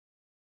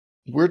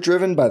We're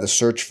driven by the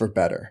search for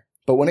better.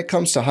 But when it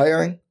comes to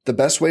hiring, the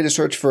best way to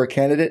search for a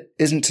candidate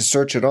isn't to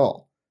search at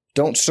all.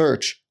 Don't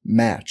search,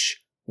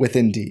 match with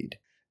Indeed.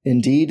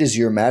 Indeed is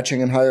your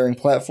matching and hiring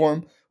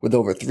platform with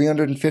over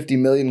 350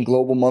 million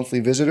global monthly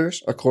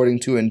visitors,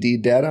 according to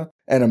Indeed data,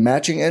 and a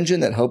matching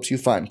engine that helps you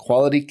find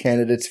quality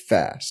candidates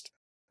fast.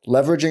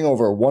 Leveraging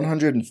over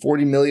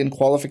 140 million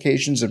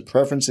qualifications and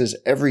preferences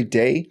every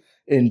day,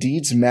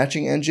 Indeed's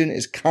matching engine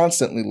is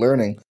constantly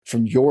learning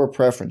from your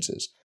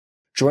preferences.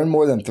 Join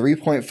more than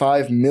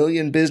 3.5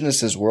 million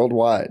businesses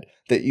worldwide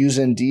that use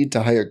Indeed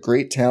to hire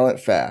great talent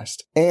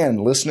fast.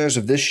 And listeners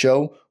of this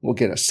show will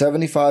get a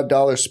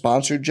 $75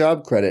 sponsored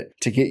job credit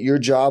to get your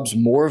jobs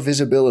more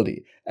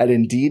visibility at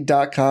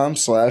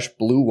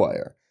Indeed.com/Blue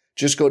Wire.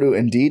 Just go to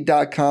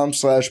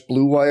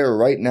Indeed.com/Blue Wire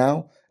right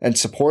now and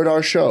support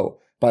our show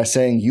by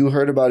saying you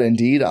heard about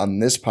Indeed on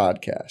this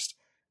podcast.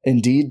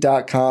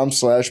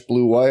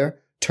 Indeed.com/Blue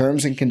Wire.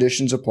 Terms and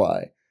conditions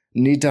apply.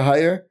 Need to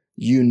hire?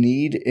 You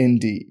need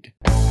Indeed.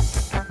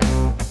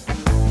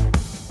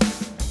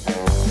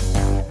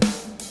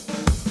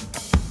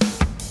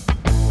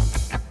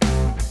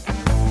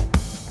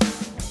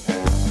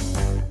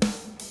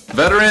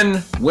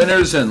 Veteran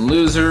winners and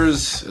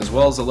losers, as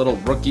well as a little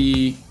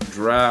rookie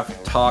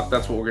draft talk.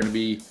 That's what we're going to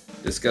be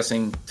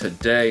discussing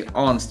today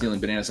on Stealing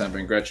Bananas. I'm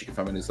Ben Gretsch. You can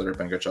find my newsletter at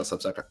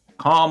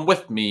bengretsch.substack.com.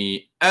 With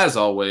me, as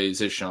always,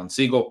 is Sean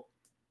Siegel,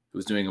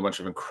 who's doing a bunch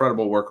of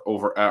incredible work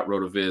over at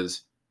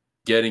RotoViz,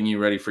 getting you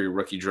ready for your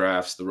rookie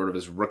drafts. The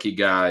RotoViz Rookie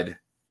Guide,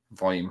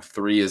 Volume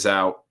 3 is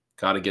out.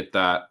 Got to get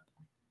that.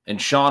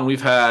 And Sean, we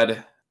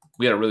had a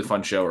really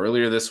fun show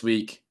earlier this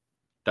week,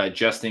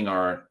 digesting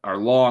our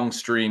long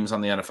streams on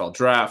the NFL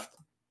Draft.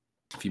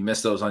 If you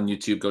missed those on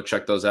YouTube, go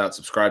check those out.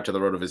 Subscribe to the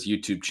RotoViz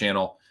YouTube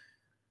channel.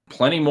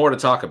 Plenty more to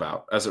talk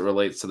about as it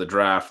relates to the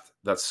draft.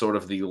 That's sort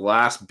of the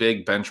last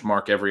big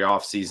benchmark every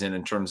offseason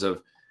in terms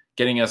of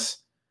getting us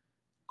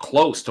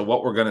close to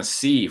what we're going to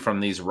see from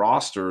these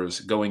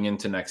rosters going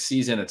into next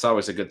season. It's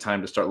always a good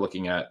time to start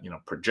looking at,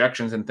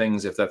 projections and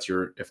things if that's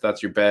your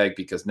bag,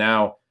 because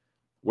now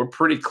we're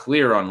pretty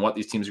clear on what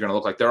these teams are going to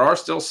look like. There are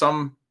still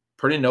some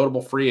pretty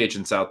notable free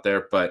agents out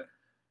there, but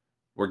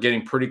we're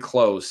getting pretty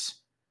close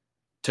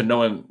to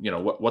knowing,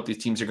 what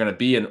these teams are going to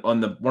be. And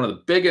one of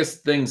the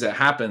biggest things that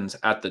happens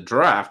at the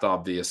draft,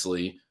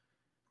 obviously,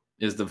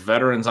 is the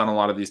veterans on a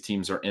lot of these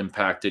teams are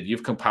impacted.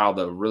 You've compiled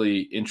a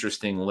really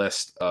interesting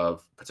list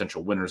of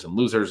potential winners and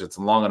losers. It's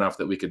long enough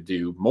that we could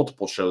do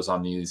multiple shows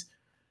on these.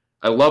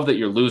 I love that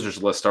your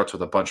losers list starts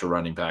with a bunch of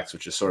running backs,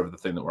 which is sort of the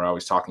thing that we're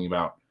always talking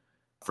about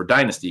for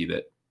Dynasty,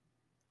 that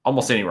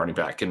almost any running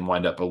back can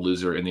wind up a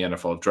loser in the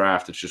NFL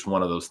draft. It's just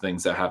one of those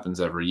things that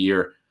happens every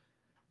year.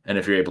 And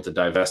if you're able to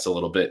divest a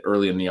little bit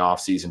early in the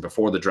offseason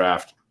before the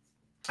draft,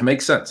 it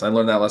makes sense. I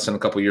learned that lesson a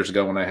couple years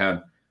ago when I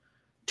had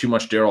too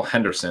much Darrell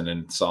Henderson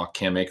and saw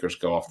Cam Akers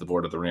go off the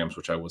board of the Rams,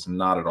 which I was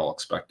not at all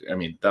expecting. I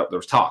mean, there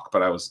was talk,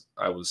 but I was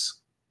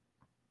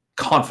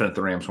confident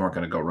the Rams weren't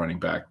going to go running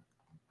back.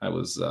 I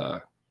was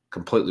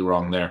completely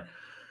wrong there.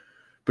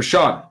 But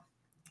Sean,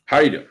 how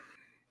are you doing?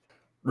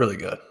 Really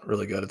good.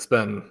 Really good. It's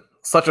been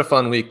such a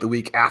fun week. The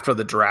week after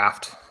the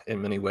draft,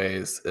 in many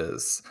ways,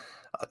 is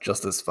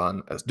just as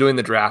fun as doing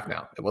the draft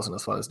now. It wasn't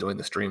as fun as doing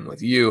the stream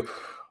with you,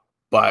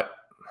 but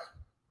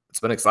it's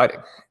been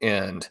exciting.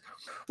 And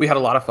we had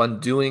a lot of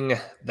fun doing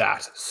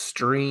that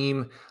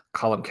stream.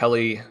 Colin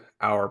Kelly,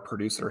 our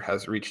producer,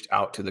 has reached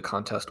out to the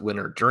contest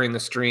winner during the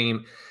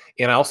stream.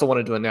 And I also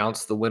wanted to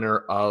announce the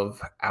winner of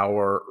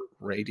our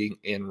rating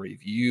and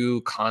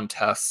review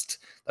contest.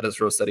 That is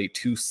Rossetti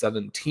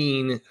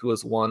 217, who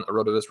has won a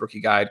RotoViz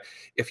Rookie Guide.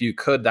 If you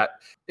could, that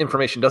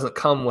information doesn't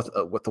come with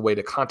the way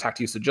to contact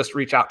you. So just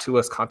reach out to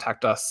us,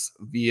 contact us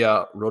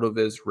via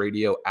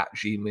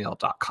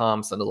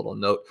rotovizradio@gmail.com. Send a little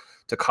note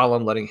to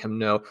Colin letting him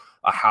know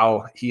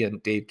how he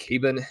and Dave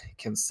Cabin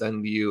can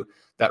send you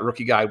that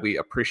rookie guide. We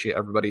appreciate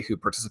everybody who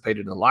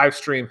participated in the live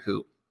stream,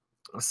 who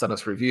sent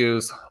us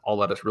reviews. All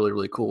that is really,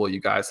 really cool. You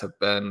guys have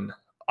been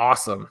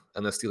awesome,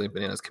 and the Stealing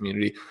Bananas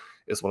community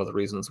is one of the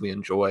reasons we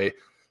enjoy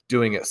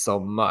doing it so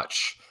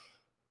much.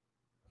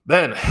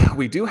 Then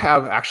we do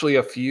have actually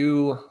a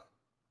few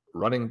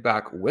running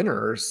back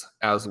winners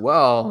as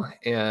well.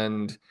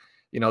 And,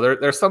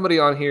 there's somebody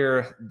on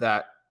here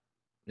that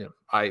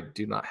I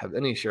do not have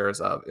any shares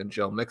of in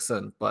Joe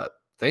Mixon, but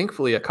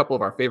thankfully a couple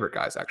of our favorite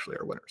guys actually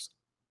are winners.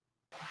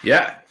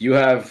 Yeah, you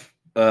have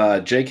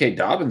J.K.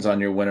 Dobbins on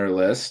your winner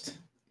list.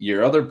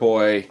 Your other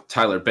boy,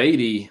 Tyler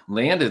Beatty,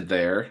 landed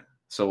there.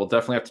 So we'll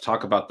definitely have to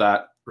talk about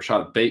that.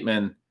 Rashad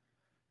Bateman,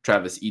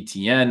 Travis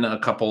Etienne, a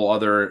couple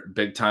other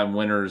big-time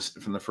winners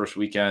from the first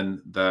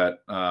weekend that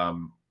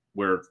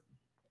we're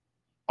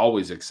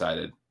always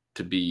excited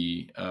to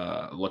be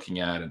looking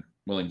at and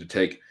willing to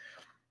take.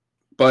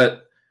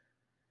 But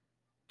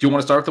do you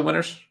want to start with the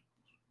winners?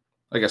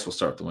 I guess we'll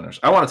start with the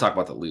winners. I want to talk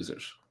about the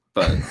losers,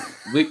 but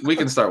we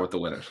can start with the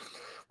winners.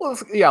 Well,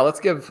 let's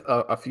give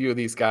a few of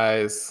these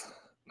guys,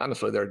 not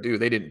necessarily their due.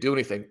 They didn't do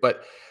anything,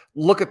 but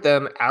look at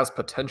them as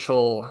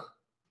potential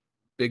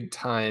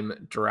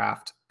big-time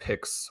draft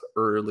picks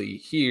early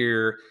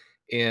here.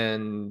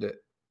 And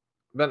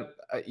Ben,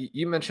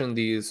 you mentioned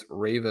these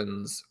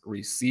Ravens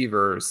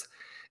receivers.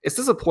 It's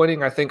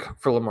disappointing, I think,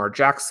 for Lamar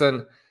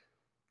Jackson.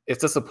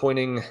 It's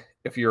disappointing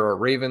if you're a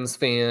Ravens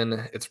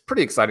fan. It's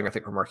pretty exciting, I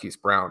think, for Marquise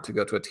Brown to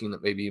go to a team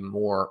that may be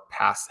more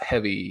pass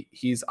heavy.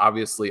 He's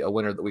obviously a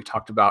winner that we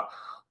talked about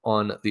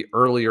on the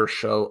earlier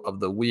show of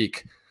the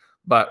week.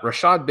 But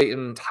Rashad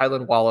Bateman,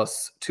 Tylan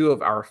Wallace, two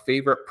of our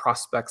favorite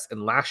prospects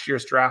in last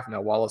year's draft.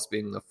 Now, Wallace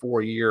being the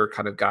 4-year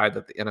kind of guy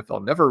that the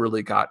NFL never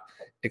really got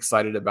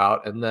excited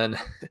about. And then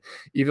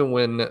even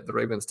when the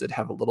Ravens did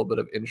have a little bit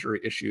of injury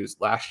issues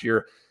last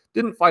year,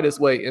 didn't fight his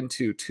way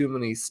into too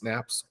many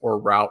snaps or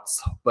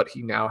routes, but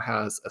he now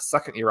has a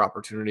second-year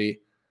opportunity.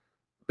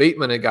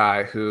 Bateman, a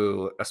guy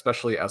who,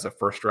 especially as a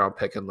first-round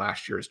pick in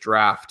last year's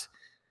draft,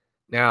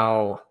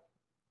 now,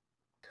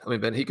 I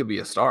mean, Ben, he could be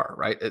a star,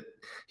 right?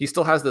 He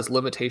still has this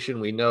limitation.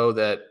 We know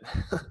that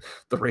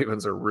the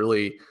Ravens are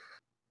really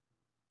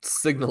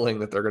signaling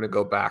that they're going to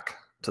go back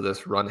to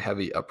this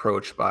run-heavy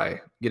approach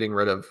by getting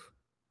rid of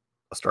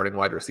a starting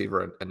wide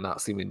receiver and not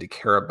seeming to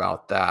care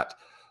about that.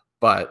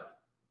 But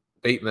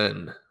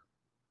Bateman,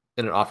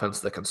 in an offense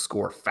that can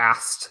score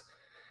fast,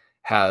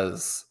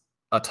 has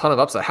a ton of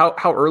upside. How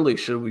early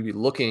should we be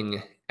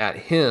looking at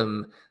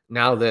him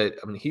now that,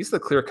 I mean, he's the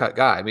clear-cut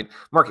guy? I mean,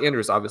 Mark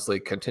Andrews obviously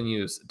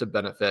continues to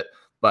benefit,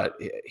 but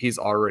he's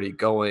already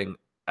going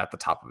at the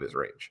top of his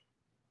range.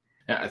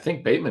 Yeah, I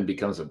think Bateman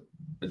becomes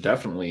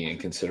definitely in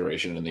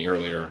consideration in the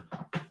earlier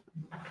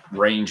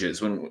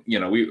ranges. When,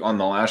 we on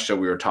the last show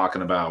we were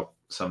talking about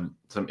some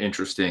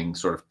interesting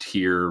sort of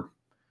tier,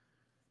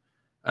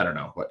 I don't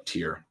know what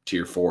tier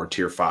 4,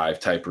 tier 5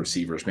 type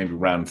receivers, maybe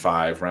round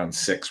 5, round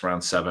 6,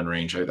 round 7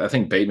 range. I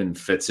think Bateman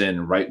fits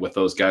in right with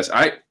those guys.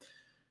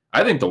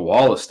 I think the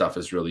Wallace stuff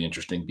is really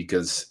interesting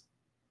because,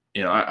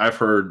 I've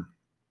heard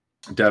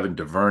Devin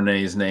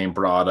DuVernay's name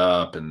brought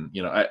up, and,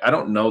 I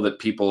don't know that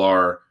people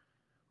are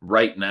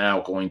right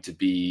now going to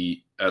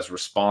be as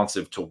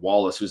responsive to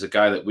Wallace, who's a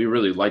guy that we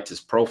really liked his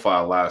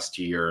profile last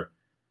year.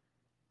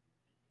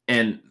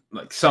 And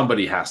like,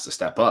 somebody has to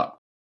step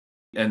up.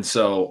 And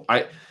so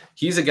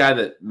he's a guy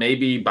that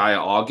maybe by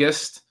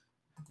August,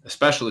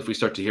 especially if we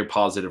start to hear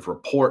positive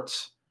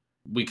reports,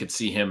 we could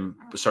see him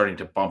starting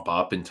to bump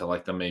up into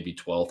like the maybe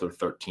 12th or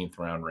 13th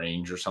round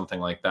range or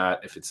something like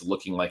that, if it's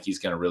looking like he's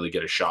going to really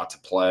get a shot to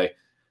play.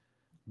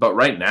 But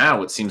right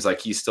now, it seems like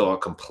he's still a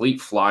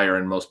complete flyer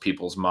in most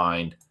people's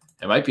mind.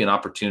 It might be an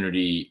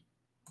opportunity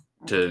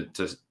to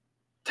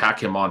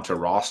tack him onto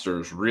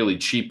rosters really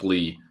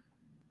cheaply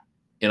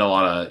in a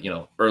lot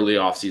of, early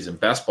offseason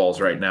best balls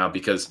right now,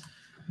 because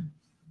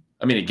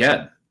I mean,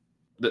 again,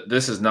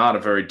 this is not a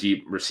very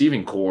deep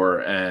receiving core,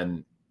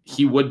 and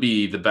he would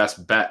be the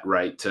best bet,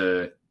 right?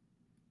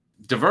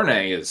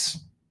 DuVernay is,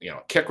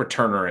 kick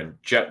returner and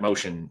jet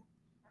motion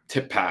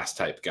tip pass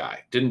type guy.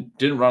 Didn't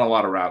run a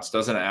lot of routes,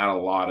 doesn't add a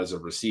lot as a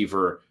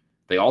receiver.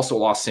 They also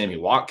lost Sammy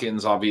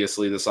Watkins,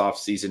 obviously, this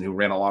offseason, who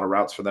ran a lot of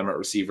routes for them at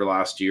receiver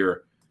last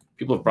year.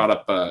 People have brought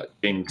up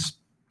James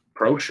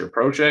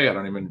Proche. I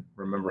don't even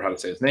remember how to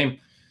say his name.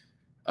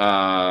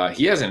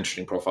 He has an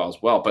interesting profile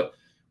as well, but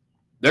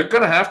they're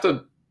going to have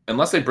to,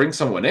 unless they bring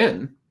someone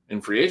in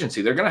free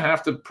agency, they're going to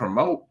have to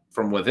promote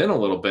from within a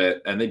little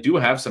bit, and they do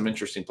have some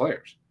interesting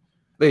players.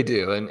 They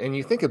do, and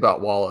you think about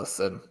Wallace,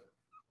 and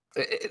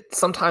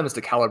sometimes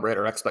to calibrate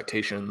our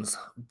expectations,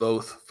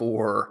 both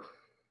for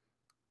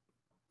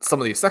some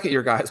of these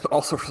second-year guys, but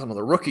also for some of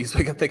the rookies,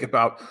 we can think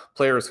about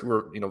players who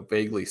are,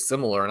 vaguely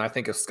similar. And I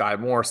think of Sky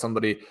Moore,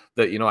 somebody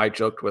that, I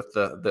joked with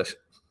the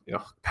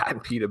Pat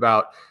and Pete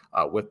about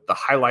with the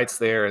highlights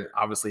there. And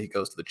obviously he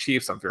goes to the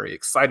Chiefs. I'm very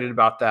excited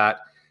about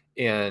that.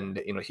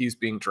 And, he's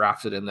being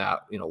drafted in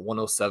that,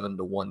 107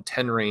 to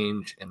 110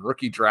 range in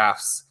rookie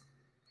drafts.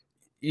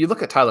 You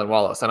look at Tylan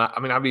Wallace, and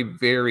I'd be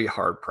very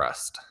hard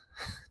pressed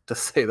to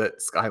say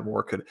that Sky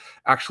Moore could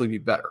actually be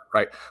better,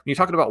 right? When you're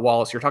talking about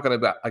Wallace, you're talking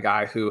about a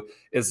guy who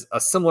is a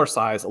similar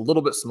size, a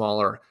little bit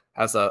smaller,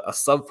 has a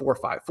sub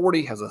 4.5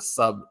 40, has a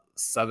sub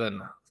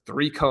 7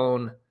 3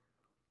 cone.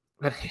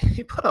 And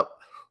he put up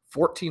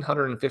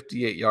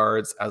 1,458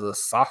 yards as a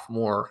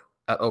sophomore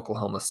at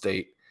Oklahoma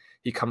State.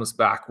 He comes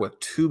back with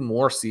 2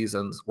 more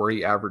seasons where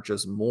he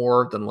averages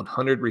more than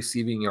 100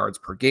 receiving yards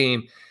per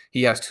game.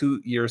 He has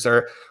 2 years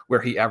there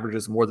where he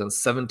averages more than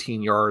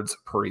 17 yards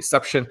per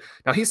reception.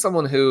 Now, he's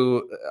someone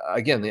who,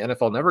 again, the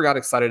NFL never got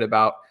excited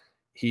about.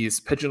 He's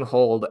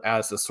pigeonholed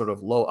as a sort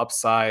of low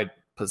upside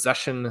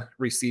possession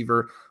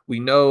receiver. We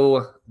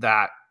know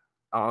that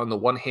on the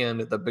one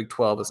hand, the Big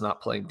 12 is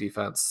not playing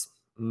defense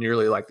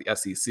nearly like the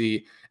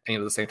SEC. And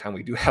at the same time,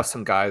 we do have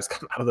some guys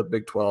come out of the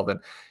Big 12 and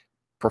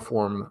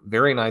perform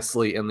very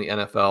nicely in the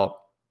NFL.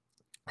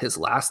 His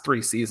last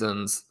 3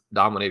 seasons,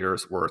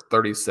 dominators were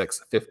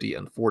 36, 50,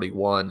 and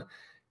 41.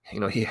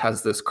 He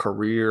has this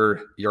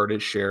career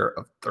yardage share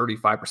of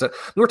 35%.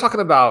 We're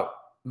talking about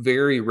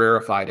very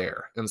rarefied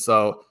air. And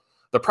so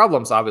the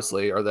problems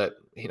obviously are that,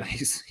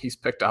 he's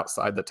picked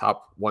outside the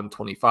top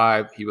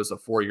 125. He was a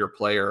 4-year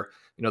player.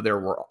 There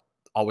were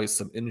always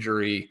some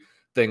injury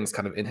things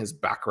kind of in his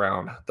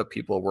background that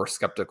people were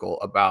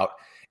skeptical about.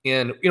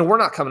 And, we're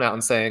not coming out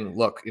and saying,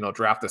 look,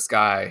 draft this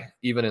guy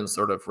even in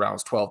sort of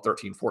rounds 12,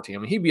 13, 14. I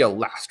mean, he'd be a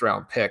last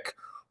round pick,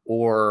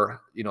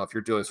 or, if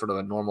you're doing sort of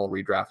a normal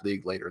redraft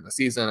league later in the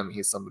season, I mean,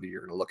 he's somebody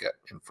you're going to look at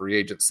in free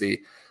agency.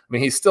 I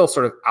mean, he's still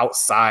sort of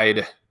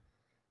outside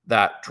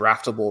that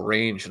draftable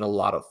range in a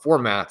lot of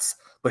formats,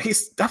 but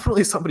he's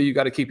definitely somebody you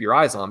got to keep your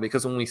eyes on,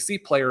 because when we see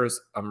players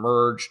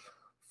emerge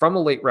from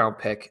a late round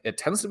pick, it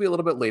tends to be a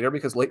little bit later,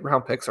 because late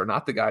round picks are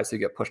not the guys who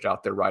get pushed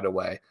out there right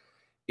away.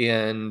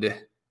 And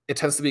it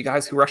tends to be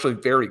guys who are actually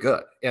very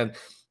good. And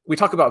we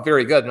talk about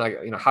very good,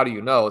 and how do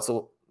you know?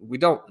 So we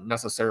don't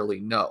necessarily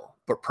know,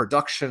 but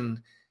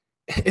production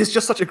is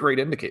just such a great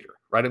indicator,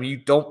 right? I mean, you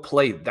don't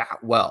play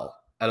that well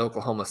at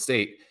Oklahoma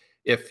State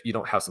if you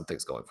don't have some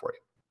things going for you.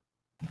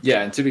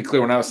 Yeah, and to be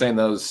clear, when I was saying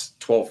those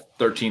 12th,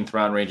 13th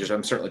round ranges,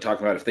 I'm certainly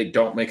talking about if they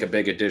don't make a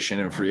big addition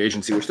in free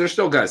agency, which there's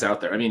still guys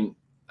out there. I mean,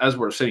 as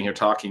we're sitting here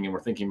talking and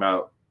we're thinking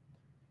about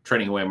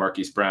trading away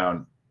Marquise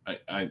Brown,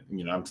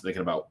 I'm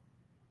thinking about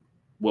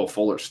Will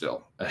Fuller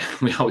still.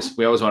 We always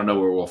want to know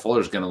where Will Fuller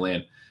is going to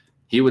land.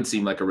 He would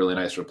seem like a really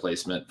nice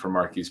replacement for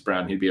Marquise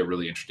Brown. He'd be a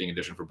really interesting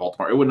addition for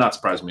Baltimore. It would not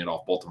surprise me at all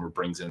if Baltimore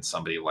brings in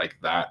somebody like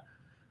that.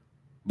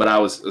 But I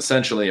was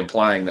essentially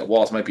implying that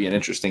Wallace might be an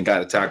interesting guy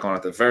to tack on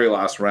at the very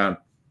last round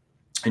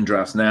in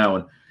drafts now.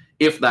 And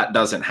if that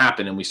doesn't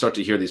happen and we start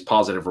to hear these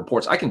positive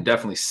reports, I can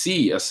definitely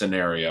see a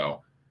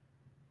scenario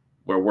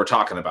where we're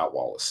talking about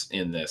Wallace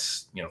in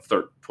this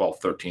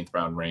 12th, 13th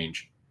round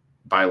range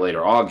by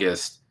later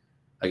August.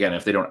 Again,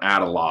 if they don't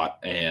add a lot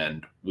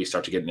and we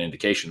start to get an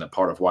indication that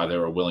part of why they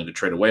were willing to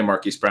trade away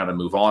Marquise Brown and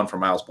move on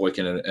from Miles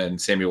Boykin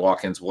and Samuel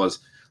Watkins was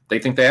they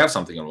think they have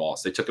something in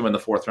Wallace. They took him in the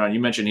 4th round.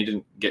 You mentioned he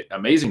didn't get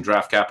amazing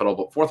draft capital,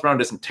 but 4th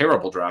round isn't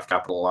terrible draft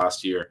capital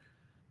last year.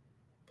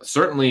 But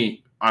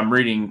certainly, I'm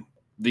reading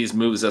these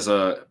moves as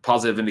a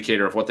positive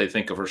indicator of what they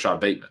think of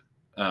Rashad Bateman.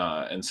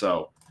 And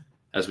so,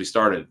 as we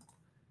started,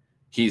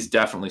 he's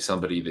definitely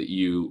somebody that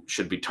you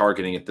should be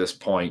targeting at this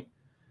point.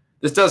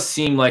 This does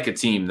seem like a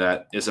team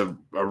that is a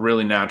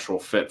really natural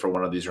fit for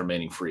one of these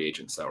remaining free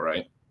agents, though,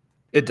 right?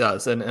 It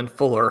does. And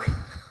Fuller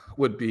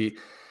would be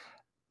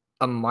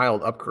a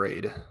mild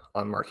upgrade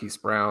on Marquise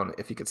Brown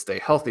if he could stay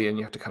healthy. And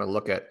you have to kind of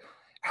look at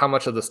how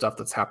much of the stuff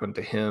that's happened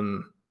to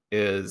him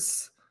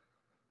is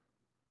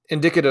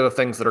indicative of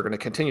things that are going to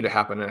continue to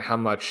happen and how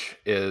much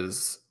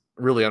is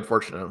really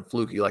unfortunate and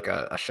fluky, like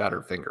a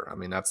shattered finger. I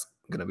mean, that's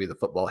going to be the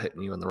football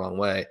hitting you in the wrong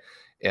way.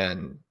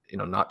 And,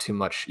 not too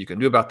much you can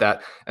do about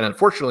that. And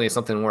unfortunately, it's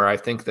something where I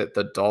think that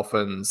the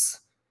Dolphins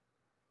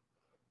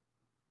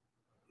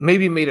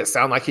maybe made it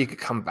sound like he could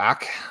come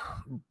back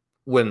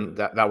when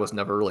that was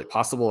never really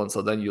possible. And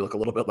so then you look a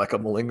little bit like a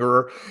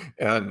malingerer,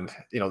 and,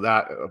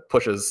 that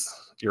pushes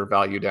your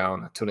value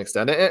down to an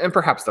extent. And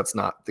perhaps that's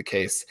not the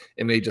case.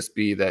 It may just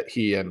be that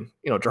he and,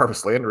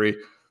 Jarvis Landry,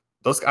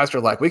 those guys are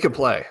like, we can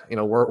play,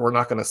 we're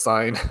not going to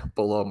sign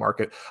below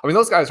market. I mean,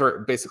 those guys are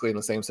basically in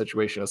the same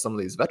situation as some of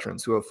these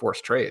veterans who have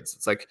forced trades.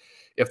 It's like,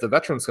 if the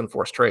veterans can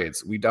force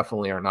trades, we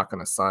definitely are not going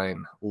to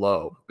sign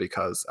low,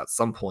 because at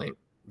some point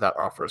that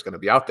offer is going to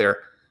be out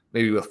there.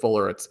 Maybe with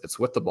Fuller, it's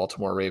with the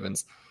Baltimore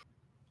Ravens.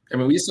 I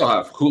mean, we still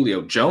have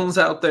Julio Jones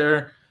out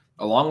there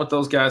along with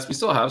those guys. We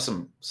still have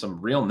some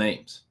real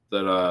names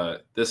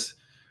that this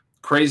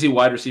crazy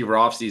wide receiver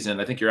offseason,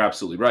 I think you're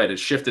absolutely right. It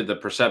shifted the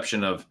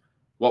perception of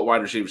what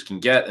wide receivers can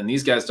get. And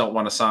these guys don't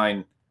want to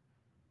sign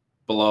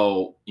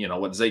below,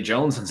 what Zay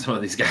Jones and some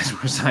of these guys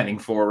were signing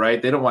for,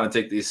 right? They don't want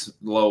to take these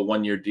low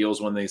 1-year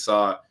deals when they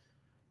saw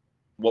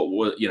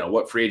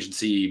what free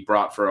agency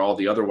brought for all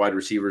the other wide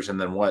receivers, and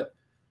then what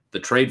the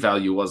trade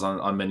value was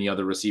on many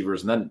other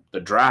receivers. And then the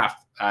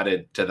draft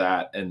added to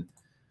that. And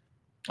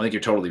I think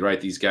you're totally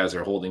right. These guys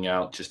are holding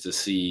out just to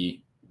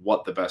see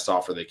what the best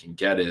offer they can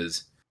get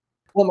is.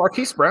 Well,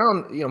 Marquise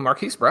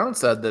Brown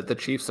said that the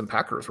Chiefs and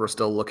Packers were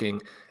still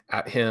looking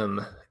at him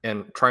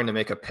and trying to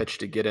make a pitch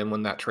to get in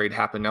when that trade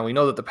happened. Now, we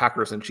know that the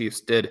Packers and Chiefs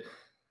did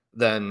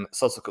then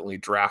subsequently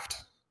draft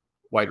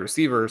wide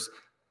receivers,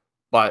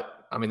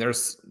 but I mean,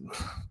 there's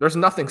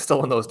nothing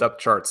still in those depth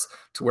charts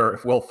to where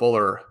if Will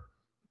Fuller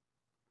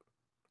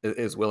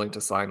is willing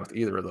to sign with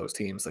either of those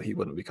teams, that he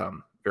wouldn't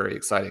become very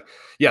exciting.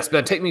 Yes,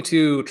 Ben, take me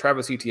to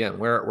Travis Etienne.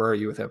 Where are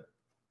you with him?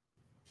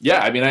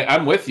 Yeah, I mean,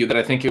 I'm with you that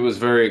I think it was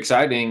very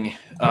exciting.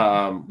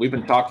 We've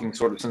been talking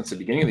sort of since the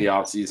beginning of the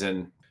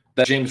offseason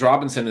that James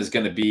Robinson is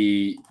going to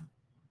be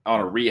on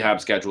a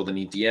rehab schedule than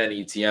Etienne.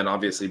 Etienne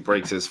obviously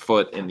breaks his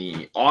foot in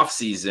the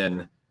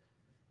offseason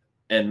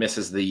and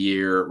misses the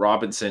year.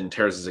 Robinson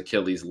tears his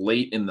Achilles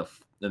late in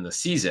the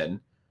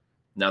season.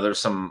 Now, there's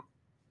some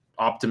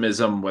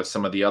optimism with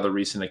some of the other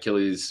recent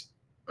Achilles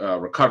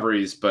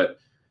recoveries, but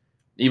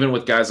even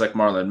with guys like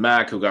Marlon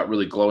Mack, who got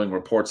really glowing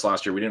reports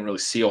last year, we didn't really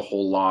see a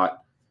whole lot.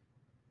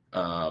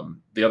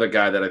 The other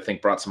guy that I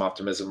think brought some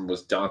optimism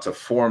was Donta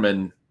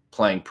Foreman,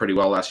 playing pretty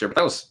well last year, but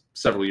that was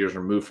several years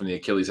removed from the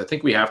Achilles. I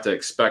think we have to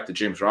expect that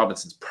James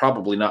Robinson's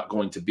probably not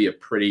going to be a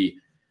pretty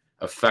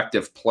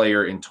effective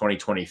player in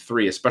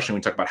 2023, especially when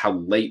we talk about how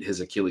late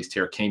his Achilles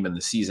tear came in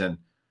the season.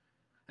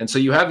 And so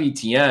you have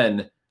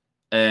Etienne,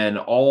 And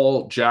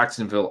all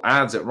Jacksonville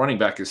adds at running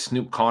back is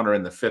Snoop Conner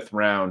in the 5th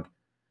round.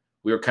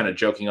 We were kind of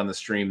joking on the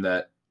stream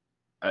that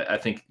I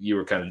think you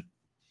were kind of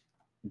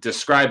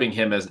describing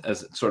him as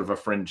sort of a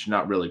fringe,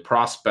 not really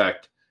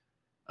prospect.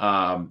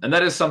 And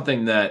that is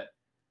something that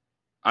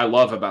I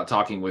love about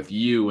talking with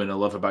you, and I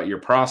love about your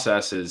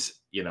process is,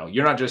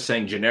 you're not just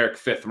saying generic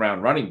 5th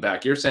round running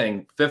back. You're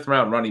saying 5th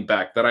round running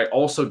back that I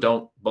also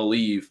don't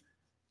believe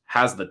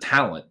has the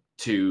talent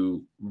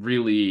to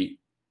really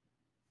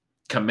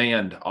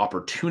command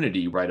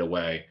opportunity right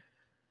away.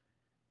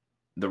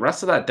 The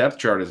rest of that depth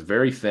chart is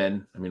very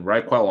thin. I mean,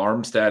 Raquel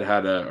Armstead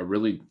had a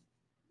really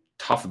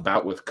tough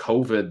bout with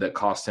COVID that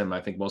cost him,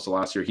 I think, most of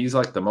last year. He's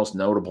like the most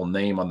notable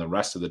name on the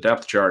rest of the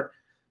depth chart.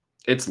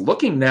 It's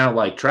looking now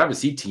like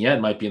Travis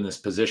Etienne might be in this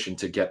position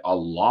to get a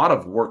lot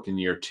of work in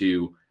year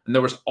 2. And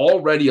there was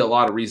already a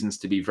lot of reasons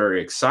to be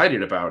very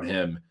excited about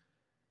him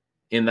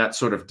in that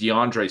sort of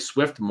DeAndre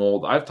Swift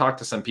mold. I've talked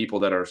to some people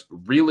that are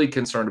really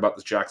concerned about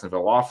this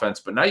Jacksonville offense,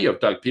 but now you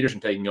have Doug Peterson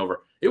taking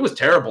over. It was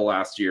terrible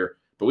last year,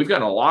 but we've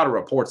gotten a lot of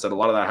reports that a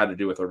lot of that had to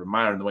do with Urban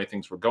Meyer and the way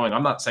things were going.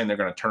 I'm not saying they're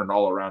going to turn it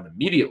all around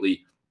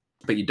immediately,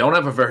 but you don't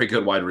have a very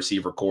good wide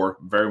receiver core,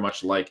 very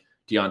much like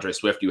DeAndre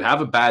Swift. You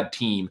have a bad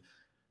team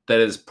that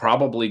is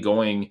probably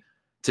going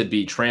to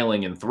be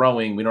trailing and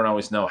throwing. We don't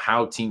always know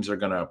how teams are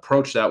going to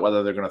approach that,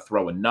 whether they're going to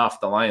throw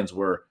enough. The Lions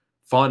were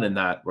fun in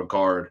that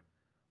regard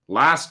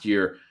last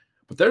year,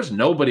 but there's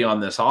nobody on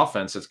this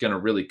offense that's going to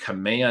really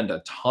command a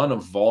ton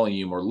of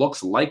volume or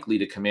looks likely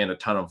to command a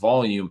ton of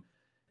volume.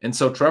 And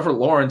so Trevor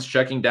Lawrence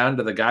checking down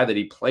to the guy that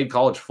he played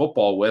college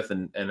football with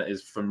and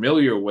is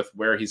familiar with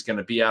where he's going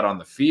to be at on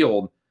the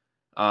field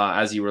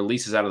as he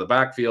releases out of the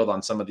backfield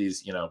on some of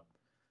these,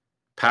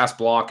 pass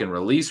block and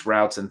release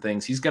routes and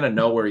things. He's going to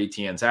know where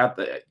Etienne's at.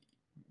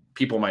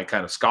 People might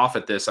kind of scoff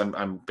at this.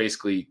 I'm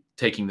basically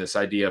taking this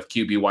idea of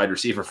QB wide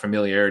receiver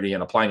familiarity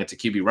and applying it to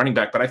QB running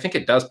back, but I think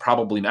it does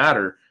probably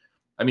matter.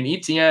 I mean,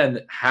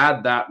 Etienne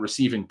had that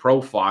receiving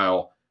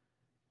profile.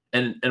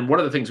 And one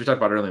of the things we talked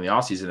about early in the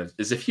offseason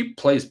is if he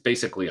plays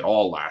basically at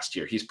all last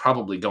year, he's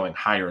probably going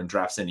higher in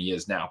drafts than he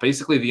is now.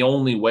 Basically, the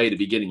only way to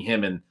be getting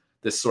him in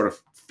this sort of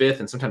 5th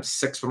and sometimes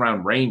 6th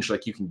round range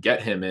like you can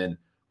get him in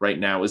right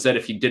now is that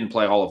if he didn't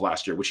play all of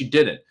last year, which he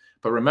didn't.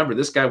 But remember,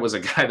 this guy was a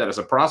guy that as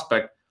a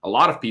prospect, a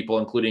lot of people,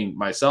 including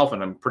myself,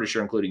 and I'm pretty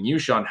sure including you,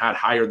 Sean, had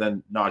higher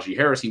than Najee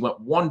Harris. He went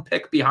 1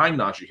 pick behind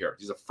Najee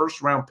Harris. He's a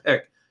 1st round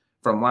pick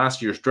from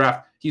last year's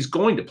draft. He's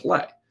going to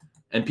play.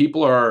 And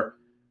people are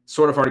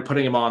sort of already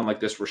putting him on like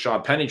this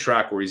Rashad Penny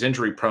track where he's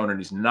injury prone and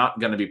he's not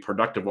going to be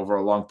productive over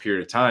a long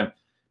period of time.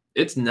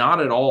 It's not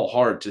at all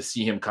hard to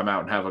see him come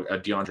out and have a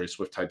DeAndre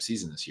Swift type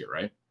season this year,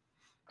 right?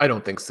 I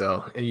don't think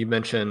so. And you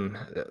mentioned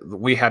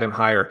we had him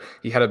higher.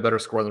 He had a better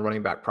score in the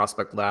running back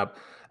prospect lab,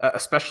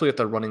 especially at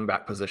the running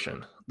back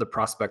position. The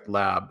prospect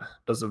lab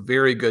does a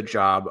very good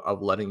job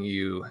of letting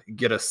you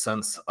get a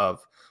sense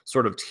of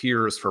sort of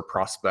tiers for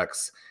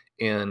prospects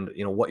and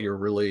what you're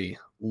really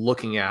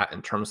looking at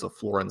in terms of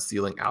floor and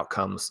ceiling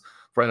outcomes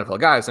for NFL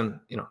guys. And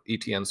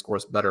Etienne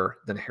scores better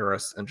than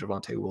Harris and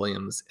Javonte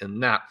Williams in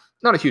that.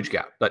 Not a huge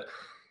gap, but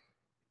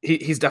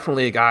he's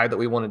definitely a guy that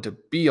we wanted to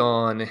be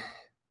on.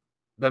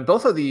 Then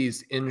both of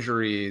these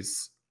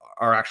injuries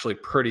are actually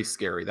pretty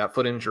scary. That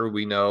foot injury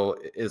we know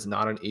is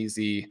not an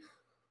easy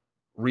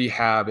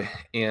rehab,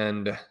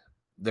 and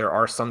there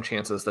are some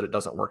chances that it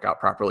doesn't work out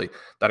properly.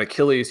 That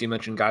Achilles, you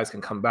mentioned guys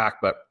can come back,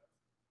 but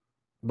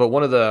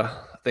one of the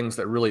things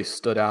that really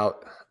stood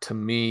out to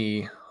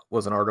me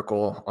was an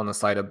article on the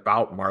site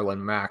about Marlon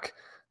Mack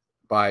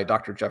by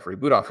Dr. Jeffrey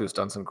Budoff, who's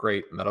done some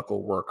great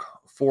medical work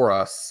for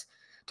us,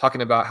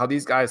 talking about how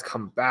these guys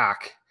come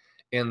back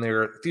and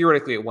they're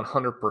theoretically at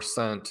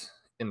 100%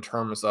 in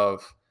terms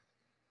of,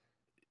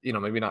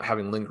 maybe not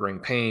having lingering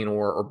pain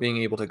or being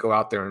able to go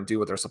out there and do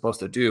what they're supposed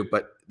to do.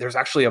 But there's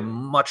actually a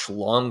much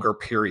longer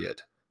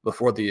period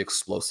before the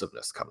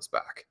explosiveness comes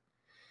back.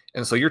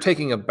 And so you're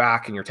taking a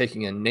back and you're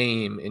taking a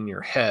name in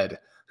your head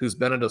who's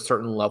been at a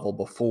certain level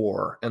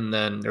before, and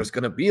then there's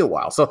going to be a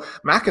while. So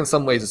Mack in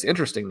some ways is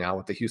interesting now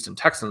with the Houston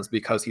Texans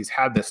because he's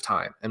had this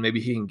time and maybe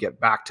he can get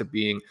back to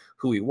being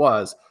who he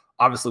was.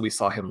 Obviously, we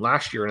saw him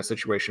last year in a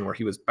situation where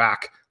he was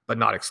back, but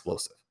not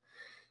explosive.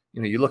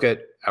 You look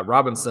at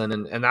Robinson,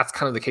 and that's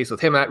kind of the case with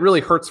him. And that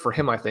really hurts for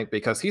him, I think,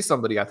 because he's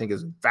somebody I think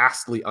is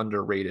vastly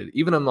underrated,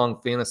 even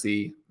among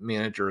fantasy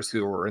managers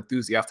who are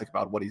enthusiastic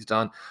about what he's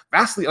done,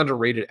 vastly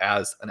underrated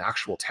as an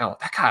actual talent.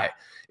 That guy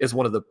is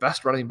one of the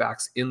best running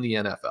backs in the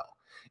NFL.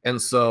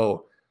 And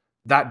so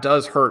that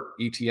does hurt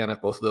Etienne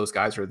if both of those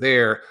guys are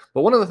there.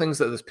 But one of the things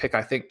that this pick,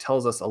 I think,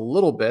 tells us a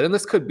little bit, and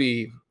this could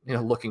be,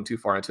 looking too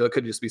far into it,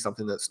 could just be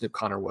something that Snoop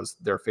Conner was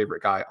their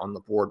favorite guy on the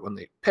board when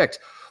they picked.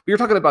 But you're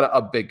talking about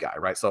a big guy,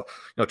 right? So,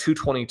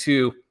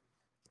 222.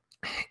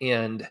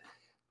 And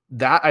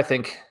that, I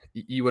think,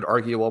 you would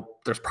argue, well,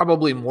 there's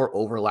probably more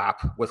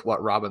overlap with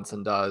what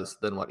Robinson does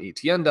than what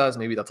Etienne does.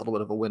 Maybe that's a little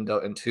bit of a window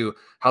into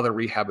how the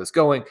rehab is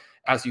going.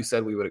 As you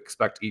said, we would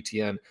expect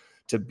Etienne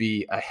to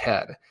be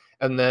ahead.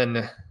 And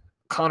then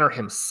Conner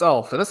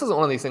himself, and this isn't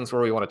one of these things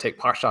where we want to take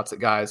pot shots at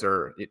guys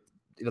or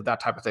that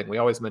type of thing. We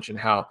always mention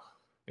how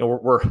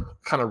we're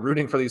kind of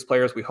rooting for these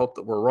players. We hope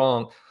that we're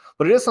wrong.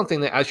 But it is something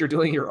that as you're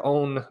doing your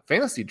own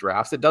fantasy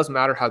drafts, it does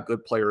matter how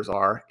good players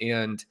are.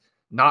 And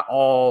not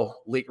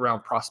all late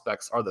round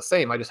prospects are the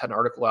same. I just had an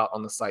article out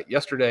on the site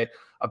yesterday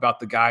about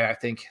the guy I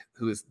think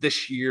who is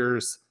this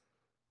year's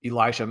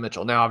Elijah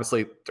Mitchell. Now,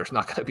 obviously, there's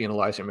not going to be an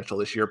Elijah Mitchell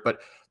this year, but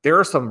there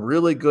are some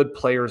really good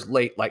players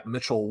late, like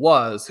Mitchell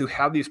was, who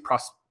have these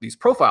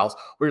profiles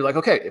where you're like,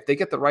 okay, if they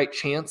get the right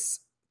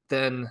chance,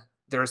 then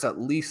there's at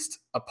least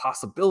a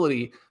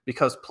possibility,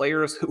 because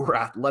players who are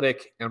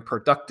athletic and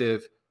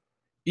productive,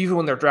 even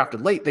when they're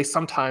drafted late, they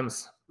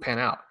sometimes pan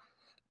out.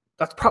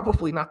 That's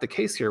probably not the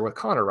case here with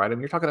Connor, right? I mean,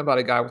 you're talking about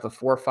a guy with a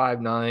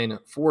 4.59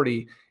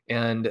 40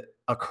 and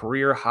a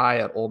career high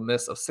at Ole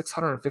Miss of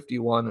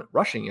 651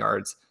 rushing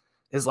yards.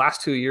 His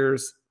last 2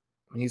 years,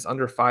 he's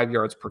under 5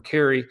 yards per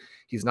carry.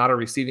 He's not a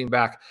receiving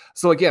back.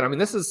 So again, I mean,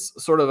 this is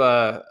sort of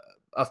a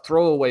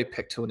throwaway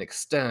pick to an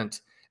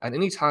extent. And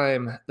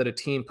anytime that a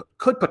team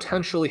could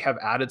potentially have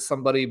added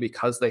somebody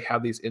because they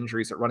have these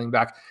injuries at running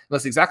back, and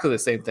that's exactly the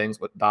same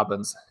things with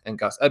Dobbins and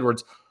Gus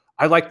Edwards.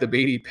 I like the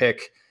Beatty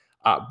pick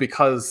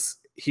because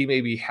he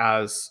maybe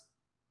has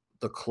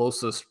the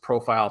closest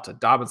profile to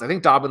Dobbins. I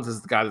think Dobbins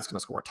is the guy that's going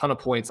to score a ton of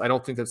points. I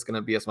don't think that's going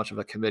to be as much of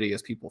a committee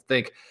as people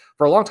think.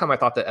 For a long time, I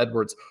thought that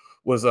Edwards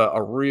was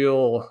a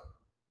real,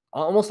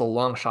 almost a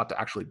long shot to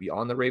actually be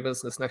on the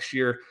Ravens this next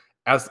year.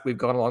 As we've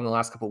gone along the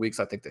last couple of weeks,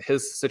 I think that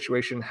his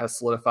situation has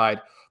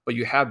solidified, but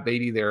you have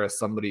Beatty there as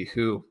somebody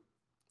who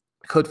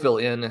could fill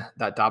in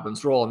that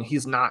Dobbins role. And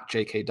he's not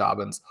J.K.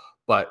 Dobbins,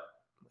 but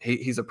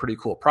he's a pretty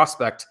cool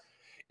prospect.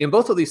 In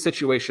both of these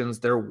situations,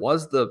 there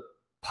was the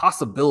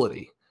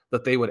possibility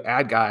that they would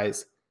add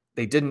guys.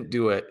 They didn't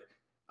do it.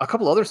 A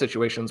couple other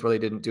situations where they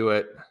didn't do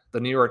it,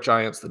 the New York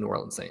Giants, the New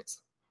Orleans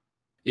Saints.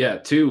 Yeah,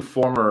 two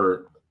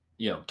former,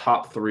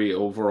 top 3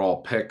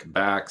 overall pick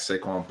backs,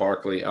 Saquon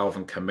Barkley,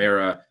 Alvin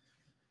Kamara,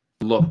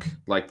 look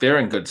like they're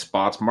in good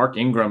spots. Mark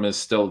Ingram is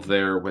still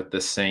there with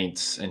the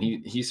Saints, and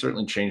he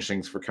certainly changed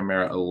things for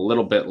Kamara a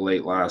little bit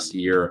late last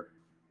year.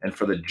 And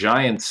for the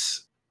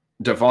Giants,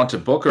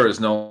 Devonta Booker is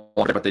no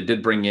longer, but they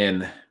did bring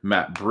in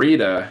Matt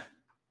Breida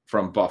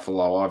from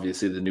Buffalo.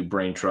 Obviously, the new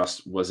brain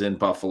trust was in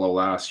Buffalo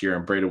last year,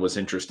 and Breida was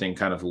interesting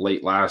kind of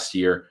late last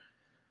year.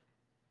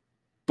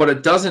 But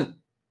it doesn't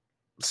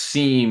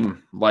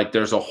seem like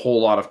there's a whole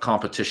lot of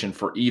competition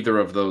for either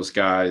of those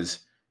guys.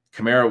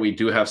 Kamara, we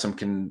do have some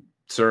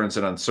concerns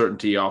and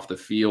uncertainty off the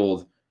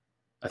field.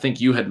 I think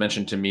you had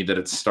mentioned to me that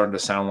it's starting to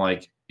sound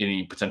like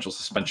any potential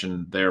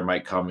suspension there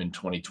might come in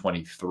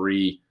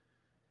 2023.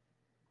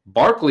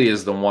 Barkley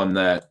is the one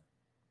that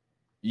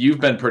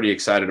you've been pretty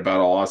excited about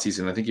all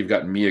offseason. I think you've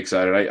gotten me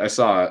excited. I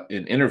saw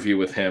an interview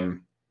with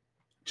him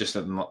just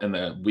in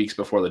the weeks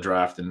before the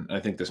draft, and I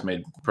think this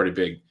made pretty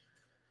big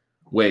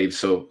waves.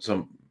 So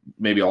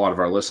maybe a lot of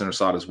our listeners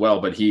saw it as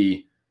well, but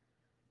he,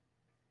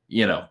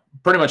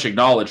 pretty much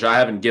acknowledged, I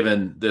haven't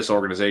given this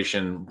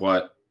organization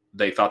what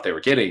they thought they were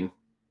getting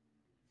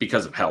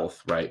because of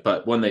health, right?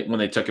 But when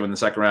they took him in the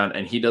second round,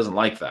 and he doesn't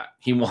like that.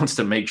 He wants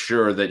to make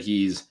sure that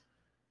he's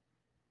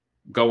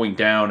going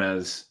down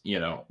as,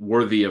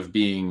 worthy of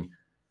being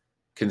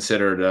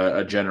considered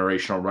a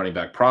generational running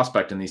back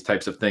prospect and these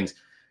types of things.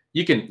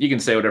 You can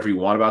say whatever you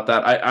want about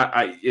that.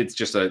 I it's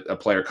just a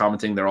player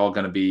commenting. They're all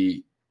going to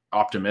be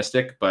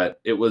optimistic,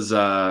 but it was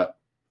a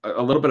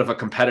little bit of a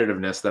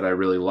competitiveness that I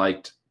really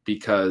liked,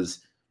 because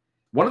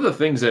one of the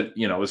things that,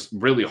 is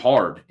really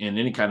hard in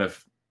any kind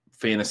of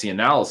fantasy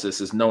analysis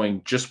is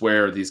knowing just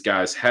where these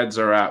guys' heads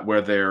are at,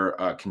 where their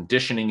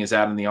conditioning is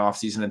at in the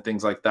offseason and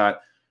things like that.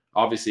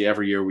 Obviously,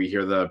 every year we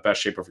hear the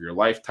best shape of your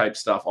life type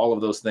stuff, all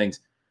of those things.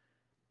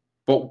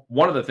 But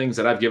one of the things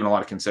that I've given a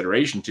lot of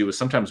consideration to is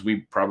sometimes we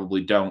probably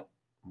don't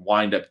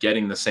wind up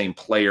getting the same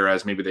player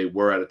as maybe they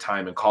were at a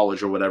time in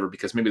college or whatever,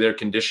 because maybe their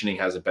conditioning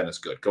hasn't been as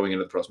good going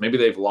into the pros. Maybe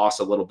they've lost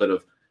a little bit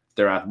of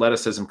their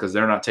athleticism because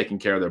they're not taking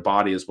care of their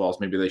body as well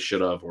as maybe they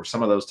should have, or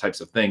some of those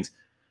types of things.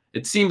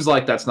 It seems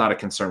like that's not a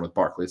concern with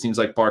Barkley. It seems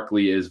like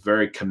Barkley is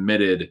very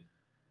committed,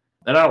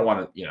 and I don't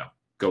want to,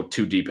 go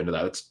too deep into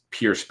that. It's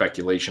pure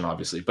speculation,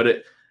 obviously,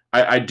 but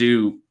I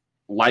do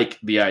like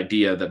the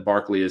idea that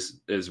Barkley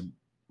is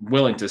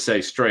willing to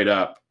say straight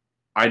up,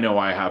 I know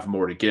I have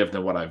more to give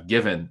than what I've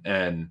given,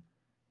 and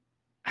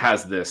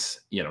has this,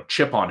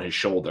 chip on his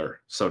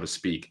shoulder, so to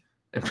speak.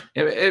 I'm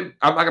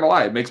not going to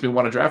lie. It makes me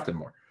want to draft him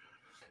more.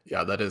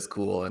 Yeah, that is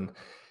cool. And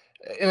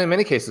in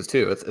many cases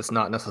too, it's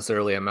not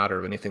necessarily a matter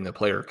of anything the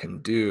player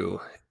can do.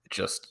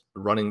 Just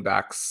running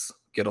backs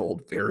get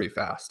old very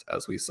fast,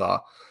 as we saw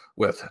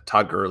with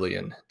Todd Gurley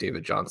and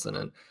David Johnson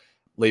and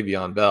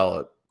Le'Veon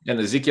Bell. And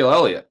Ezekiel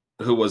Elliott,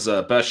 who was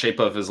a best shape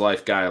of his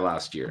life guy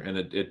last year, and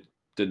it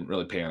didn't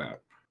really pan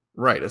out.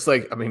 Right. It's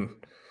like,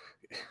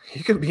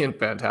 you can be in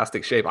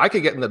fantastic shape. I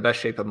could get in the best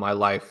shape of my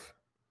life.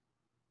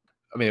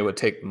 It would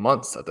take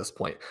months at this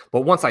point.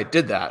 But once I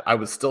did that, I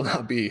would still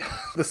not be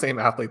the same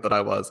athlete that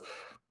I was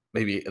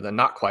maybe in the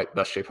not quite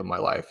best shape of my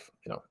life,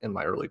 in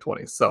my early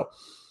 20s. So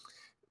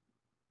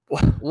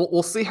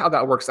we'll see how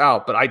that works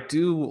out. But I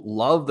do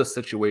love the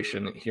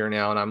situation here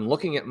now. And I'm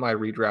looking at my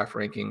redraft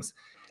rankings,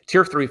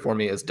 Tier 3 for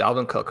me is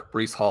Dalvin Cook,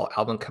 Breece Hall,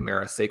 Alvin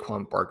Kamara,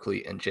 Saquon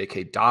Barkley, and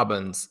J.K.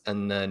 Dobbins.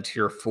 And then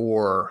Tier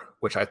 4,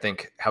 which I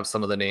think have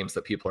some of the names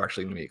that people are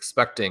actually going to be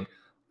expecting: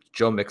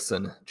 Joe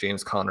Mixon,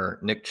 James Conner,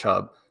 Nick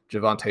Chubb,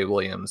 Javonte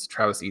Williams,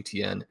 Travis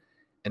Etienne,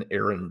 and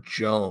Aaron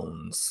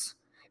Jones.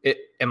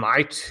 Am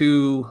I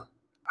too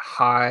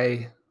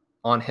high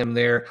on him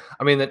there?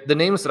 I mean, the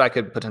names that I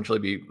could potentially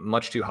be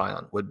much too high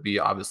on would be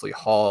obviously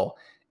Hall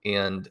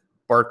and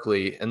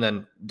Barkley, and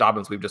then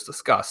Dobbins we've just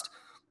discussed.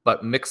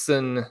 But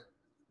Mixon,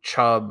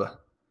 Chubb,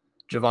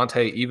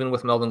 Javonte, even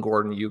with Melvin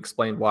Gordon, you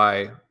explained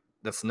why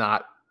it's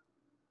not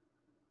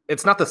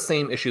the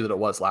same issue that it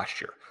was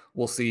last year.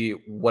 We'll see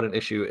what an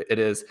issue it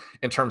is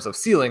in terms of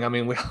ceiling. I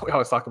mean, we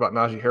always talk about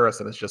Najee Harris,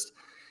 and it's just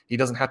he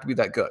doesn't have to be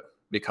that good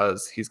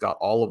because he's got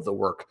all of the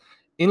work.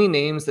 Any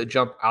names that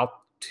jump out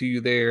to you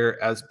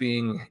there as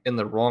being in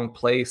the wrong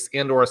place,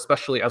 and or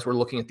especially as we're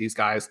looking at these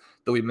guys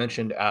that we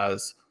mentioned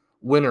as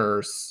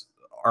winners,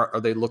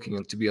 are they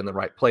looking to be in the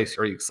right place?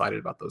 Are you excited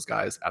about those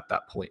guys at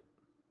that point?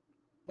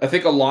 I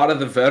think a lot of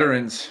the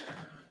veterans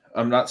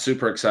I'm not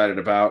super excited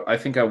about. I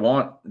think I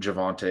want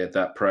Javonte at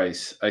that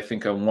price. I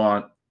think I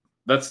want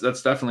that's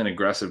definitely an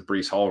aggressive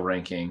Breece Hall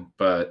ranking,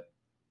 but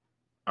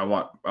I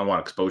want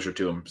exposure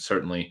to him,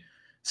 certainly.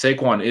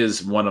 Saquon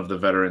is one of the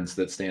veterans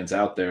that stands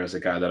out there as a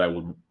guy that I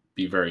would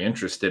be very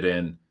interested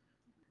in.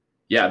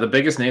 Yeah, the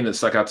biggest name that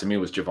stuck out to me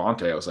was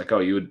Javonte. I was like, oh,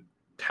 you would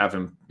have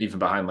him even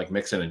behind like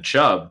Mixon and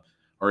Chubb,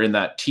 or in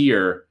that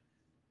tier.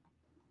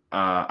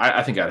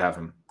 I think I'd have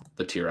him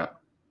the tier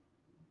up.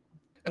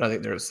 And I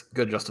think there's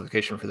good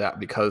justification for that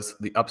because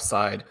the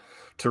upside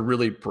to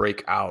really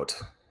break out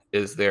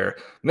is there.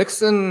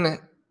 Mixon,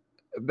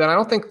 Ben, I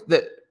don't think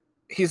that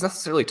he's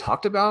necessarily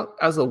talked about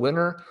as a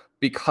winner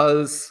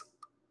because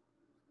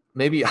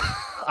maybe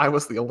I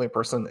was the only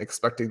person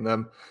expecting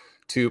them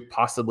to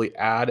possibly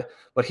add,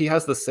 but he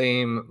has the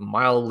same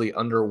mildly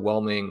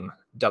underwhelming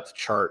depth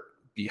chart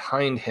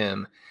behind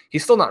him.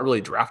 He's still not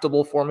really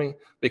draftable for me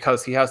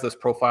because he has this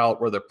profile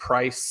where the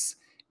price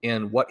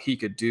and what he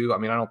could do. I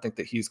mean, I don't think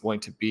that he's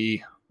going to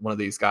be one of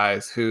these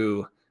guys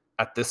who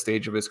at this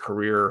stage of his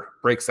career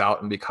breaks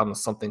out and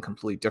becomes something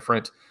completely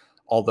different.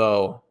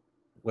 Although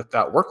with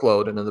that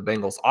workload and in the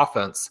Bengals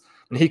offense,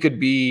 and he could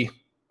be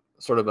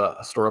sort of a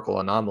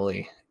historical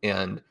anomaly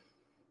and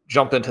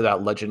jump into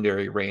that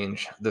legendary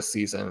range this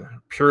season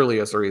purely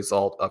as a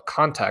result of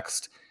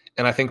context.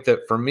 And I think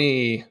that for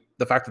me,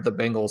 the fact that the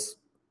Bengals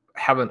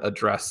haven't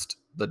addressed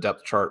the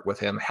depth chart with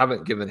him,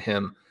 haven't given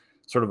him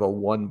sort of a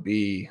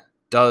 1B,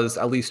 does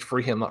at least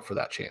free him up for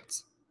that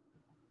chance.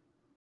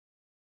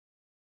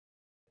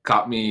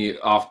 Caught me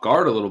off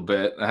guard a little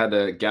bit. I had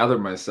to gather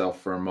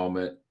myself for a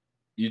moment.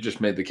 You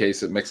just made the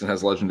case that Mixon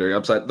has legendary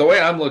upside. The way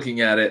I'm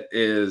looking at it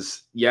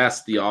is,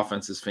 yes, the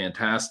offense is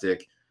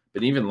fantastic,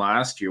 but even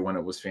last year when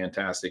it was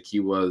fantastic, he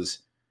was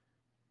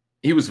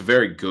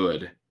very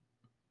good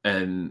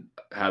and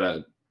had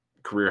a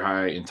career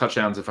high in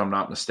touchdowns, if I'm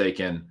not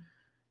mistaken.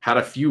 Had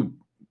a few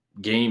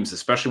games,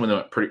 especially when they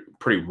went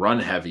pretty run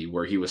heavy,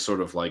 where he was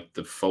sort of like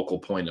the focal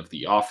point of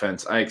the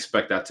offense. I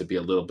expect that to be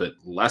a little bit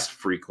less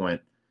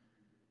frequent.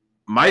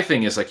 My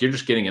thing is, like, you're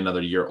just getting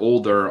another year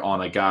older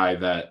on a guy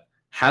that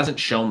hasn't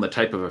shown the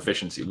type of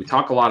efficiency. We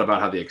talk a lot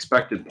about how the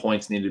expected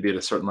points need to be at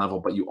a certain level,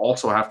 but you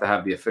also have to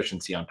have the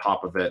efficiency on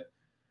top of it.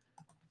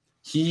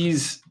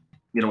 He's,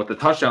 with the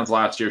touchdowns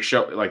last year,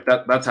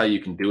 that's how you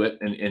can do it.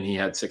 And he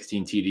had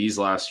 16 TDs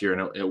last year,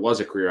 and it was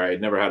a career. I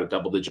had never had a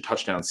double-digit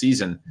touchdown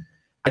season.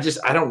 I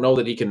don't know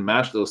that he can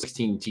match those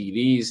 16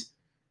 TDs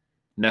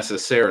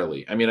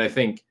necessarily. I mean, I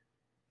think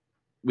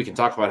we can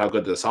talk about how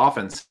good this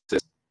offense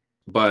is,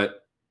 but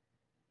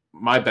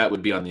my bet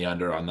would be on the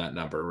under on that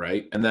number,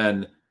 right? And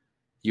then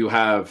you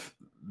have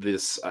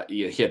this.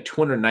 He had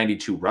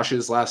 292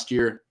 rushes last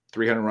year.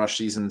 300 rush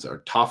seasons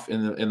are tough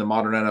in the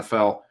modern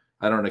NFL.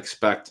 I don't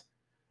expect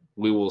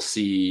we will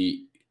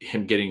see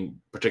him getting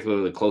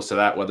particularly close to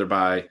that, whether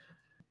by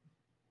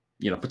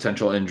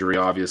potential injury,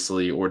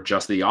 obviously, or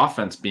just the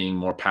offense being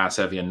more pass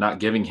heavy and not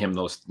giving him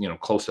those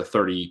close to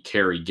 30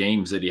 carry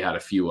games that he had a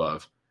few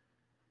of.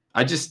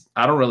 I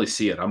don't really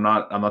see it. I'm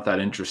not that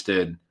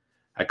interested.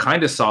 I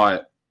kind of saw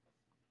it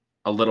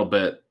a little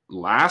bit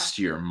last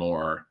year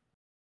more,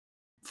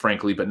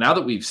 frankly, but now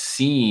that we've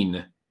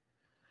seen,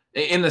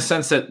 in the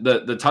sense that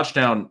the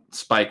touchdown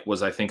spike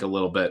was, I think, a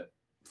little bit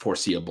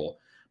foreseeable,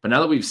 but now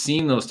that we've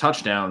seen those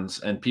touchdowns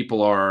and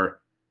people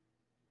are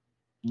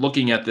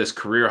looking at this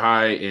career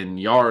high in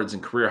yards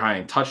and career high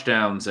in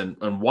touchdowns and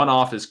one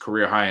off his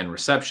career high in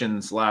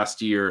receptions last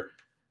year,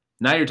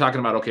 now you're talking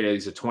about, okay,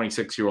 he's a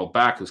 26-year-old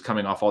back who's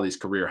coming off all these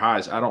career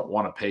highs. I don't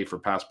want to pay for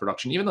pass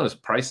production, even though his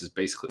price is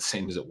basically the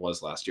same as it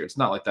was last year. It's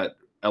not like that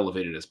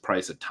elevated his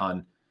price a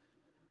ton.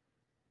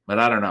 But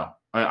I don't know.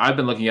 I've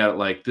been looking at it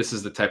like this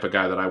is the type of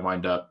guy that I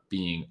wind up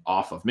being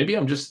off of. Maybe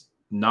I'm just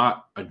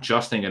not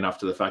adjusting enough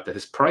to the fact that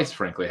his price,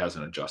 frankly,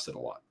 hasn't adjusted a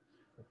lot.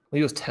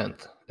 He was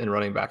 10th in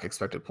running back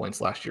expected points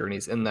last year, and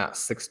he's in that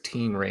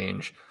 16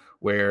 range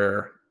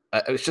where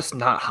it's just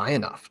not high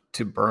enough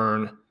to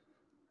burn,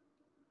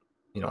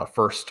 a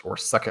first or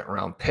second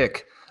round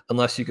pick.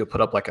 unless you could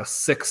put up like a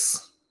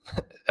 6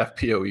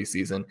 FPOE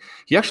season.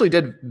 He actually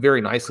did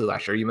very nicely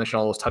last year. You mentioned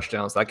all those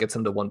touchdowns. That gets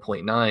him to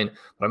 1.9.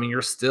 But I mean,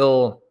 you're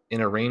still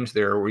in a range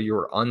there where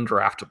you're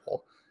undraftable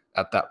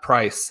at that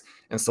price.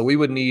 And so we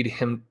would need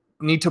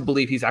to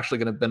believe he's actually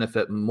going to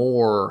benefit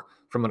more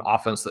from an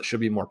offense that should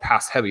be more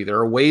pass heavy. There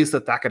are ways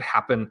that could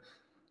happen,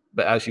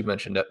 but as you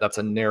mentioned, that's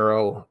a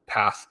narrow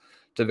path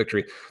to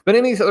victory. But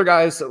any of these other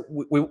guys,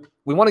 we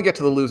want to get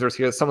to the losers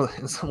here.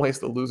 In some ways,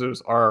 the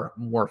losers are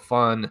more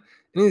fun.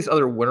 Any of these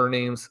other winner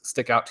names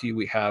stick out to you?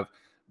 We have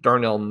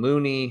Darnell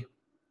Mooney,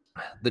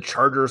 the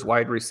Chargers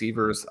wide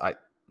receivers. I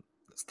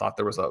thought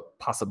there was a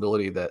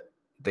possibility that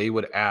they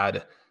would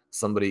add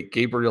somebody,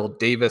 Gabriel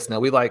Davis. Now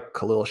we like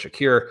Khalil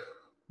Shakir,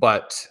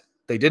 but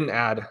they didn't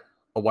add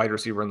a wide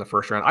receiver in the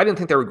first round. I didn't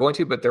think they were going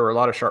to, but there were a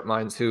lot of sharp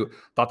minds who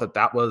thought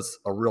that was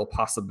a real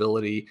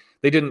possibility.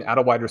 They didn't add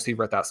a wide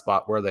receiver at that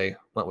spot where they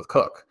went with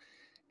Cook.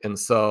 And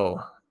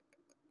so,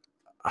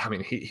 I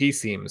mean, he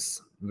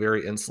seems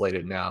very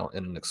insulated now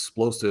in an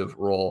explosive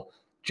role.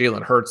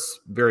 Jalen Hurts,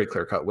 very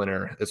clear-cut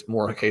winner. It's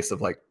more a case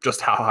of like, just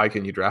how high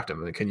can you draft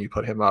him? And can you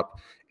put him up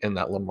in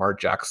that Lamar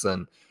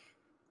Jackson,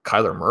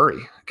 Kyler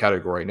Murray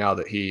category now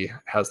that he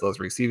has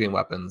those receiving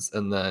weapons?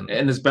 And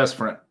his best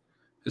friend.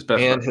 His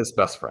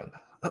best friend.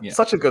 Yeah.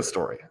 Such a good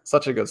story.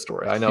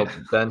 I know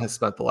Ben has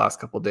spent the last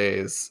couple of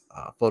days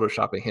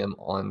photoshopping him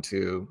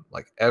onto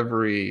like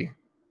every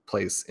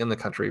place in the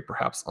country,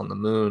 perhaps on the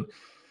moon.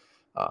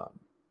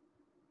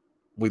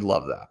 We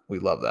love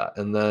that.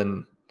 And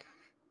then,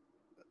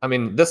 I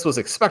mean, this was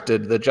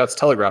expected. The Jets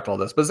telegraphed all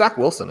this, but Zach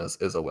Wilson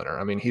is a winner.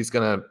 I mean, he's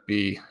going to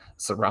be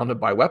surrounded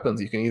by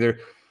weapons. You can either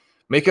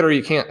make it or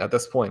you can't at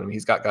this point. I mean,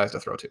 he's got guys to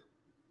throw to.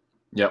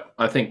 Yep.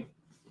 I think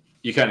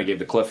you kind of gave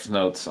the Cliff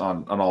notes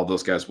on all of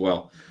those guys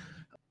well.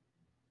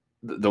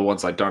 The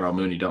ones like Darnell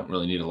Mooney don't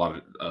really need a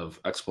lot of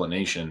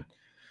explanation.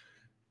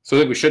 So I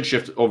think we should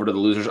shift over to the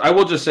losers. I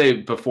will just say,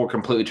 before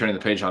completely turning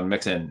the page on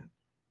Mixon,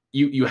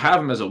 you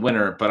have him as a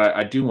winner, but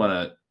I do want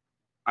to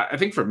 – I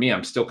think for me,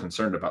 I'm still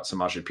concerned about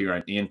Samaje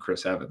Perine and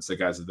Chris Evans, the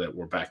guys that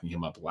were backing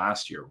him up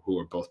last year, who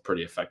were both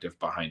pretty effective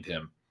behind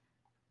him.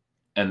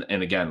 And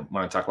again,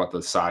 when I talk about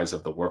the size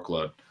of the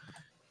workload,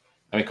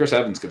 I mean, Chris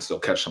Evans can still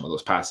catch some of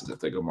those passes if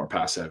they go more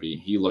pass heavy.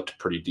 He looked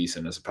pretty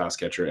decent as a pass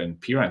catcher, and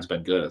Perine's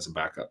been good as a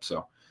backup.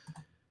 So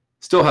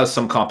still has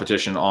some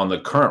competition on the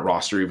current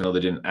roster, even though they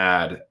didn't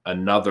add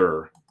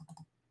another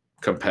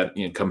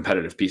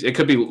competitive piece. It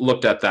could be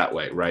looked at that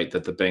way, right?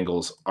 That the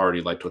Bengals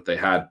already liked what they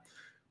had.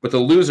 But the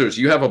losers,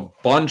 you have a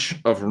bunch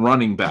of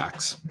running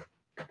backs.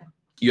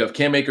 You have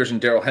Cam Akers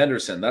and Darrell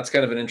Henderson. That's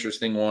kind of an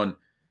interesting one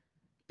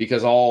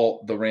because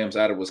all the Rams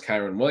added was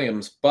Kyren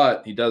Williams,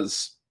 but he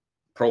does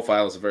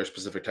profile as a very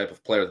specific type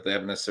of player that they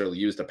haven't necessarily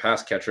used, a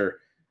pass catcher.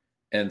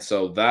 And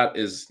so that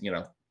is,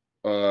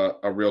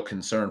 a real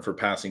concern for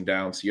passing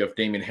down. So you have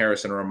Damian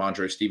Harrison or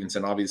Ramondre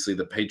Stevenson. Obviously,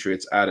 the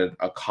Patriots added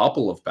a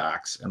couple of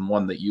backs and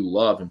one that you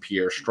love in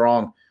Pierre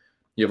Strong.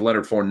 You have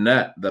Leonard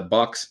Fournette. The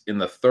Bucs in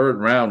the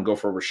third round go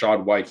for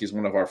Rachaad White. He's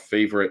one of our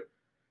favorite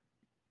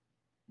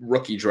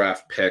rookie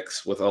draft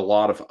picks with a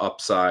lot of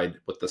upside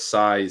with the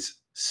size,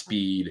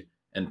 speed,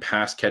 and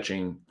pass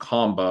catching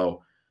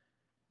combo.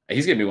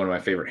 He's going to be one of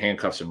my favorite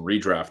handcuffs in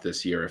redraft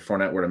this year. If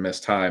Fournette were to miss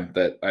time,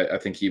 that I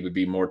think he would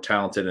be more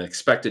talented and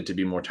expected to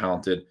be more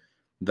talented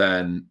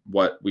than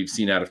what we've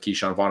seen out of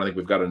Keyshawn Vaughn. I think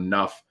we've got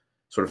enough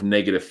sort of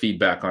negative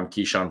feedback on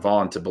Keyshawn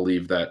Vaughn to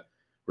believe that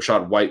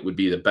Rachaad White would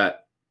be the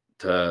bet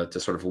to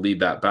sort of lead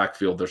that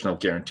backfield. There's no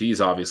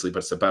guarantees, obviously, but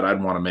it's a bet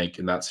I'd want to make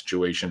in that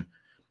situation.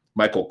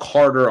 Michael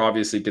Carter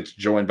obviously gets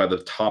joined by the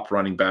top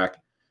running back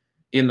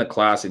in the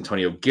class,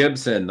 Antonio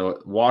Gibson.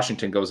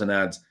 Washington goes and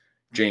adds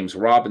James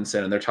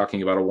Robinson, and they're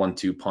talking about a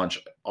 1-2 punch.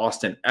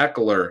 Austin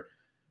Eckler,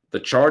 the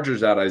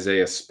Chargers add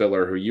Isaiah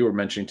Spiller, who you were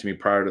mentioning to me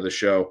prior to the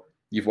show.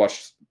 You've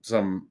watched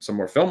some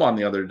more film on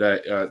the other day,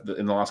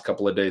 in the last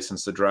couple of days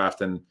since the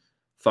draft, and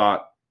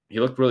thought he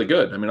looked really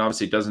good. I mean,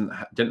 obviously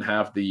didn't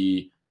have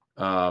the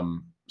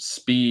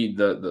speed,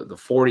 the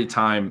 40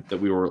 time that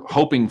we were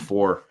hoping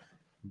for,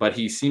 but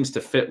he seems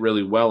to fit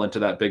really well into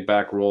that big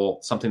back role,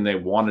 something they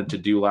wanted to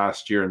do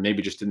last year and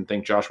maybe just didn't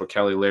think Joshua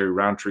Kelly, Larry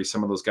Roundtree,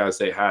 some of those guys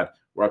they had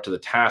were up to the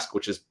task,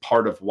 which is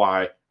part of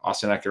why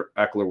Austin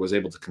Eckler was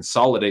able to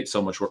consolidate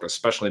so much work,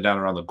 especially down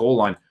around the goal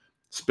line.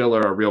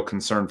 Spiller, a real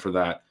concern for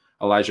that.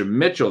 Elijah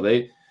Mitchell,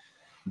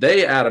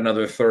 they add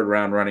another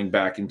third-round running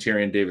back in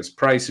Tyrion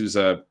Davis-Price, who's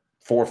a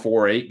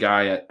 4'4", 8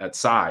 guy at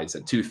size,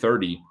 at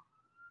 230.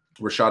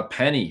 Rashad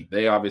Penny,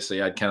 they obviously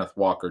had Kenneth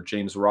Walker.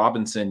 James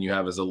Robinson you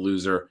have as a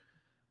loser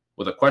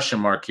with a question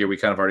mark here. We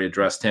kind of already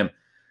addressed him.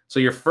 So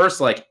your first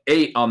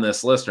 8 on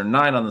this list or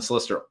 9 on this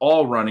list are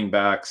all running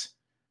backs.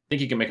 I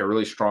think you can make a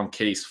really strong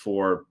case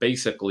for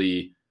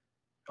basically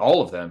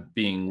all of them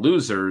being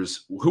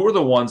losers. Who are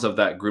the ones of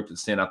that group that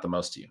stand out the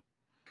most to you?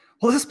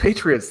 Well, this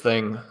Patriots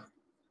thing,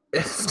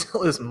 it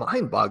still is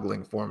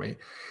mind-boggling for me.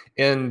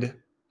 And,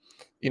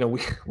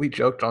 we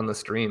joked on the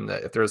stream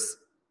that if there's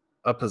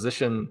a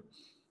position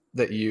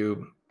that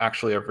you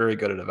actually are very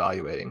good at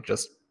evaluating,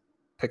 just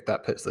pick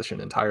that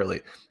position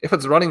entirely. If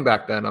it's running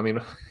back, then,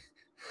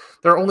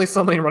 there are only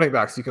so many running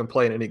backs you can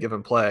play in any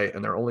given play,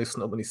 and there are only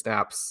so many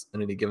snaps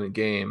in any given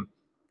game.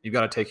 You've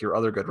got to take your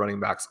other good running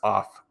backs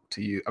off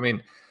to you. I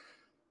mean,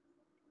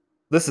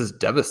 this is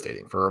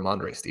devastating for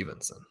Ramondre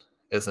Stevenson,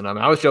 isn't it? I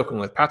mean, I was joking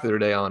with Pat the other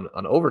day on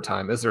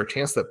overtime. Is there a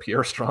chance that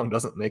Pierre Strong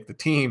doesn't make the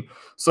team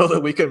so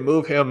that we can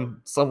move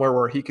him somewhere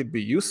where he could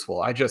be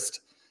useful?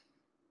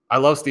 I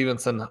love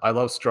Stevenson. I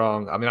love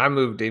Strong. I mean, I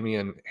moved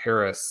Damian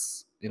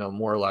Harris,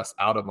 more or less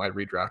out of my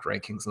redraft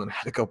rankings and then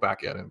had to go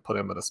back in and put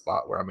him at a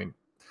spot where,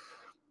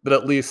 but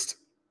at least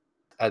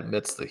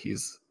admits that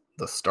he's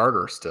the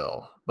starter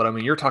still. But I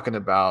mean, you're talking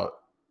about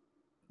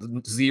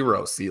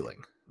zero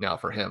ceiling now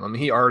for him. I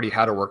mean, he already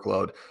had a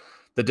workload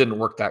that didn't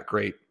work that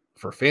great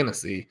for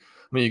fantasy.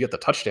 I mean, you get the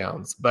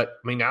touchdowns, but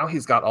I mean, now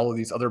he's got all of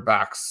these other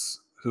backs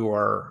who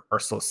are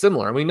so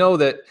similar. And we know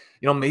that,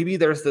 maybe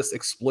there's this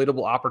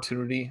exploitable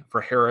opportunity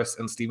for Harris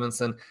and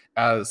Stevenson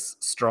as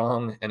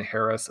Strong and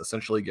Harris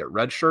essentially get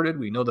redshirted.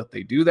 We know that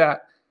they do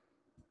that,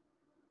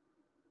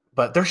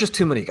 but there's just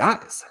too many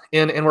guys.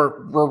 And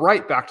we're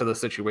right back to the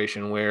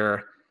situation where,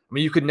 I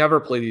mean, you could never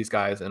play these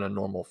guys in a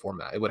normal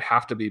format. It would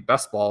have to be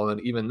best ball.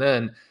 And even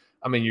then,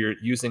 I mean, you're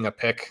using a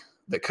pick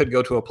that could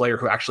go to a player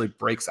who actually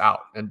breaks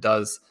out and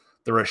does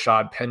the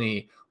Rashad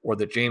Penny or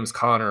the James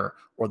Conner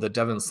or the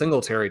Devin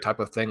Singletary type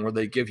of thing, where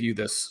they give you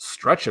this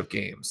stretch of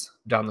games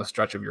down the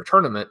stretch of your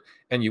tournament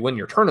and you win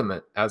your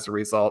tournament as a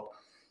result.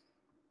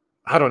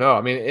 I don't know.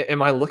 I mean,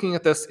 am I looking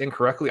at this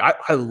incorrectly?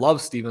 I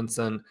love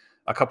Stevenson.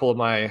 A couple of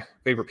my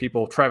favorite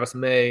people, Travis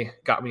May,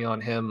 got me on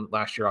him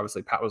last year.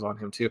 Obviously, Pat was on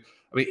him too.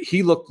 I mean,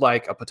 he looked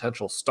like a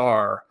potential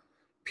star.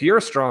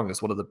 Pierre Strong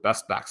is one of the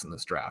best backs in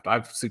this draft.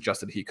 I've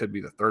suggested he could be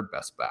the third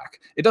best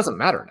back. It doesn't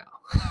matter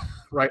now,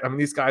 right? I mean,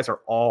 these guys are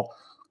all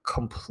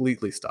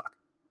completely stuck.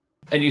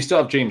 And you still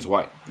have James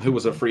White, who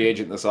was a free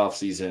agent this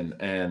offseason,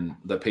 and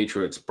the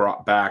Patriots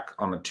brought back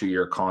on a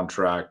 2-year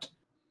contract.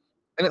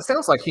 And it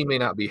sounds like he may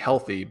not be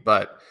healthy,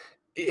 but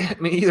I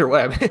mean, either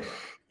way, I mean,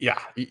 yeah,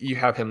 you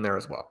have him there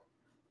as well.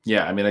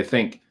 Yeah, I mean, I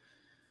think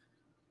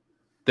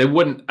they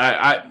wouldn't.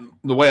 The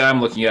way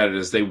I'm looking at it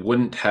is they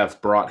wouldn't have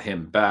brought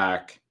him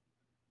back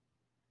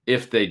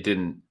if they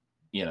didn't,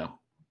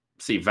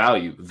 see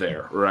value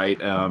there, right?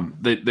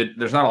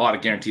 There's not a lot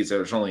of guarantees there.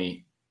 There's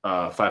only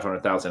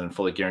 $500,000 in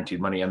fully guaranteed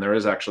money, and there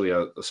is actually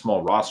a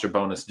small roster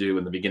bonus due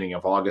in the beginning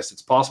of August.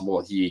 It's possible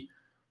he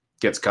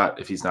gets cut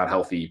if he's not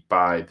healthy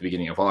by the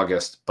beginning of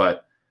August,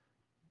 but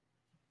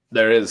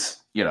there is,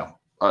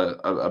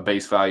 a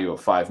base value of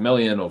 $5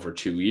 million over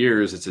 2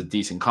 years. It's a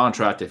decent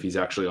contract if he's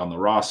actually on the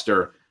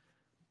roster.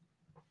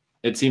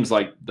 It seems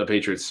like the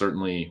Patriots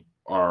certainly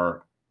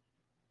are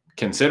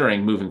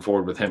considering moving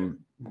forward with him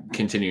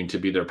continuing to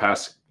be their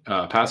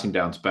passing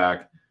downs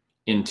back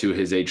into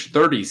his age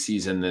 30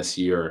 season this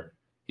year.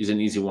 He's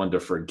an easy one to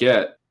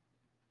forget.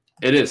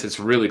 It's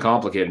really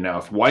complicated now.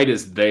 If White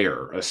is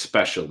there,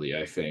 especially,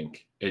 I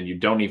think, and you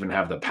don't even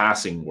have the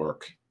passing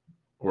work,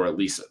 or at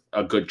least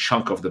a good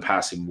chunk of the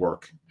passing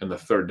work, and the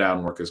third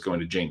down work is going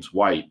to James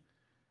White,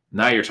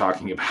 now you're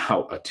talking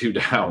about a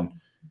 2-down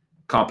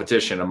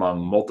competition among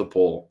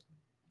multiple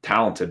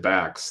talented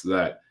backs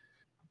that,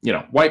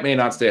 White may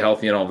not stay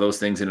healthy and all those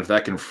things. And if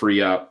that can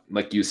free up,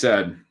 like you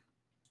said,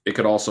 it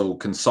could also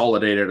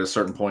consolidate at a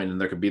certain point,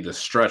 and there could be this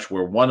stretch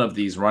where one of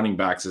these running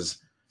backs is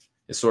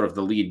sort of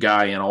the lead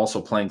guy and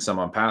also playing some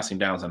on passing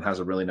downs and has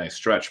a really nice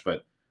stretch.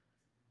 But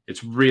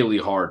it's really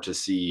hard to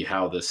see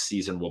how this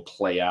season will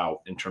play out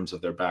in terms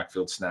of their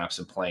backfield snaps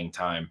and playing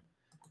time.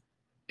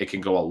 It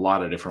can go a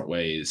lot of different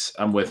ways.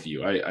 I'm with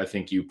you. I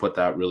think you put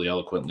that really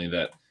eloquently,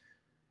 that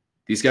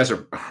these guys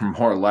are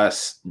more or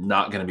less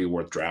not going to be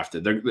worth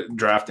drafting,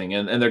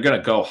 and they're going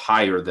to go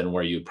higher than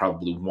where you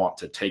probably want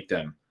to take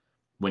them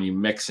when you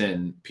mix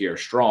in Pierre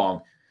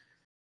Strong.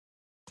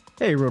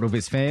 Hey,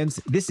 RotoViz fans,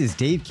 this is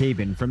Dave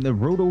Cabin from the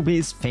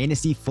RotoViz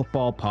Fantasy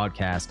Football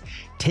Podcast,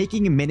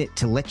 taking a minute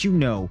to let you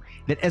know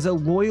that as a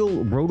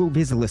loyal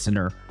RotoViz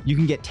listener, you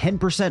can get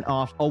 10%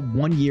 off a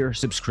 1-year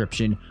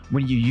subscription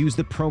when you use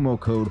the promo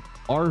code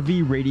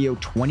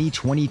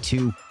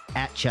RVRadio2022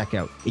 at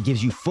checkout. It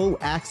gives you full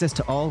access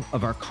to all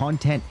of our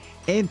content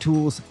and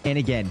tools, and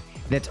again,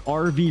 that's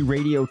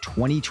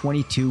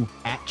RVRadio2022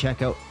 at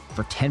checkout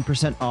for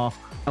 10% off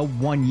a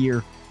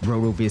 1-year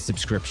RotoViz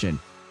subscription.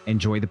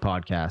 Enjoy the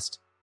podcast.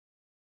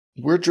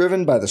 We're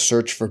driven by the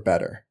search for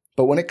better.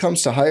 But when it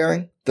comes to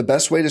hiring, the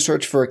best way to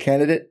search for a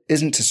candidate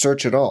isn't to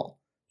search at all.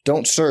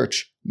 Don't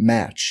search,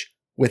 match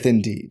with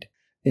Indeed.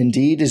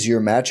 Indeed is your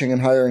matching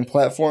and hiring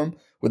platform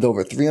with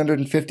over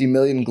 350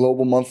 million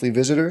global monthly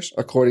visitors,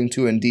 according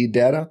to Indeed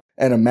data,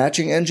 and a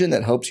matching engine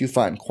that helps you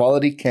find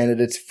quality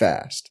candidates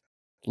fast.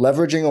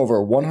 Leveraging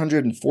over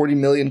 140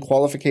 million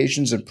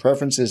qualifications and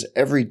preferences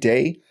every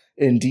day,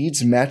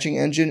 Indeed's matching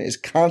engine is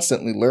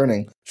constantly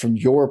learning from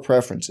your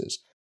preferences.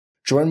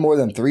 Join more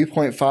than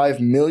 3.5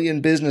 million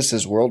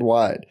businesses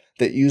worldwide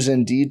that use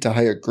Indeed to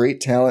hire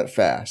great talent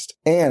fast.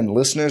 And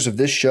listeners of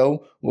this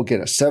show will get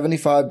a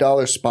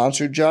 $75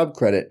 sponsored job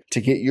credit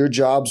to get your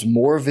jobs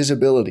more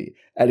visibility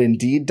at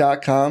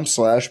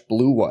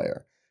Indeed.com/Blue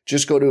Wire.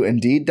 Just go to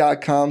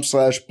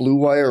Indeed.com/Blue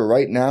Wire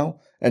right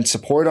now and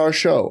support our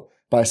show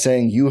by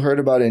saying you heard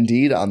about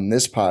Indeed on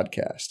this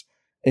podcast.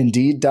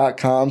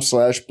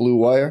 Indeed.com/Blue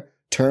Wire.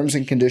 Terms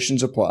and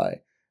conditions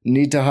apply.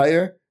 Need to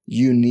hire?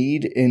 You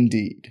need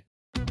Indeed.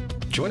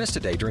 Join us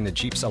today during the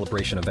Jeep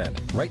Celebration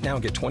event. Right now,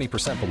 get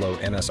 20% below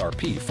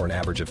MSRP for an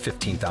average of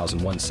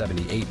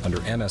 $15,178 under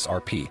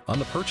MSRP on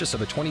the purchase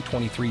of a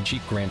 2023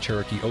 Jeep Grand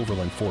Cherokee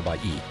Overland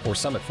 4xE or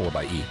Summit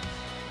 4xE.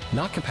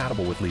 Not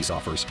compatible with lease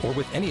offers or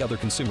with any other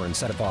consumer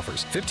incentive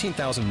offers.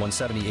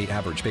 $15,178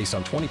 average based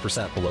on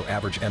 20% below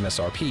average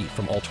MSRP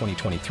from all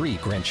 2023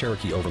 Grand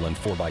Cherokee Overland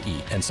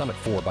 4xE and Summit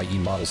 4xE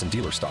models in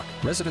dealer stock.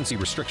 Residency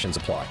restrictions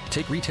apply.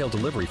 Take retail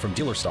delivery from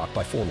dealer stock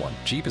by 4/1.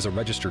 Jeep is a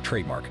registered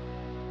trademark.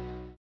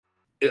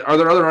 Are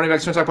there other running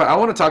backs to talk about? I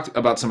want to talk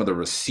about some of the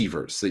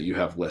receivers that you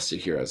have listed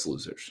here as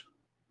losers.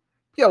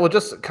 Yeah, well,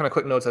 just kind of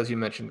quick notes, as you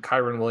mentioned,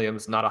 Kyren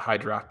Williams, not a high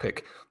draft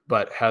pick,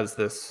 but has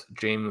this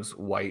James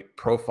White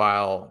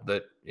profile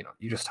that,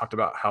 you just talked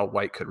about how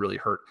White could really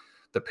hurt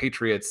the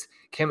Patriots.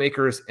 Cam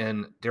Akers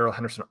and Darrell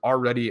Henderson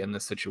already in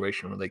this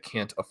situation where they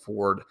can't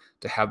afford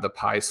to have the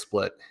pie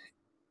split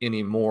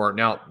anymore.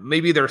 Now,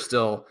 maybe they're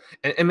still,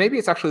 and maybe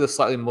it's actually the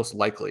slightly most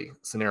likely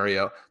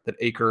scenario that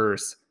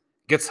Akers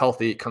gets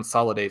healthy,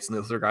 consolidates, and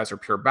those other guys are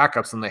pure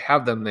backups, and they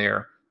have them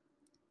there.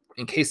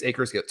 In case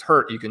Akers gets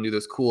hurt, you can do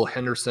this cool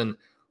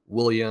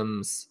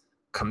Henderson-Williams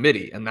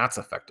committee, and that's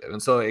effective.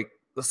 And so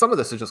some of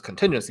this is just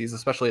contingencies,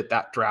 especially at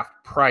that draft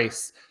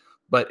price,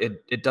 but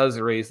it does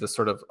raise this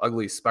sort of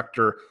ugly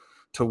specter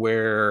to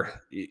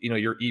where,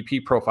 your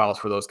EP profiles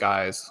for those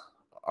guys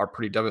are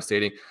pretty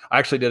devastating. I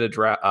actually did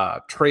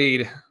a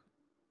trade,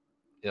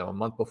 a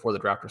month before the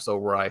draft or so,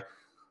 where I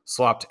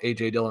swapped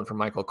A.J. Dillon for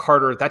Michael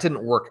Carter. That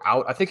didn't work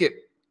out. I think it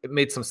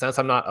made some sense.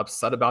 I'm not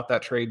upset about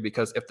that trade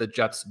because if the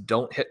Jets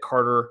don't hit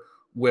Carter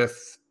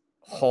with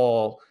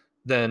Hall,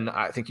 then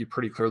I think you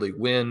pretty clearly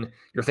win.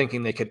 You're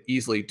thinking they could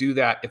easily do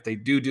that. If they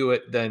do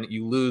it, then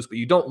you lose, but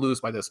you don't lose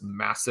by this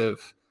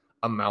massive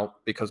amount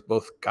because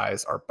both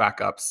guys are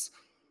backups.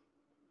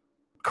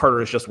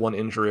 Carter is just one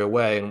injury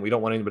away, and we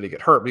don't want anybody to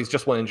get hurt, but he's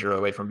just one injury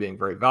away from being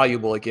very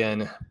valuable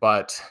again.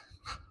 But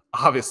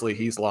obviously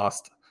he's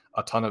lost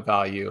a ton of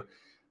value.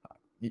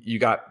 You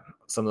got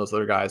some of those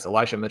other guys.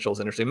 Elijah Mitchell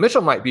is interesting.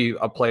 Mitchell might be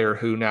a player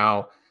who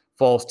now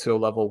falls to a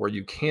level where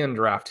you can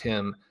draft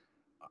him.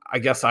 I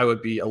guess I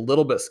would be a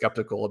little bit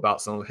skeptical about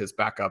some of his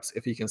backups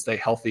if he can stay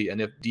healthy and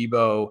if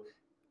Debo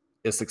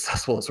is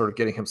successful in sort of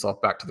getting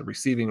himself back to the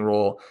receiving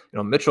role.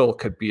 Mitchell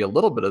could be a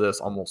little bit of this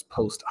almost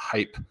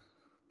post-hype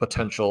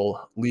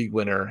potential league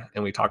winner.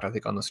 And we talked, I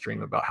think, on the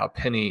stream about how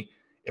Penny,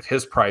 if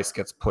his price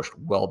gets pushed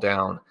well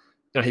down,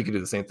 he could do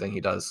the same thing he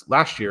does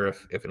last year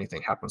if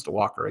anything happens to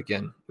Walker.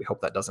 Again, we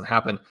hope that doesn't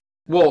happen.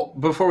 Well,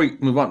 before we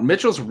move on,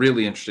 Mitchell's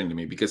really interesting to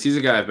me because he's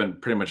a guy I've been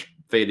pretty much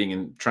fading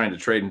and trying to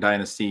trade in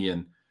Dynasty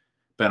and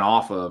been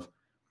off of.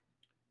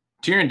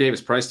 Tyrion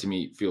Davis-Price to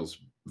me feels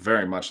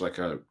very much like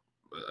an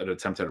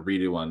attempt at a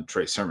redo on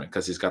Trey Sermon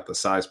because he's got the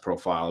size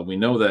profile. And we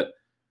know that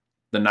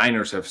the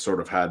Niners have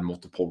sort of had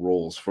multiple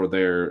roles for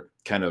their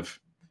kind of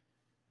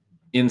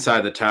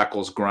inside the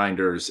tackles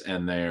grinders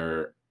and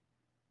their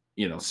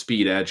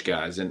speed edge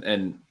guys.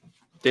 And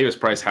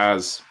Davis-Price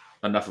has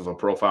enough of a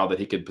profile that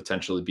he could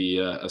potentially be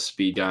a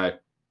speed guy,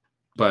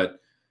 but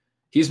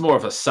he's more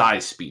of a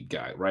size speed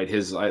guy, right?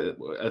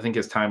 I think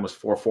his time was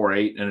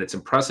 4.48, and it's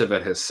impressive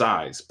at his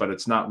size, but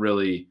it's not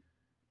really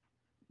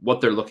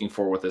what they're looking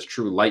for with this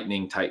true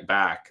lightning type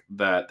back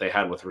that they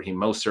had with Raheem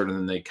Mostert, and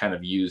then they kind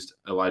of used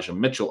Elijah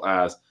Mitchell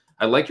as.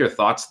 I like your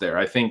thoughts there.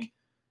 I think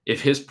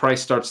if his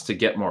price starts to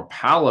get more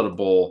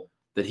palatable,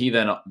 that he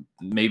then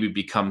maybe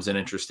becomes an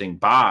interesting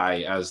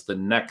buy as the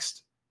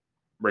next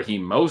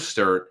Raheem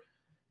Mostert,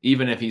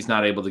 even if he's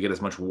not able to get as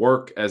much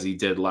work as he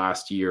did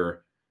last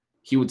year,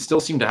 he would still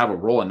seem to have a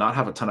role and not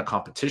have a ton of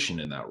competition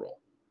in that role.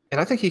 And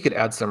I think he could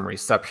add some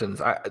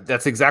receptions.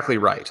 That's exactly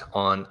right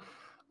on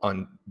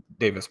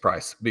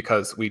Davis-Price,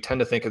 because we tend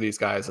to think of these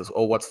guys as,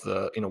 what's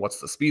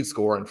the speed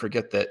score, and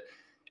forget that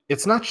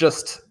it's not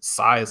just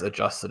size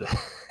adjusted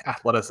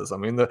athleticism. I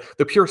mean,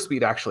 the pure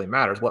speed actually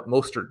matters. What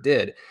Mostert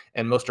did,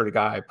 and Mostert, a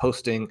guy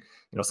posting,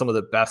 some of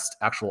the best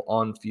actual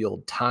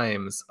on-field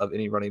times of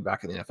any running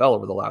back in the NFL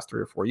over the last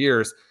 3 or 4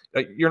 years.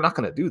 You're not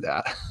going to do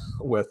that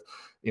with,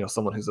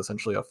 someone who's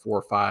essentially a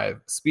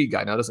 4.5 speed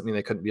guy. Now, it doesn't mean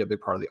they couldn't be a big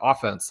part of the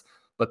offense,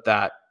 but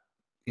that,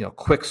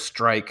 quick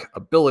strike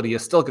ability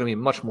is still going to be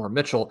much more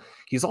Mitchell.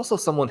 He's also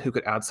someone who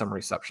could add some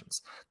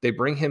receptions. They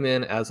bring him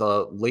in as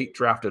a late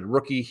drafted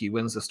rookie. He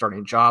wins the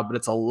starting job, but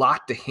it's a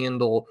lot to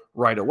handle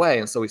right away.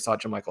 And so we saw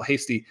JaMycal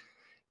Hasty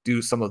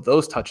do some of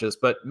those touches,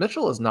 but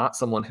Mitchell is not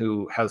someone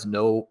who has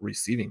no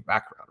receiving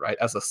background, right?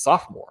 As a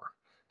sophomore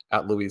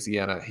at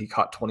Louisiana, he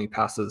caught 20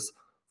 passes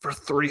for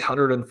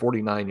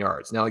 349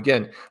 yards. Now,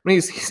 again,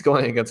 he's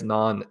going against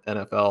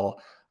non-NFL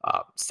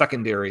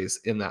secondaries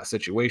in that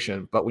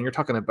situation. But when you're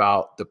talking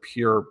about the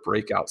pure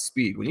breakout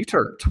speed, when you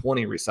turn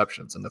 20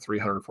 receptions into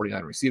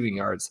 349 receiving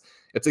yards,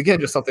 it's again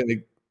just something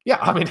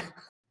that,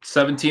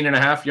 17 and a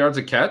half yards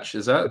a catch.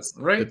 Is that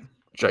right? It's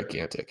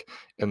gigantic.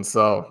 And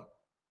so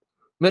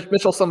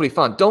Mitchell's somebody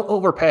fun. Don't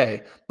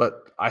overpay,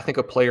 but I think,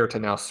 a player to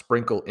now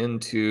sprinkle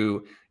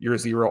into your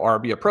zero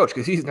RB approach,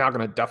 because he's now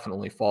going to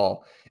definitely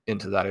fall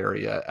into that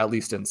area, at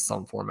least in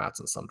some formats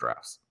and some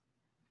drafts.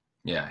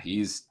 Yeah,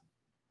 he's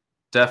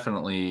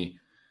definitely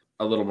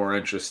a little more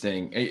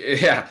interesting.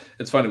 Yeah,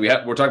 it's funny.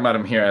 We're talking about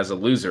him here as a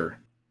loser.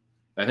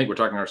 I think we're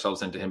talking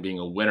ourselves into him being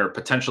a winner,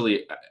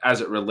 potentially as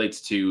it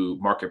relates to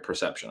market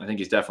perception. I think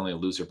he's definitely a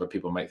loser, but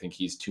people might think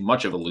he's too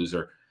much of a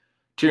loser.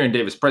 Tyrion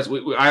Davis-Price.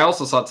 I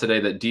also saw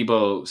today that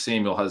Deebo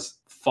Samuel has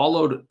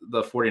followed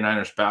the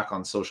 49ers back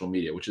on social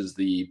media, which is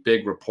the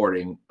big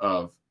reporting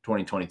of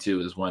 2022,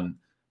 is when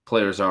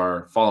players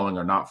are following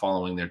or not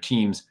following their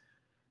teams.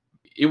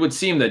 It would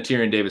seem that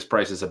Tyrion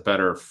Davis-Price is a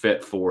better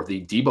fit for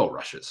the Deebo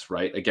rushes,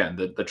 right? Again,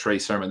 the Trey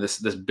Sermon, this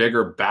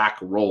bigger back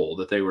role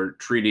that they were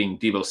treating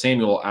Deebo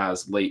Samuel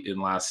as late in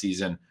last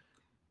season.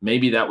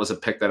 Maybe that was a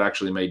pick that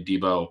actually made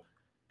Deebo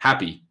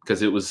happy,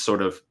 because it was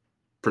sort of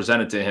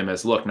presented to him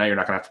as, look, now you're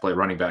not going to have to play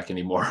running back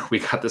anymore. We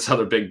got this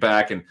other big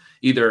back, and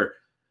either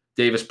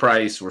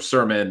Davis-Price or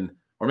Sermon,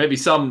 or maybe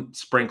some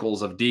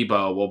sprinkles of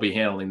Deebo, will be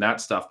handling that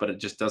stuff, but it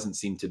just doesn't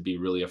seem to be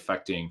really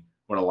affecting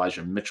what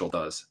Elijah Mitchell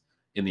does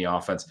in the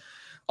offense.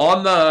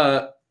 On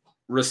the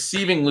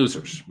receiving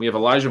losers, we have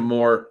Elijah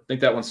Moore. I think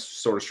that one's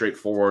sort of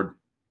straightforward.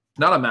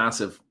 Not a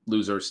massive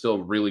loser, still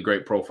really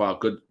great profile,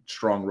 good,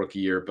 strong rookie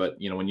year. But,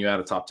 when you add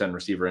a top 10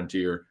 receiver into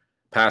your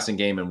passing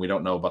game and we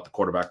don't know about the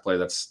quarterback play,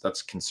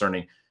 that's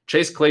concerning.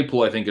 Chase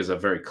Claypool, I think, is a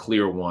very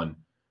clear one.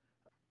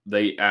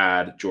 They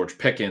add George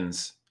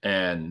Pickens,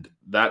 and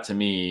that to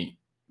me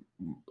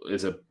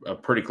is a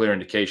pretty clear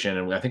indication.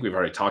 And I think we've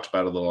already talked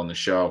about it a little on the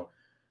show.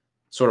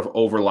 Sort of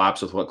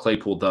overlaps with what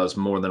Claypool does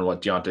more than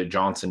what Deontay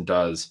Johnson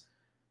does.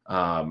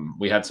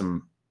 We had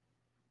some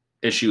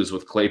issues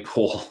with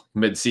Claypool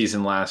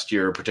mid-season last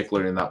year,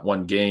 particularly in that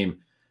one game.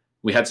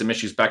 We had some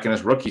issues back in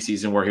his rookie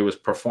season where he was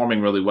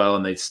performing really well,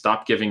 and they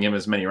stopped giving him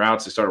as many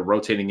routes. They started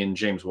rotating in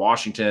James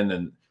Washington,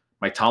 and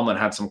Mike Tomlin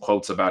had some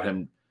quotes about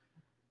him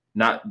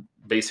not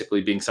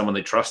basically being someone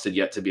they trusted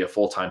yet to be a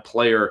full-time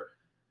player.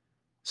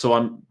 So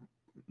I'm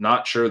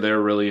not sure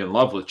they're really in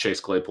love with Chase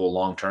Claypool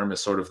long-term,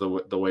 is sort of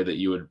the way that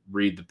you would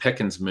read the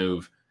Pickens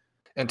move.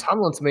 And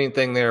Tomlin's main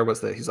thing there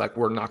was that he's like,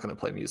 we're not going to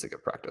play music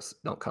at practice.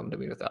 Don't come to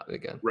me with that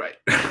again. Right.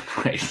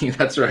 Right.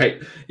 That's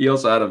right. He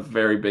also had a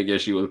very big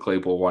issue with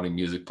Claypool wanting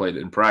music played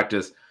in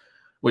practice,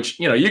 which,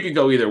 you could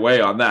go either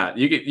way on that.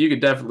 You could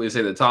definitely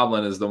say that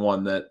Tomlin is the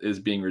one that is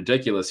being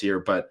ridiculous here,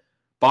 but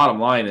bottom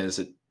line is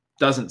it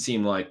doesn't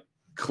seem like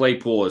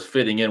Claypool is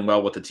fitting in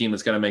well with the team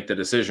that's going to make the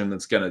decision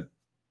that's going to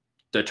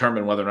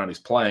determine whether or not he's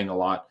playing a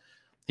lot.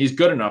 He's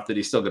good enough that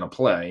he's still going to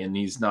play, and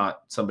he's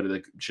not somebody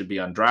that should be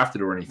undrafted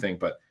or anything,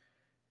 but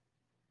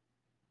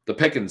the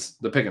Pickens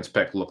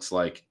pick looks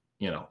like,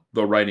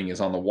 the writing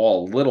is on the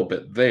wall a little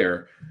bit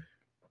there.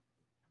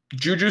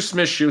 Juju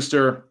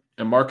Smith-Schuster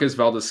and Marquez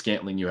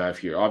Valdes-Scantling you have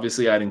here.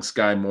 Obviously, adding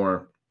Sky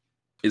Moore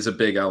is a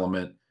big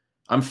element.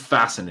 I'm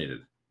fascinated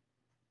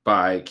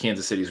by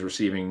Kansas City's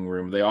receiving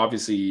room. They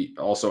obviously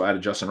also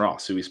added Justin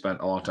Ross, who we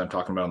spent a long time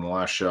talking about on the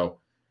last show.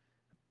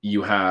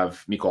 You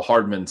have Mecole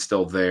Hardman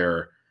still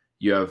there.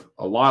 You have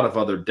a lot of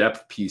other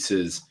depth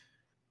pieces.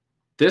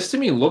 This to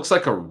me looks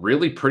like a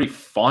really pretty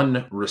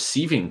fun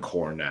receiving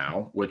core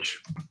now,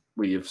 which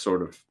we have it's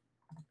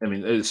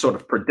sort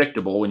of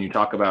predictable when you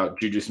talk about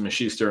Juju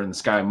Smith-Schuster and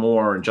Sky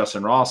Moore and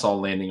Justin Ross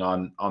all landing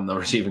on the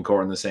receiving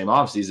core in the same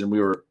offseason. We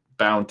were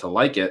bound to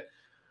like it.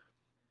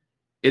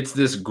 It's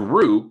this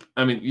group.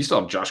 You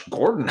still have Josh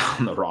Gordon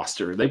on the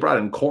roster. They brought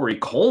in Corey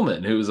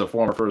Coleman, who was a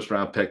former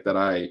first-round pick that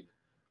I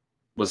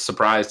was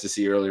surprised to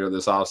see earlier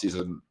this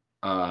offseason,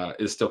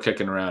 is still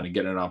kicking around and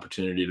getting an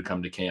opportunity to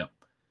come to camp.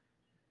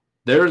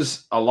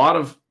 There's a lot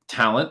of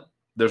talent.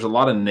 There's a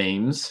lot of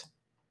names.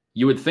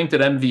 You would think that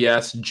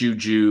MVS,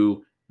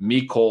 Juju,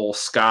 Mecole,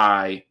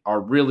 Sky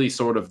are really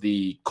sort of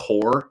the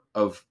core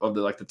of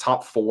the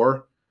top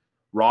four.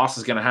 Ross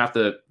is going to have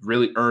to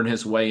really earn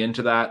his way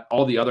into that.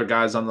 All the other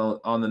guys on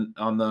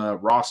the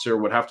roster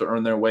would have to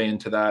earn their way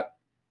into that.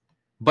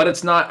 But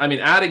it's not.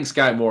 Adding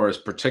Sky Moore is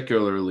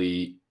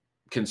particularly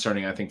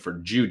concerning, I think, for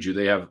Juju.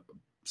 They have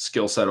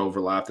skill set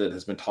overlap that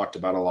has been talked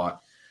about a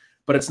lot.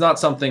 But it's not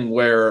something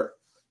where,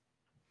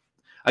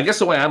 I guess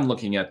the way I'm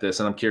looking at this,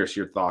 and I'm curious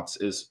your thoughts,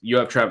 is you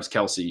have Travis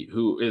Kelce,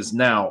 who is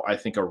now, I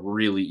think, a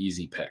really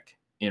easy pick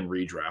in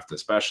redraft,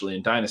 especially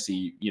in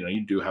Dynasty.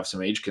 You do have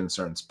some age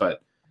concerns,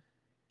 but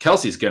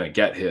Kelce's going to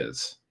get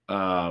his.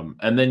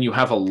 And then you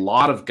have a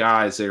lot of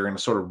guys that are going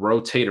to sort of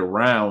rotate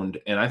around,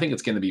 and I think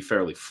it's going to be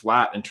fairly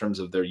flat in terms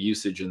of their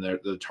usage and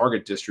the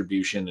target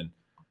distribution and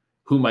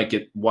who might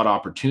get what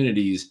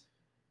opportunities,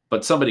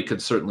 but somebody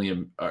could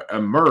certainly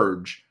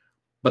emerge.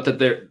 But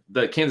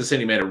that Kansas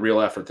City made a real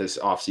effort this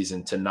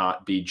offseason to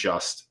not be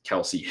just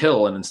Kelce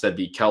Hill and instead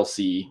be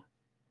Kelce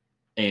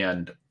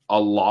and a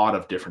lot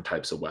of different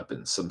types of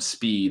weapons, some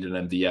speed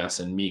and MVS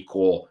and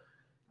Mecole,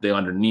 the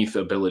underneath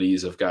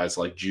abilities of guys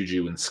like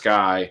Juju and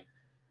Sky.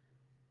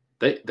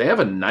 They have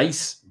a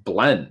nice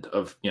blend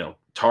of,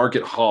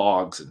 target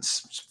hogs and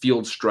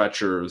field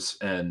stretchers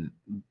and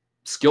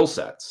skill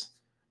sets.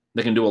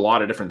 They can do a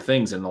lot of different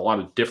things in a lot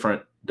of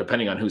different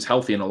depending on who's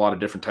healthy in a lot of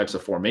different types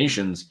of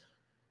formations.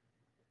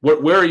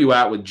 Where are you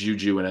at with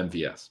Juju and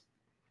MVS?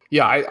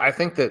 Yeah, I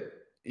think that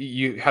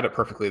you had it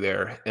perfectly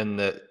there, in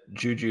that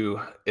Juju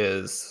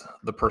is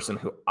the person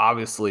who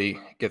obviously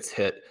gets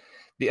hit.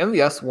 The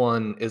MVS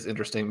one is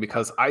interesting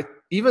because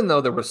even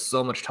though there was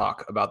so much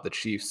talk about the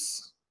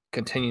Chiefs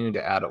continuing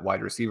to add a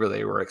wide receiver,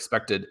 they were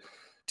expected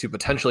to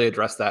potentially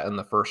address that in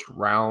the first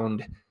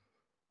round.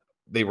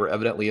 They were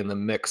evidently in the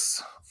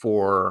mix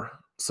for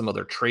some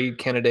other trade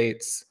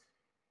candidates.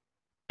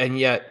 And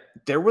yet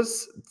there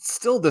was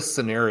still this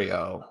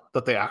scenario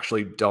that they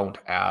actually don't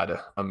add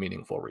a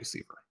meaningful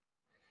receiver.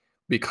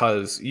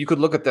 Because you could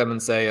look at them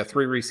and say a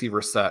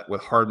 3-receiver set with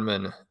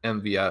Hardman,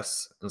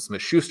 MVS, and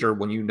Smith-Schuster,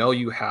 when you know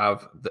you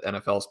have the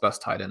NFL's best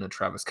tight end in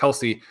Travis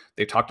Kelce.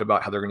 They talked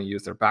about how they're going to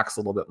use their backs a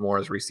little bit more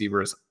as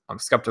receivers. I'm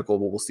skeptical,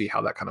 but we'll see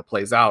how that kind of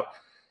plays out.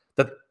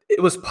 That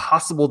it was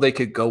possible they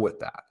could go with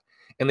that.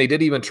 And they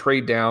did even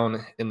trade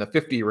down in the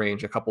 50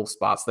 range a couple of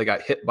spots. They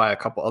got hit by a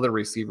couple other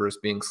receivers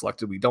being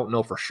selected. We don't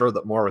know for sure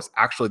that Moore was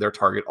actually their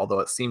target, although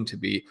it seemed to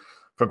be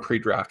from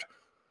pre-draft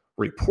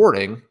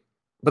reporting.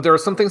 But there are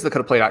some things that could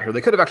have played out here. They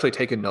could have actually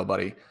taken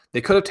nobody.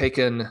 They could have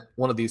taken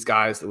one of these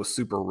guys that was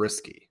super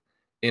risky,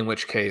 in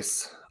which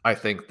case I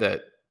think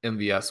that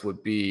MVS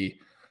would be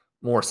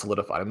more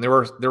solidified. And there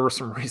were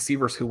some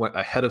receivers who went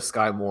ahead of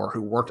Sky Moore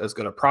who weren't as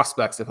good of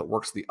prospects if it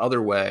works the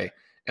other way,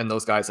 and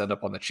those guys end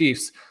up on the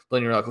Chiefs.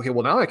 Then you're like, okay,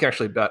 well, now I can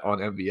actually bet on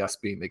MVS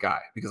being the guy,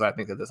 because I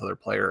think that this other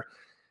player,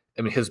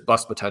 I mean, his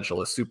bust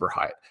potential is super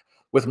high.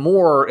 With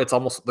Moore, it's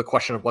almost the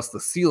question of what's the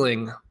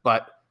ceiling,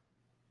 but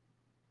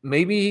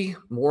maybe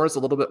Moore is a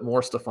little bit more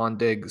Stephon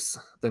Diggs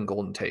than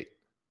Golden Tate.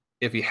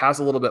 If he has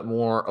a little bit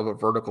more of a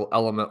vertical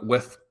element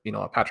with,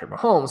 a Patrick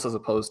Mahomes as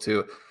opposed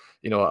to,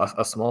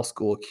 a small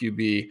school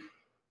QB,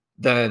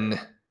 then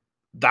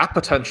that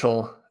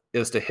potential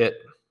is to hit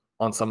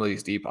on some of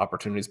these deep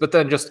opportunities. But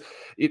then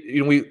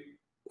we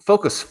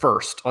focus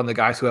first on the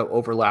guys who have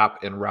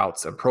overlap in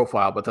routes and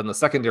profile. But then the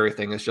secondary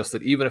thing is just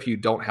that even if you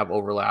don't have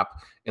overlap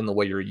in the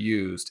way you're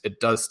used, it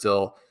does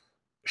still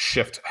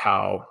shift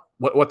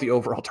what the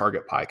overall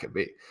target pie can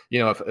be.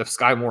 If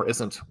Sky Moore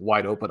isn't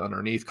wide open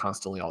underneath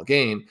constantly all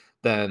game,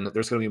 then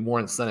there's going to be more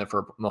incentive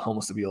for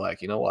Mahomes to be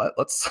like, you know what,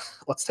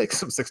 let's take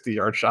some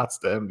 60-yard shots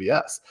to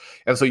MVS.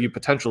 And so you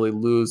potentially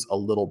lose a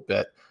little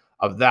bit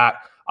of that.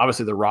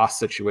 Obviously, the Ross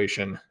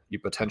situation, you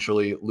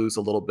potentially lose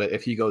a little bit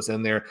if he goes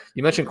in there.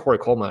 You mentioned Corey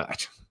Coleman.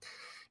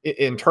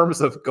 In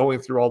terms of going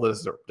through all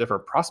this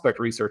different prospect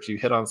research, you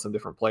hit on some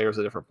different players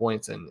at different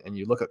points, and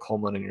you look at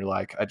Coleman and you're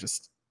like,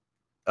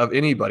 of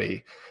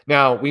anybody.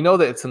 Now, we know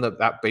that it's in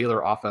that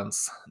Baylor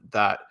offense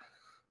that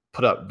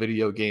put up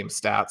video game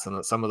stats, and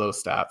that some of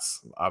those stats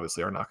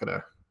obviously are not going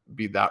to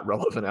be that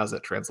relevant as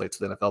it translates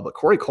to the NFL. But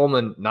Corey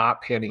Coleman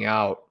not panning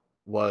out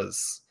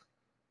was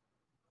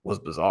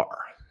bizarre.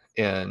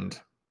 And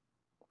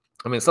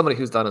I mean, somebody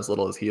who's done as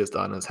little as he has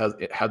done has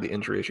had the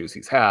injury issues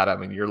he's had. I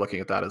mean, you're looking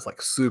at that as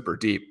like super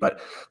deep.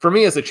 But for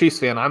me as a Chiefs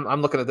fan,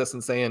 I'm looking at this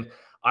and saying,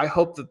 I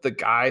hope that the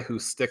guy who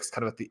sticks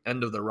kind of at the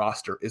end of the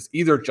roster is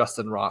either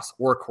Justin Ross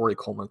or Corey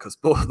Coleman, because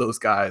both of those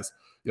guys,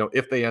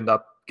 if they end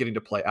up getting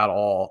to play at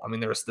all, I mean,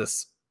 there's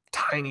this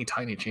tiny,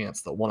 tiny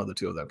chance that one of the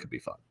two of them could be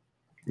fun.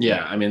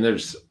 Yeah, I mean,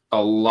 there's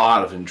a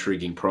lot of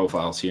intriguing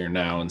profiles here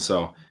now. And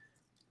so,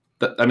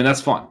 that's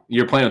fun.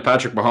 You're playing with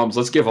Patrick Mahomes.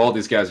 Let's give all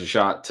these guys a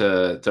shot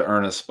to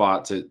earn a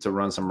spot to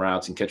run some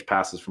routes and catch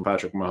passes from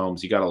Patrick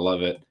Mahomes. You got to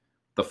love it.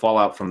 The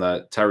fallout from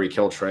the Tyreek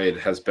Hill trade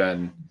has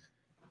been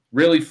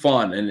really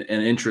fun and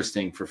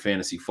interesting for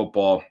fantasy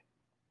football.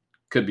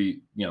 Could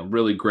be,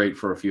 really great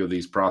for a few of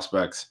these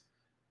prospects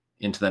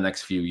into the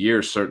next few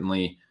years,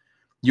 certainly.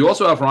 You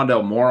also have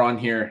Rondale Moore on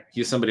here.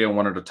 He's somebody I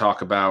wanted to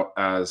talk about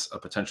as a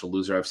potential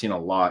loser. I've seen a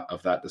lot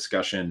of that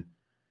discussion.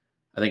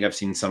 I think I've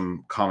seen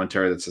some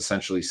commentary that's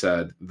essentially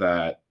said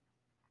that,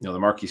 the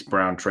Marquise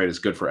Brown trade is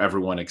good for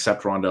everyone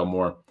except Rondale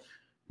Moore.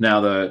 Now,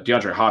 the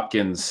DeAndre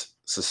Hopkins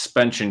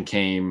suspension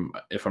came,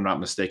 if I'm not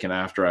mistaken,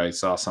 after I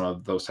saw some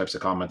of those types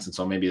of comments. And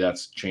so maybe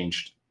that's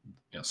changed,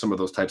 some of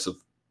those types of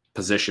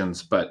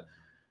positions. But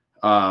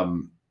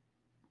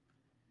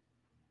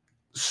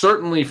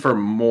certainly for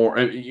Moore,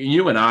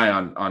 you and I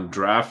on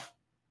draft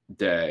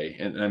day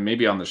and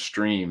maybe on the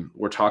stream,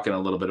 we're talking a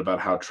little bit about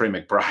how Trey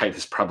McBride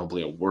is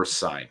probably a worse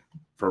sign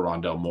for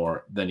Rondale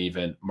Moore than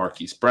even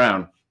Marquise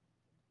Brown.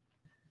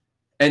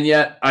 And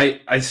yet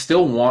I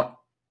still want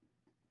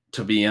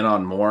to be in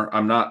on Moore.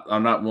 I'm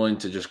not willing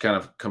to just kind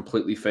of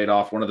completely fade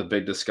off. One of the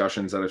big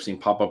discussions that I've seen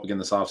pop up again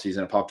this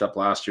offseason, it popped up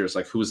last year, is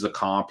like, who's the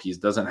comp? He's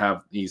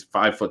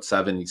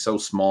 5'7", he's so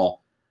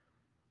small.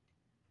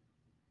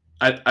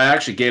 I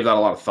actually gave that a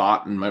lot of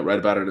thought and might write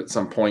about it at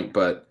some point,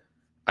 but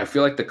I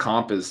feel like the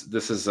comp is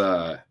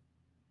a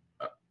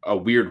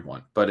weird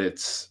one, but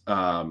it's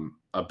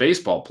a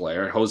baseball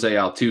player, Jose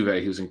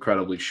Altuve, who's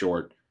incredibly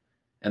short.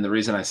 And the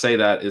reason I say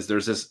that is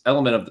there's this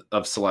element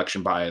of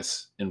selection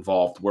bias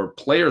involved where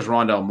players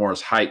Rondale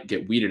Moore's height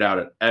get weeded out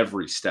at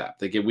every step.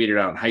 They get weeded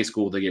out in high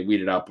school. They get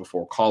weeded out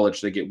before college.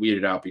 They get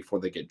weeded out before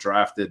they get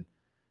drafted.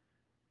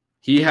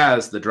 He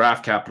has the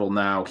draft capital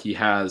now. He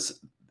has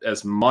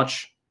as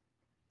much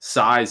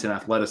size and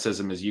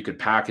athleticism as you could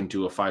pack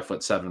into a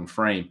 5'7"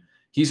 frame.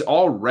 He's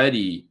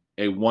already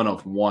a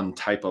one-of-one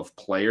type of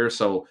player.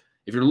 So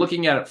if you're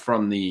looking at it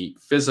from the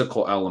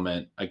physical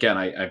element, again,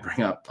 I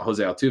bring up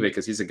Jose Altuve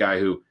because he's a guy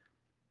who,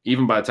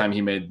 even by the time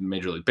he made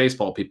Major League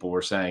Baseball, people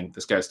were saying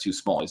this guy's too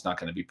small. He's not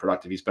going to be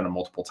productive. He's been a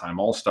multiple-time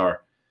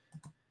All-Star.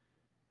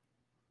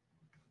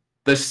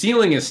 The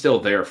ceiling is still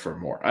there for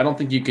Moore. I don't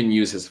think you can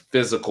use his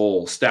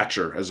physical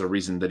stature as a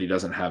reason that he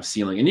doesn't have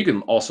ceiling. And you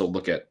can also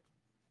look at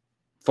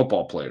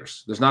football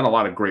players. There's not a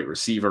lot of great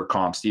receiver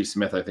comp. Steve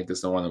Smith, I think,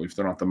 is the one that we've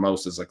thrown out the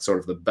most as like sort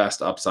of the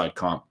best upside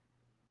comp.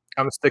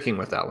 I'm sticking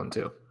with that one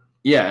too.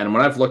 Yeah, and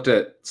when I've looked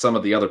at some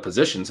of the other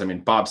positions, I mean,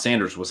 Bob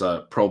Sanders was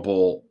a Pro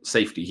Bowl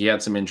safety. He had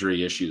some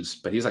injury issues,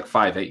 but he's like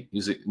 5'8".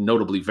 He's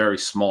notably very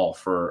small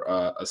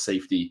for a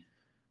safety.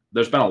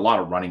 There's been a lot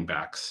of running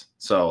backs.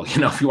 So,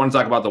 if you want to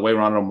talk about the way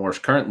Rondale Moore is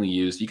currently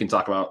used, you can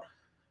talk about,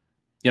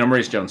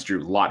 Maurice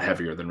Jones-Drew, a lot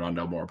heavier than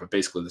Rondale Moore, but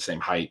basically the same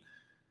height.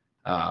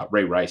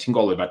 Ray Rice, you can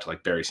go all the way back to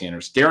like Barry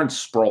Sanders. Darren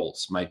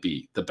Sproles might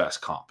be the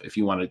best comp if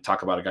you want to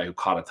talk about a guy who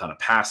caught a ton of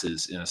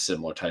passes in a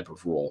similar type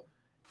of role.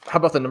 How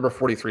about the number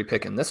 43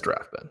 pick in this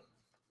draft, Ben?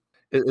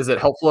 Is it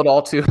helpful at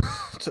all to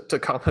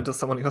comment to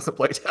someone who hasn't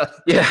played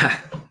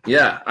yet?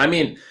 Yeah. I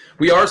mean,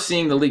 we are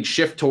seeing the league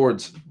shift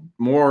towards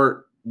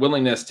more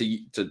willingness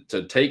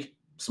to take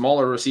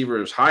smaller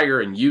receivers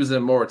higher and use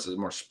them more. It's a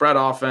more spread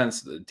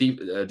offense. The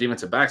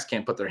defensive backs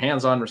can't put their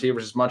hands on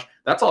receivers as much.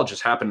 That's all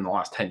just happened in the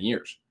last 10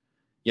 years.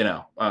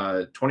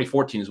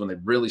 2014 is when they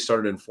really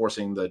started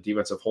enforcing the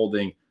defensive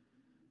holding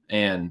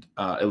and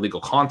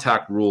illegal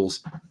contact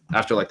rules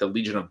after like the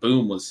Legion of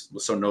Boom was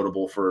so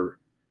notable for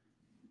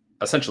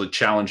essentially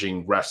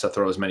challenging refs to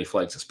throw as many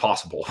flags as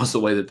possible was the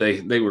way that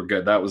they were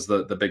good. That was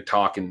the big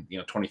talk in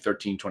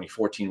 2013,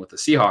 2014 with the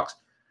Seahawks.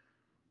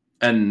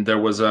 And there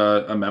was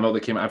a memo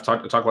that came out.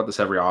 I talk about this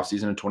every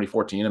offseason. In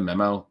 2014, a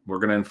memo, we're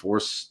going to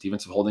enforce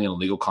defensive holding and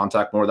illegal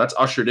contact more. That's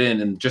ushered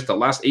in just the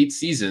last 8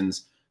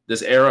 seasons,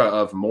 this era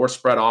of more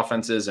spread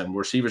offenses and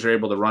receivers are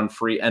able to run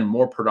free and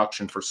more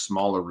production for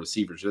smaller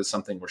receivers. It is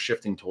something we're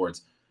shifting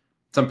towards.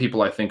 Some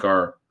people I think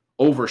are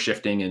over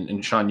shifting.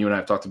 And Sean, you and I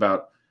have talked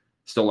about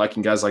still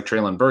liking guys like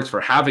Treylon Burks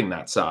for having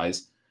that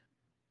size.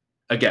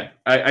 Again,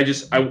 I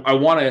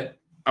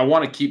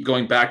want to keep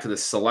going back to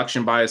this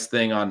selection bias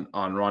thing on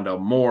Rondale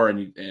Moore.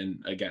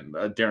 And again,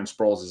 Darren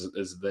Sproles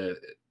is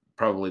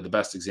probably the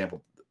best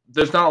example.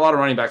 There's not a lot of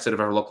running backs that have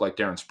ever looked like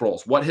Darren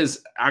Sproles. What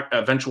his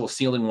eventual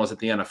ceiling was at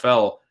the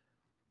NFL,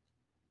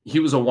 he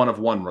was a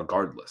one-of-one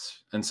regardless.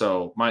 And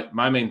so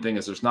my main thing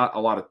is there's not a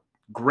lot of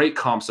great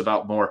comps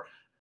about Moore.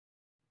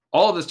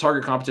 All of this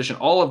target competition,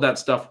 all of that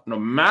stuff, no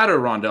matter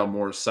Rondale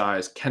Moore's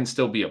size, can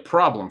still be a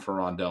problem for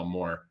Rondale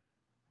Moore.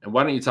 And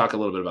why don't you talk a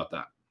little bit about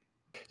that?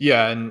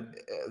 Yeah, and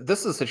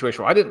this is a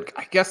situation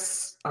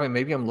where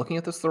maybe I'm looking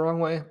at this the wrong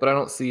way, but I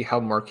don't see how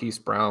Marquise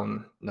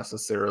Brown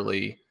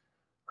necessarily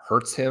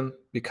hurts him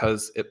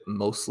because it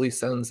mostly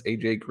sends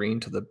AJ Green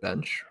to the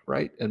bench,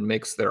 right? And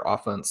makes their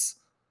offense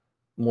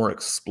more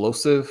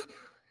explosive.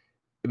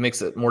 It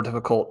makes it more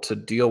difficult to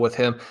deal with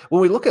him.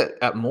 When we look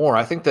at Moore,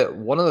 I think that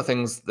one of the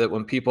things that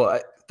when people,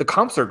 the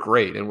comps are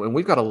great. And when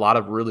we've got a lot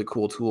of really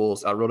cool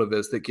tools at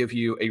RotoViz that give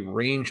you a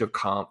range of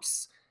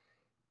comps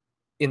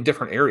in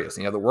different areas.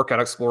 The Workout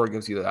Explorer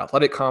gives you the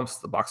athletic comps.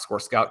 The Box Score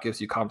Scout gives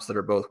you comps that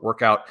are both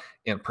workout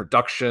and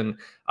production,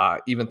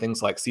 even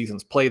things like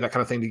seasons played, that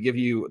kind of thing, to give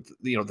you,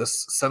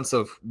 this sense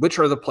of which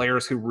are the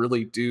players who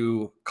really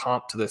do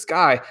comp to this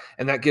guy.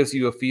 And that gives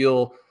you a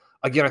feel,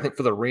 again, I think,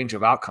 for the range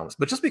of outcomes.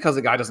 But just because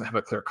a guy doesn't have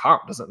a clear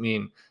comp doesn't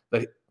mean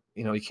that,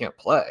 he can't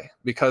play.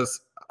 Because,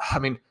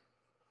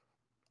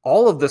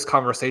 all of this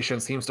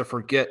conversation seems to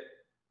forget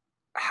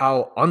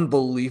how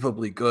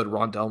unbelievably good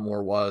Rondale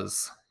Moore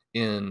was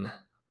in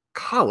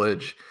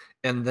college,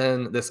 and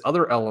then this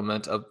other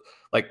element of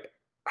like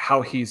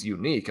how he's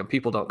unique and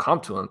people don't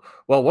comp to him.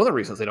 Well, one of the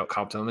reasons they don't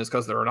comp to him is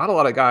because there are not a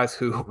lot of guys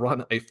who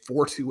run a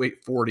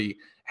 4.28 40,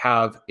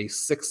 have a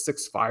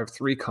 6.65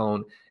 3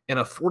 cone, and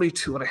a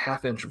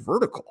 42.5-inch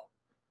vertical.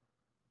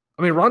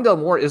 Rondale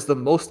Moore is the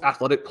most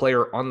athletic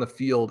player on the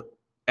field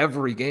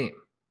every game.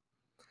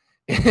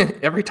 And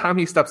every time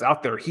he steps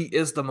out there, he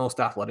is the most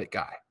athletic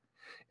guy.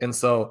 And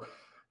so,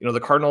 the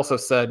Cardinals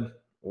have said,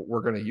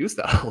 we're going to use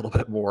that a little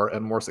bit more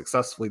and more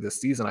successfully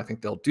this season. I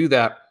think they'll do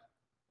that.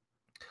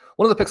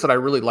 One of the picks that I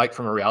really like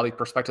from a reality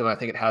perspective, and I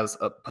think it has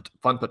a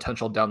fun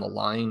potential down the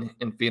line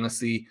in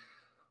fantasy,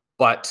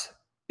 but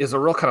is a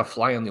real kind of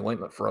fly in the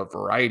ointment for a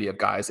variety of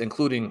guys,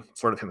 including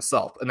sort of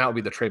himself. And that would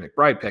be the Trey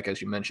McBride pick,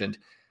 as you mentioned.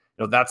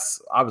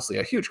 That's obviously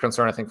a huge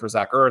concern, I think, for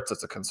Zach Ertz.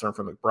 It's a concern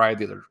for McBride,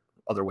 the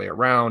other way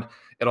around.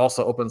 It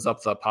also opens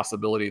up the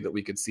possibility that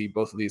we could see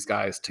both of these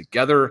guys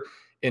together,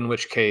 in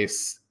which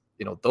case,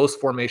 those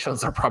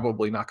formations are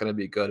probably not going to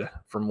be good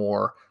for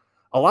Moore.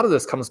 A lot of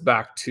this comes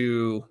back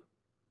to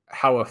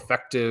how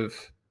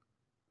effective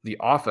the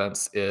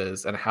offense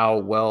is and how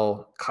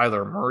well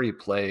Kyler Murray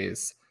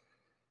plays.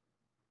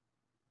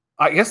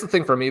 I guess the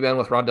thing for me, Ben,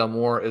 with Rondale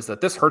Moore is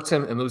that this hurts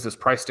him and moves his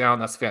price down.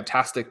 That's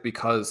fantastic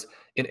because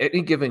in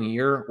any given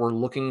year, we're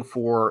looking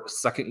for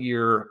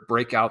second-year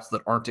breakouts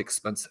that aren't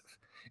expensive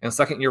and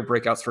second-year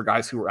breakouts for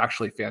guys who are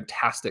actually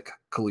fantastic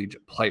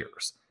collegiate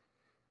players.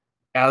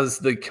 As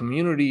the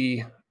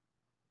community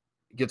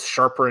gets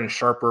sharper and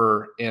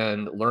sharper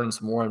and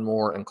learns more and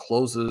more and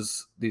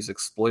closes these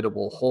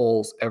exploitable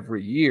holes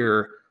every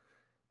year,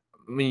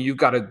 I mean, you've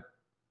got to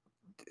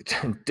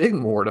dig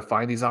more to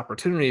find these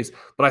opportunities.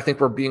 But I think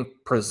we're being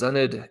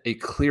presented a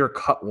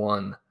clear-cut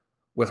one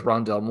with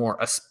Rondale Moore,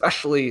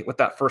 especially with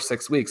that first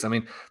 6 weeks. I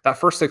mean, that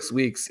first 6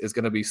 weeks is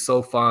going to be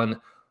so fun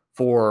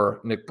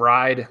for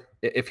McBride.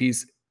 If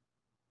he's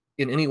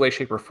in any way,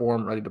 shape, or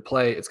form ready to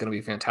play, it's going to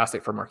be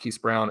fantastic for Marquise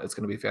Brown. It's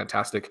going to be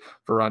fantastic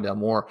for Rondale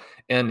Moore.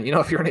 And,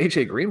 if you're an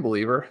AJ Green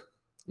believer,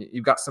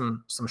 you've got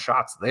some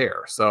shots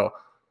there. So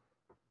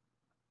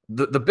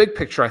the big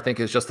picture, I think,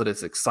 is just that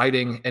it's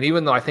exciting. And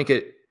even though I think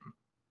it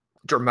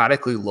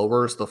dramatically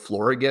lowers the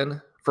floor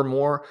again for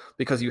Moore,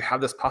 because you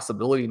have this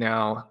possibility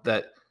now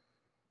that,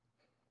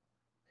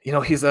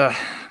 he's a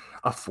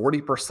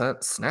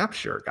 40% snap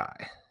share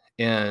guy.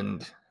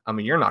 And I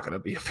mean, you're not going to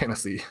be a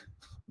fantasy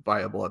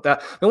viable at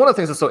that. And one of the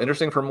things that's so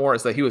interesting for Moore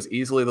is that he was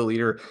easily the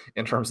leader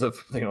in terms of,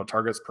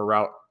 targets per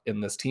route in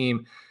this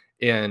team.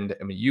 And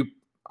I mean, you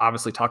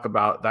obviously talk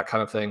about that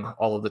kind of thing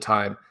all of the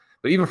time,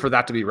 but even for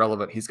that to be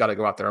relevant, he's got to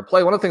go out there and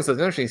play. One of the things that's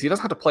interesting is he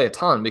doesn't have to play a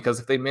ton, because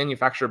if they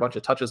manufacture a bunch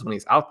of touches when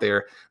he's out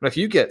there, and if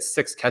you get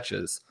 6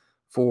 catches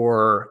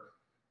for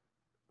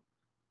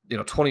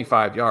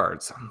 25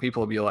 yards,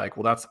 people will be like,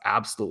 well, that's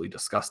absolutely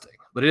disgusting.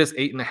 But it is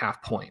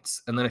 8.5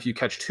 points. And then if you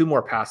catch 2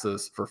 more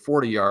passes for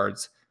 40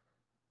 yards,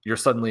 you're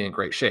suddenly in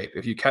great shape.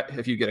 If you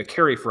get a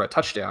carry for a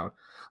touchdown,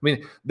 I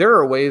mean, there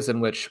are ways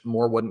in which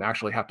Moore wouldn't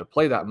actually have to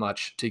play that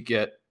much to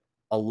get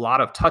a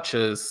lot of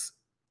touches.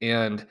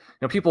 And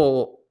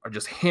people are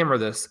just hammer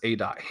this A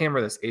dot.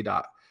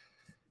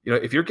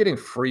 If you're getting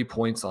free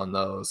points on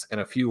those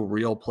and a few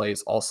real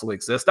plays also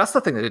exist, that's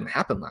the thing that didn't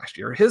happen last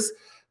year. His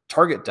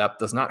target depth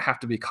does not have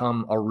to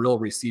become a real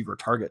receiver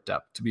target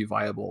depth to be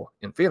viable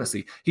in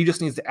fantasy. He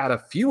just needs to add a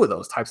few of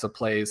those types of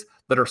plays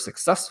that are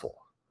successful,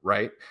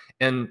 right?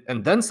 And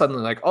then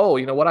suddenly, like, oh,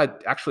 you know what, I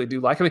actually do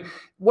like. I mean,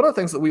 one of the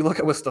things that we look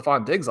at with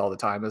Stephon Diggs all the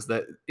time is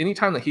that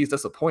anytime that he's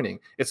disappointing,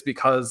 it's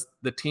because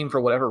the team,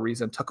 for whatever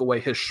reason, took away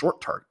his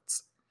short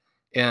targets.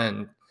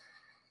 And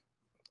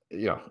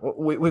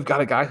we've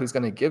got a guy who's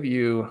going to give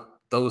you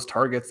those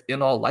targets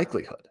in all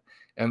likelihood.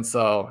 And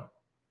so,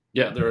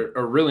 yeah, they're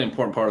a really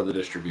important part of the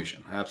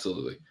distribution.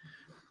 Absolutely.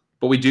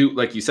 But we do,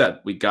 like you said,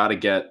 we got to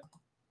get,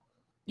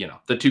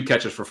 the 2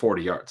 catches for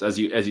 40 yards. As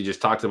you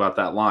just talked about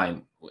that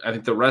line, I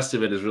think the rest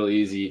of it is really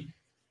easy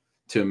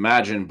to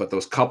imagine, but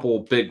those couple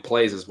big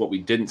plays is what we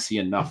didn't see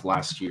enough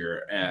last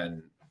year.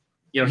 And,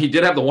 he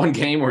did have the one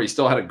game where he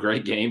still had a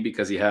great game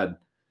because he had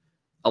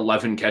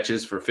 11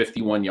 catches for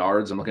 51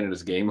 yards. I'm looking at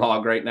his game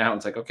log right now.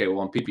 It's like, okay,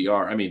 well, in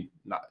PPR, I mean,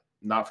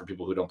 not for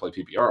people who don't play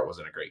PPR, it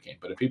wasn't a great game,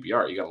 but in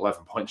PPR, you got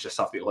 11 points just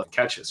off the 11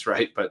 catches,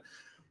 right? But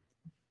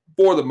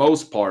for the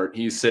most part,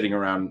 he's sitting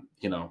around,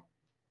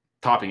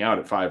 topping out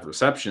at 5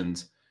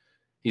 receptions.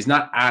 He's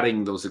not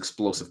adding those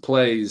explosive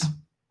plays,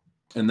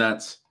 and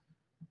that's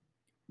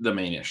the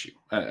main issue,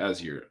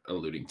 as you're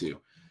alluding to.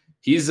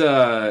 He's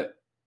I'm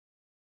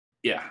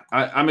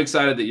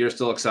excited that you're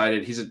still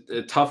excited. He's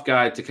a tough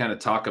guy to kind of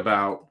talk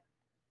about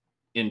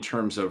in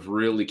terms of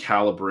really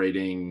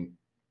calibrating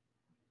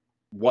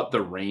what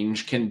the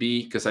range can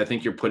be, because I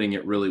think you're putting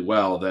it really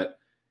well that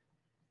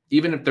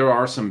even if there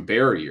are some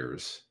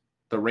barriers,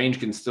 the range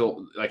can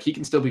still, he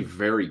can still be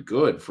very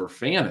good for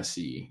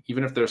fantasy,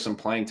 even if there's some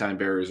playing time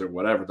barriers or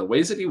whatever. The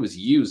ways that he was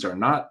used are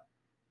not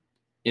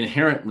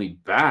inherently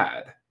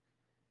bad.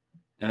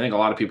 And I think a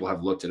lot of people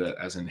have looked at it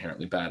as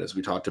inherently bad, as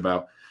we talked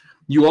about.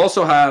 You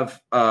also have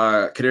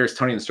Kadarius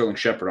Toney and Sterling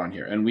Shepard on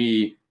here, and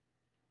we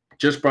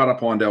just brought up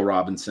Wan'Dale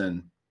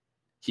Robinson.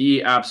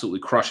 He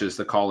absolutely crushes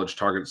the college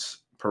targets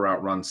per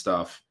route run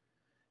stuff.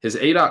 His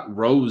ADOT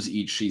rose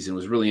each season. It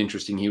was really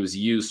interesting. He was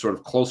used sort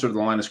of closer to the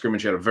line of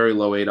scrimmage. He had a very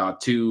low ADOT,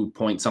 2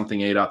 point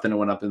something ADOT. Then it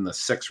went up in the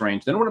 6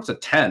 range. Then it went up to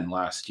 10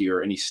 last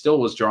year, and he still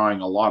was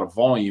drawing a lot of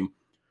volume.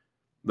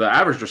 The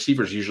average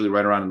receiver is usually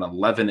right around an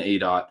 11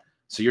 ADOT.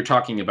 So you're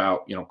talking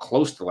about,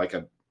 close to like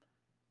a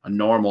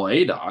normal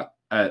ADOT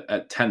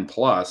at 10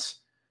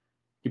 plus.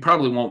 He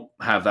probably won't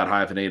have that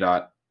high of an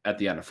ADOT at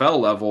the NFL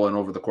level. And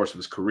over the course of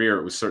his career,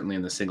 it was certainly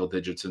in the single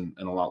digits and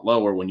a lot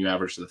lower when you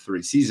average the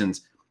 3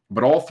 seasons.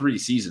 But all 3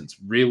 seasons,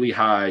 really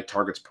high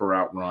targets per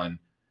route run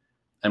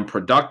and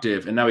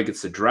productive. And now he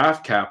gets the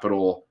draft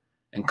capital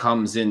and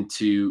comes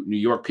into New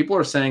York. People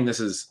are saying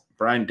this is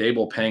Brian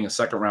Daboll paying a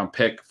 2nd-round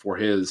pick for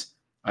his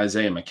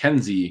Isaiah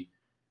McKenzie.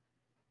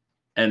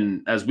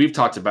 And as we've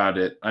talked about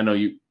it, I know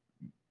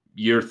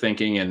you're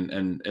thinking,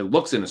 and it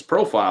looks in his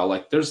profile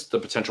like there's the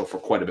potential for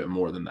quite a bit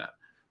more than that.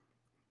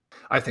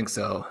 I think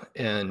so.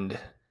 And,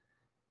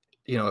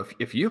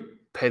 if you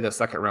pay the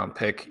 2nd-round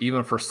pick,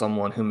 even for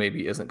someone who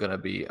maybe isn't going to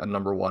be a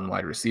number 1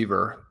 wide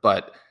receiver,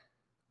 but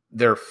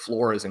their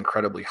floor is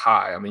incredibly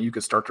high. I mean, you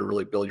could start to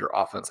really build your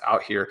offense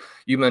out here.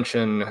 You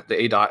mentioned the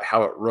ADOT,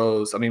 how it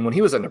rose. I mean, when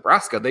he was at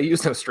Nebraska, they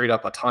used him straight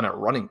up a ton at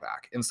running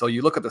back. And so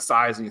you look at the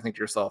size and you think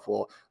to yourself,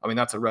 well, I mean,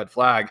 that's a red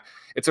flag.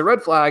 It's a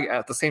red flag.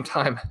 At the same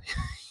time,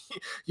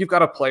 you've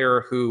got a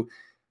player who,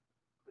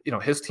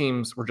 his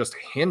teams were just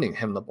handing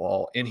him the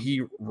ball and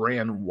he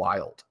ran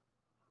wild,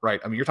 right?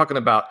 I mean, you're talking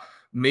about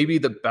maybe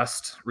the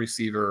best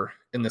receiver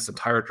in this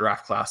entire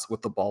draft class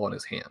with the ball in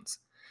his hands.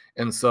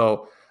 And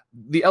so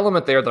the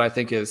element there that I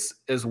think is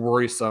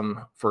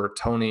worrisome for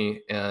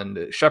Toney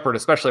and Shepard,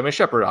 especially. I mean,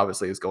 Shepard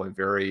obviously is going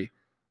very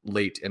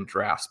late in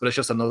drafts, but it's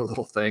just another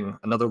little thing,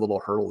 another little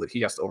hurdle that he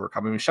has to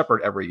overcome. I mean,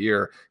 Shepard every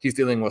year, he's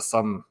dealing with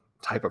some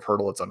type of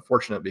hurdle. It's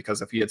unfortunate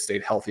because if he had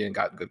stayed healthy and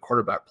gotten good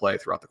quarterback play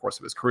throughout the course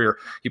of his career,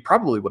 he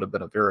probably would have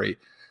been a very,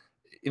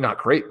 not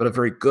great, but a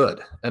very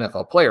good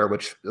NFL player,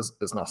 which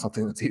is not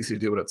something that's easy to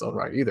do in its own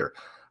right either.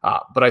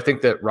 But I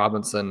think that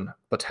Robinson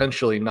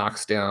potentially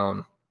knocks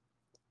down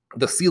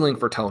the ceiling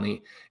for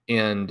Toney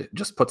and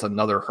just puts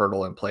another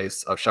hurdle in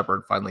place of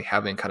Shepard finally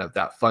having kind of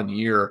that fun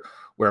year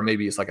where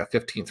maybe it's like a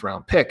 15th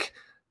round pick,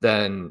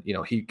 then,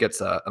 he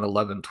gets an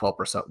 11,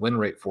 12% win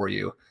rate for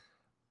you.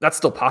 That's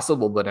still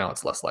possible, but now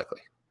it's less likely.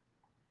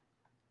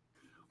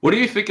 What do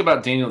you think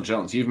about Daniel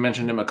Jones? You've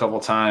mentioned him a couple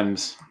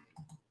times.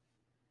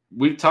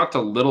 We've talked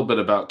a little bit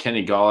about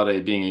Kenny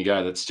Golladay being a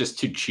guy that's just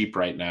too cheap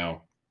right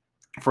now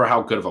for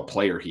how good of a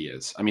player he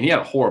is. I mean, he had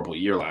a horrible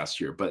year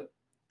last year, but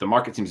the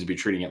market seems to be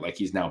treating it like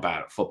he's now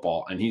bad at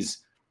football. And he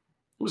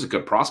was a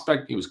good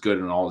prospect. He was good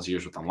in all his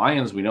years with the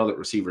Lions. We know that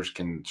receivers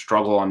can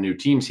struggle on new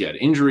teams. He had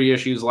injury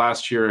issues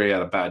last year. He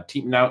had a bad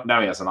team.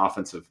 Now he has an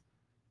offensive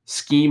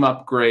scheme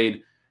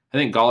upgrade. I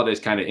think Galladay's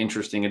kind of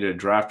interesting. I did a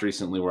draft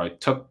recently where I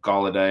took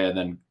Golladay and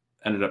then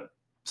ended up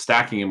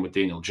stacking him with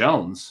Daniel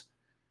Jones.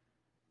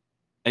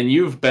 And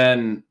you've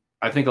been,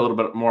 I think, a little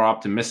bit more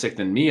optimistic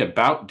than me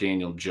about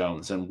Daniel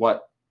Jones and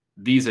what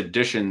these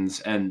additions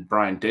and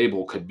Brian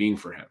Daboll could mean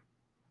for him.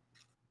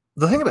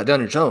 The thing about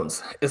Daniel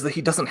Jones is that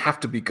he doesn't have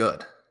to be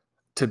good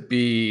to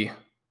be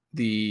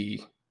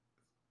the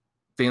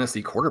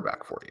fantasy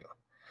quarterback for you.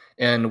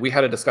 And we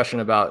had a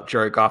discussion about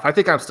Jared Goff. I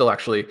think I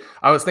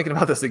was thinking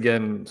about this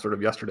again sort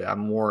of yesterday. I'm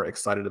more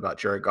excited about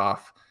Jared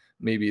Goff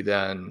maybe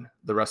than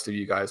the rest of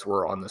you guys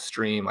were on the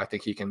stream. I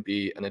think he can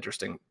be an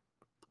interesting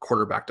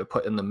quarterback to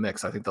put in the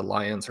mix. I think the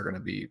Lions are going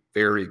to be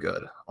very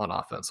good on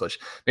offense, which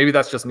maybe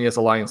that's just me as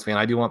a Lions fan.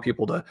 I do want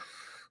people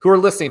who are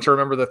listening to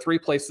remember the three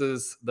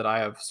places that I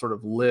have sort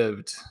of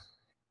lived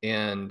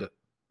and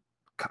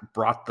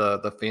brought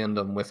the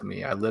fandom with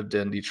me. I lived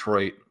in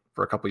Detroit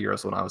for a couple of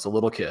years when I was a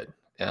little kid,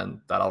 and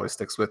that always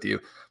sticks with you.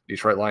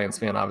 Detroit Lions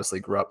fan, obviously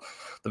grew up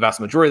the vast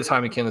majority of the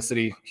time in Kansas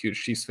City,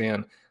 huge Chiefs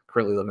fan,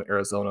 currently live in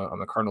Arizona.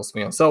 I'm a Cardinals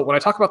fan. So when I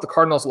talk about the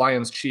Cardinals,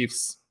 Lions,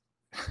 Chiefs,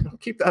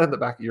 keep that in the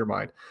back of your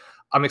mind.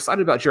 I'm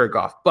excited about Jared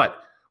Goff,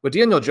 but with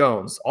Daniel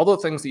Jones, all the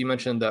things that you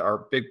mentioned that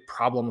are big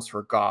problems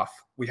for Goff,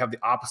 we have the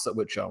opposite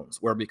with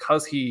Jones, where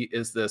because he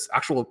is this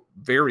actual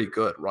very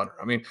good runner.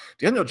 I mean,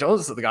 Daniel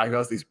Jones is the guy who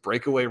has these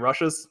breakaway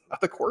rushes at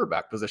the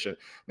quarterback position.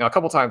 Now, a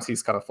couple times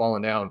he's kind of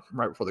fallen down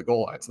right before the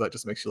goal line, so that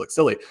just makes you look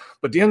silly.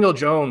 But Daniel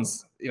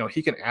Jones,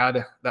 he can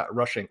add that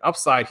rushing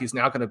upside. He's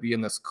now going to be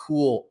in this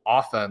cool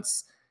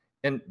offense,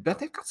 and bet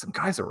they've got some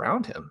guys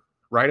around him,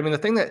 right? I mean, the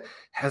thing that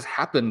has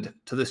happened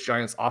to this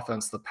Giants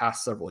offense the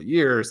past several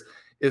years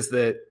is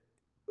that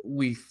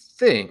we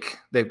think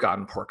they've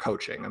gotten poor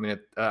coaching. I mean,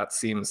 that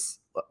seems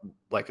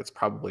like it's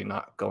probably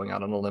not going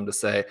out on a limb to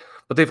say,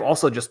 but they've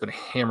also just been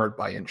hammered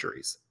by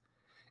injuries.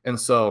 And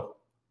so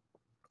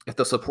if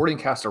the supporting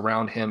cast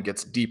around him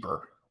gets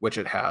deeper, which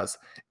it has,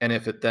 and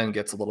if it then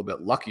gets a little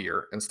bit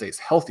luckier and stays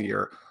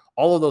healthier,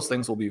 all of those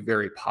things will be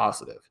very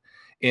positive.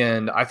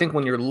 And I think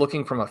when you're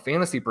looking from a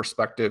fantasy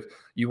perspective,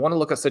 you want to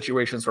look at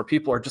situations where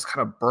people are just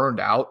kind of burned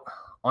out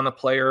on a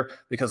player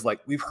because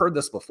we've heard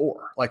this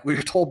before. We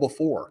were told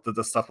before that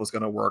this stuff was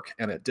going to work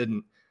and it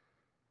didn't.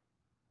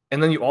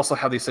 And then you also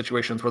have these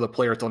situations where the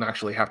players don't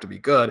actually have to be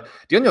good.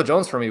 Daniel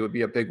Jones for me would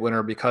be a big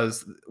winner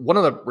because one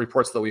of the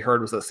reports that we heard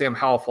was that Sam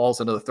Howell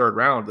falls into the third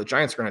round. The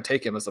Giants are going to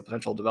take him as a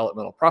potential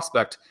developmental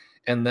prospect.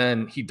 And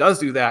then he does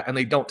do that and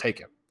they don't take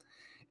him.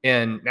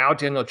 And now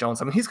Daniel Jones,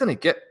 I mean, he's going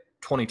to get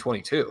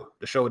 2022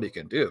 to show what he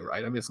can do,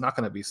 right? I mean, it's not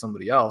going to be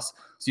somebody else.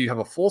 So you have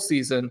a full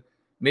season.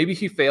 Maybe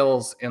he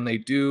fails and they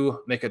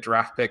do make a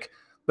draft pick,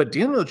 but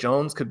Daniel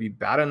Jones could be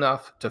bad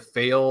enough to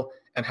fail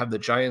and have the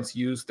Giants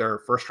use their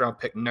first round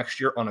pick next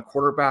year on a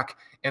quarterback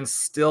and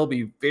still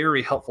be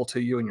very helpful to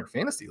you in your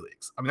fantasy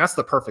leagues. I mean, that's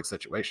the perfect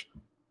situation.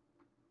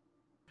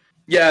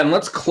 Yeah, and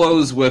let's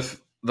close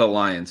with the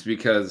Lions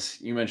because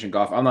you mentioned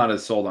Goff. I'm not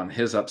as sold on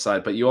his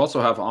upside, but you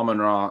also have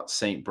Amon-Ra,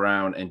 St.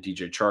 Brown, and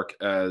DJ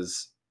Chark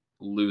as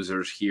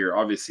losers here.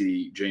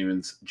 Obviously,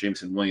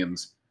 Jameson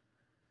Williams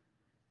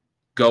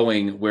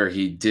going where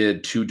he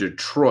did to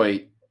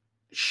Detroit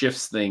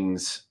shifts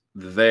things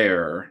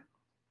there.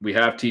 We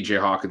have TJ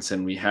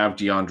Hawkinson. We have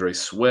DeAndre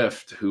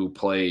Swift, who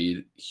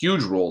played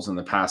huge roles in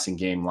the passing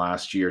game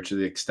last year to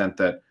the extent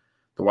that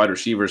the wide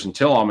receivers,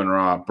 until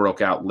Amon-Ra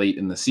broke out late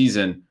in the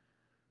season,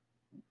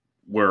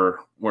 were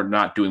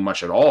not doing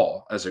much at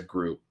all as a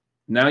group.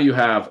 Now you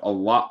have a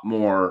lot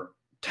more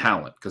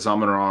talent because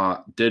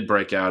Amon-Ra did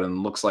break out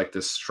and looks like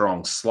this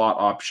strong slot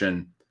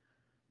option.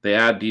 They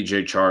add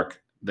DJ Chark.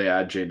 They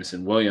add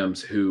Jameson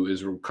Williams, who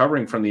is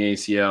recovering from the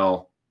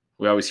ACL.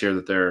 We always hear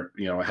that they're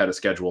ahead of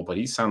schedule, but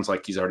he sounds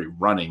like he's already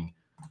running.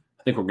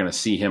 I think we're going to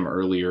see him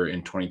earlier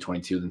in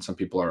 2022 than some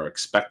people are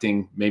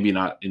expecting. Maybe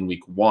not in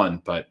week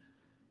 1, but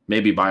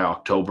maybe by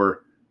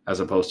October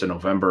as opposed to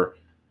November.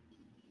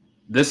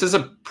 This is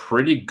a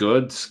pretty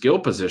good skill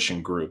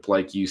position group.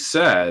 Like you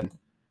said,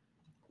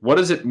 what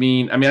does it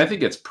mean? I mean, I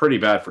think it's pretty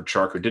bad for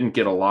Chark, who didn't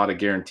get a lot of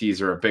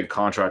guarantees or a big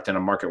contract in a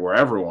market where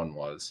everyone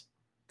was.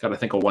 Got to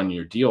think a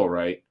 1-year deal,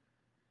 right?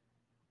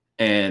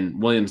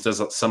 And Williams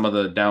does some of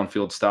the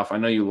downfield stuff. I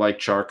know you like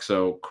Chark,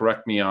 so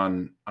correct me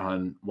on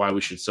why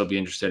we should still be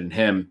interested in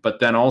him. But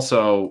then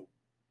also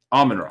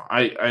Amon-Ra.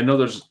 I know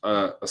there's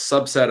a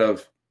subset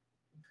of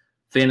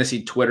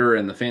fantasy Twitter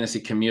and the fantasy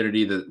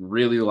community that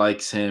really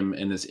likes him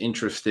and is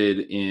interested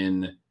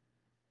in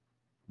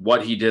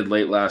what he did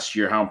late last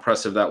year, how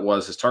impressive that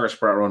was. His targets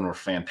per route run were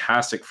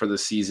fantastic for the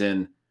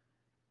season.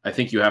 I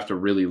think you have to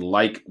really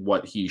like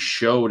what he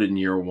showed in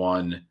year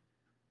 1.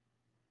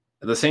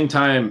 At the same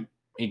time,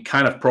 he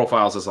kind of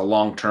profiles as a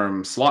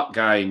long-term slot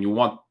guy, and you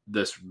want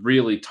this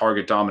really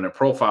target-dominant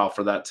profile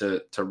for that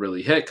to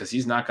really hit, because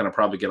he's not going to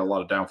probably get a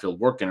lot of downfield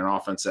work in an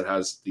offense that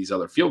has these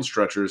other field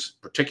stretchers,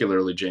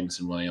 particularly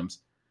Jameson Williams.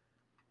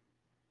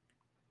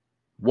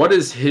 What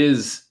does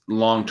his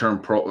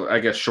long-term,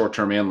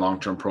 short-term and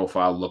long-term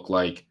profile look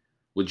like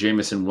with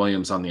Jameson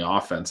Williams on the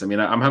offense? I mean,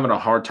 I'm having a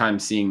hard time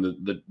seeing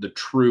the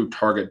true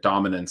target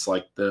dominance,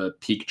 like the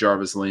peak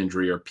Jarvis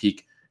Landry or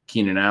peak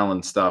Keenan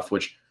Allen stuff,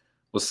 which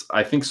was,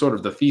 I think, sort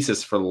of the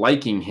thesis for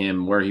liking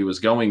him where he was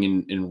going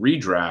in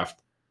redraft.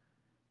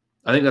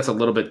 I think that's a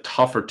little bit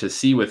tougher to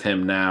see with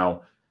him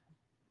now,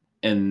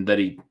 and that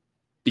he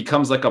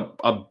becomes like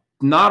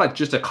not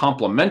just a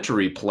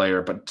complimentary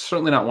player, but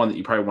certainly not one that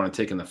you probably want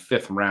to take in the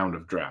 5th round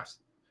of drafts.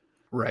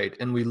 Right.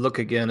 And we look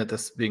again at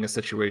this being a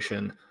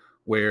situation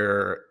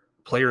where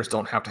players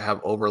don't have to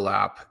have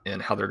overlap in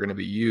how they're going to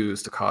be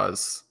used to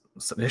cause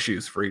some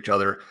issues for each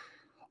other.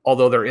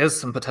 Although there is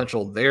some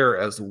potential there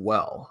as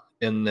well,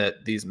 in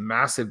that these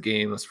massive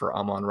games for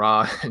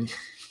Amon-Ra, and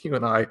you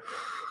and I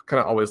kind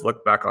of always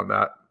look back on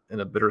that in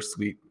a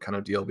bittersweet kind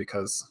of deal,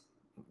 because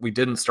we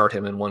didn't start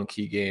him in one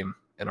key game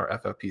in our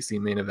FFPC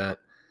main event.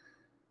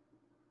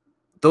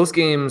 Those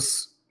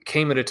games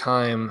came at a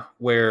time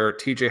where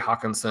TJ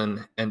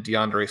Hawkinson and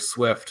DeAndre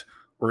Swift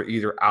were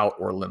either out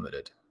or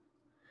limited.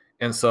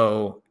 And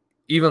so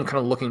even kind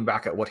of looking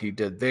back at what he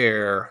did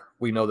there,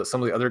 we know that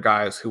some of the other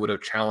guys who would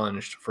have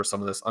challenged for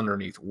some of this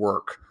underneath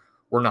work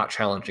were not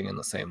challenging in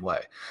the same way.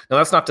 Now,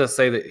 that's not to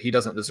say that he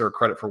doesn't deserve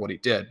credit for what he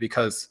did,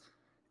 because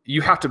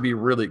you have to be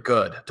really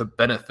good to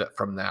benefit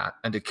from that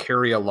and to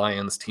carry a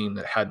Lions team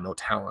that had no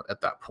talent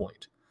at that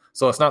point.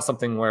 So it's not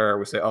something where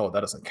we say, oh, that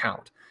doesn't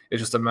count.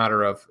 It's just a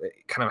matter of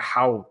kind of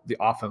how the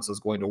offense is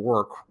going to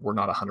work. We're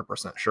not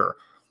 100% sure.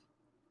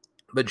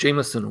 But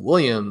Jameson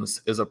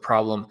Williams is a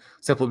problem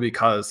simply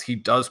because he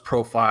does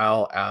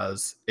profile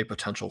as a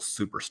potential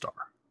superstar.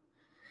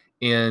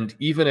 And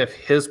even if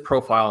his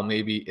profile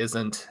maybe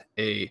isn't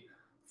a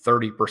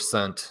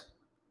 30%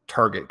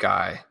 target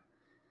guy,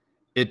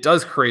 it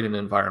does create an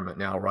environment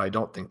now where I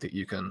don't think that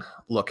you can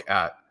look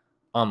at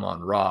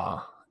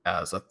Amon-Ra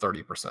as a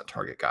 30%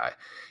 target guy.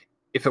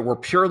 If it were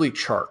purely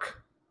Chark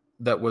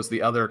that was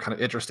the other kind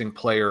of interesting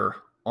player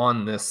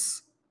on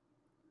this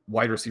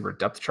wide receiver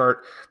depth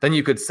chart, then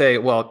you could say,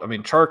 well, I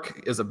mean,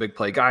 Chark is a big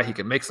play guy. He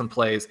can make some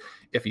plays.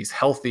 If he's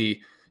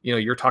healthy,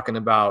 you're talking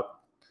about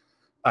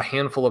a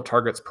handful of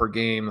targets per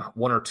game,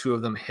 1 or 2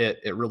 of them hit,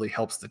 it really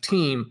helps the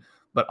team.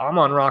 But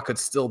Amon-Ra could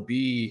still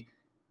be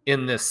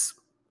in this,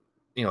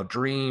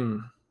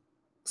 dream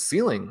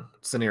ceiling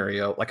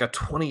scenario, like a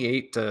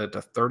 28 to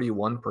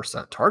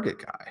 31% target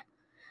guy,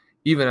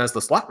 even as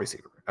the slot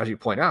receiver, as you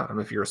point out. I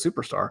mean, if you're a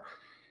superstar,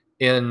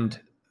 and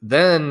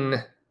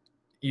then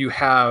you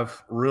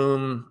have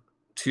room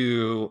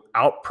to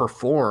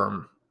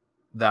outperform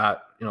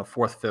that,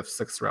 4th,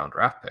 5th, 6th round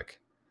draft pick.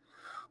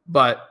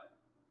 But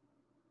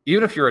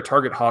even if you're a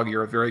target hog,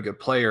 you're a very good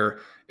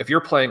player. If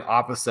you're playing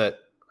opposite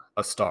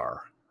a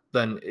star,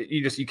 then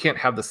you can't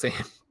have the same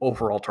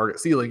overall target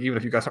ceiling, even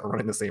if you guys aren't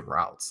running the same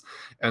routes.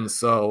 And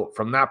so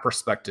from that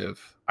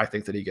perspective, I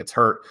think that he gets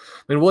hurt.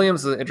 I mean,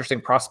 Williams is an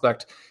interesting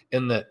prospect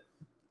in that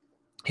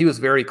he was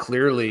very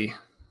clearly,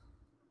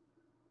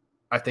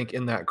 I think,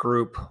 in that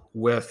group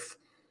with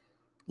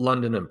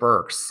London and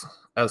Burks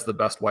as the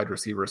best wide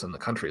receivers in the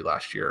country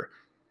last year.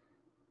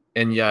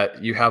 And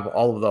yet you have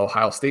all of the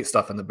Ohio State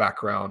stuff in the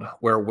background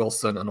where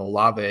Wilson and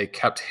Olave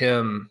kept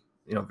him,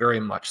 very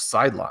much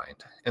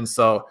sidelined. And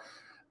so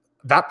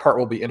that part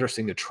will be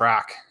interesting to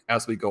track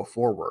as we go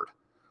forward.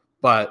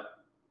 But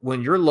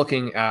when you're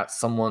looking at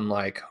someone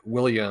like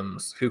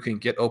Williams, who can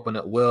get open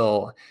at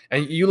will,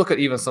 and you look at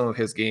even some of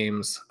his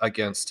games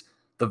against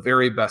the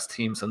very best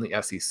teams in the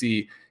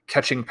SEC,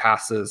 catching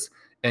passes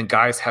and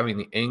guys having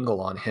the angle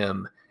on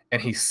him,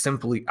 and he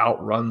simply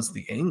outruns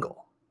the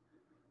angle.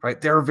 right?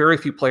 There are very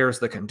few players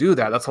that can do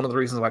that. That's one of the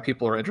reasons why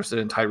people are interested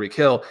in Tyreek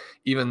Hill,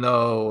 even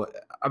though,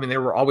 I mean,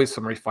 there were always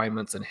some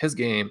refinements in his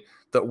game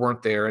that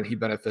weren't there, and he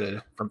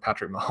benefited from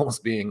Patrick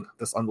Mahomes being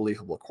this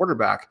unbelievable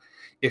quarterback.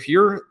 If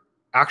you're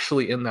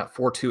actually in that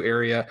 4-2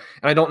 area,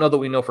 and I don't know that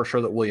we know for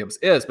sure that Williams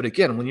is, but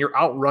again, when you're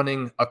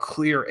outrunning a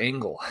clear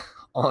angle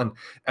on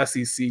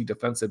SEC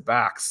defensive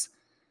backs,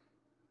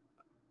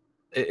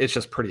 it's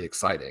just pretty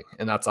exciting.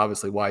 And that's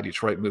obviously why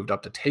Detroit moved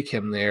up to take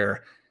him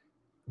there.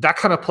 That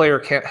kind of player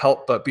can't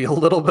help but be a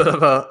little bit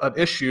of an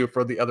issue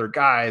for the other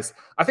guys.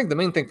 I think the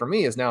main thing for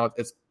me is now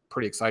it's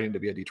pretty exciting to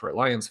be a Detroit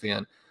Lions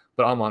fan,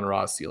 but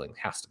Amon-Ra's ceiling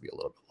has to be a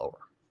little bit lower.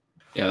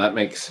 Yeah, that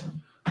makes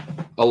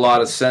a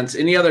lot of sense.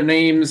 Any other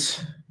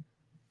names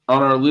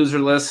on our loser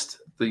list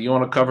that you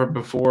want to cover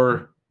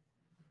before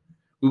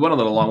we went a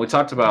little long? We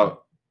talked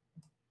about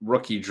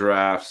rookie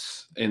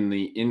drafts in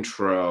the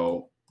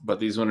intro, but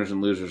these winners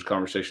and losers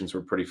conversations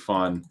were pretty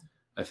fun.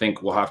 I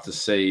think we'll have to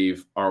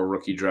save our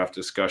rookie draft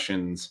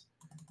discussions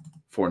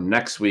for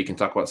next week and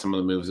talk about some of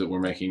the moves that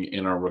we're making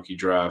in our rookie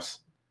drafts.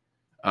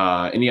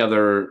 Any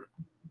other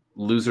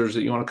losers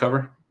that you want to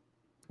cover?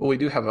 Well, we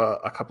do have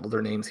a couple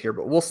other names here,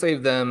 but we'll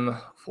save them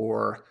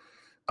for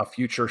a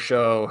future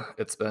show.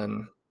 It's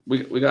been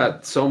we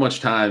got so much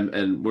time,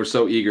 and we're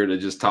so eager to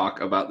just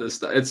talk about this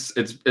stuff.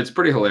 It's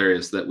pretty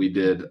hilarious that we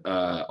did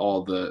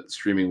all the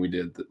streaming we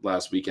did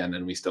last weekend,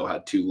 and we still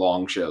had 2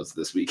 long shows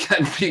this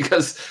weekend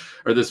because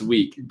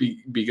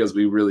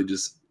we really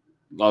just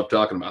love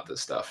talking about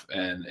this stuff,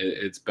 and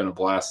it's been a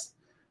blast.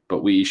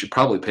 But we should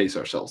probably pace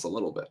ourselves a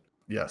little bit.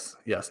 Yes,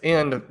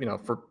 and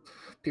for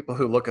people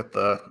who look at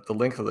the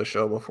length of the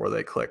show before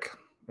they click,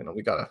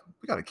 we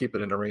gotta keep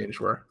it in a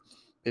range where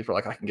people are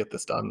like, I can get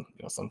this done,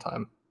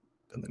 sometime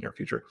in the near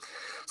future.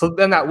 So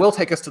then that will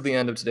take us to the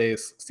end of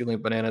today's Stealing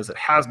Bananas. It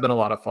has been a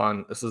lot of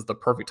fun. This is the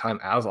perfect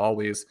time, as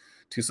always,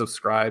 to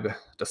subscribe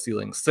to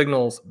Stealing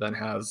Signals. Ben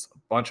has a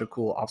bunch of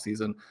cool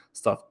off-season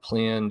stuff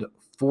planned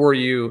for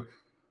you.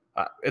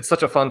 It's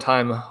such a fun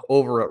time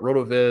over at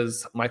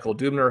RotoViz. Michael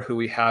Dubner, who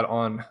we had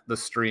on the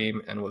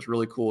stream and was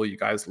really cool. You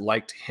guys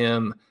liked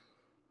him.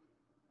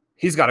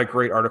 He's got a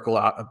great article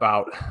out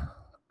about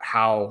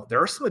how there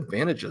are some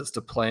advantages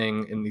to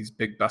playing in these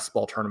big best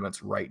ball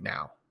tournaments right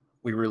now.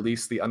 We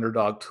released the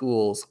underdog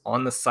tools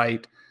on the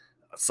site.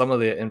 Some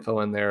of the info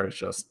in there is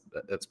just,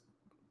 it's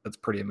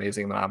pretty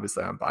amazing. And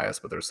obviously I'm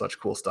biased, but there's such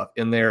cool stuff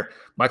in there.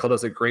 Michael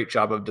does a great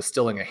job of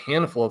distilling a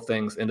handful of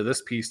things into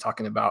this piece,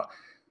 talking about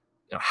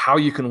how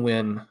you can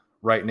win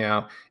right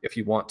now. If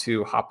you want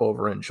to hop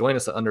over and join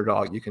us at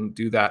Underdog, you can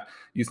do that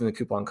using the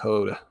coupon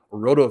code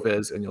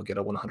RotoViz, and you'll get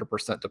a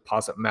 100%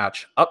 deposit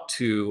match up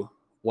to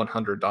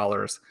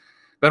 $100.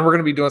 Ben, we're going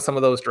to be doing some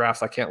of those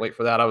drafts. I can't wait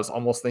for that. I was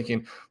almost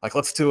thinking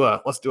let's do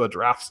a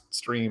draft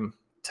stream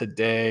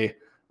today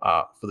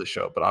for the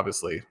show, but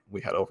obviously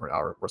we had over an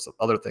hour worth of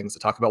other things to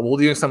talk about. We'll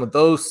do some of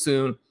those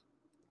soon.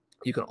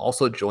 You can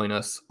also join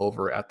us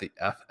over at the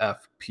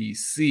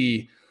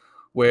FFPC,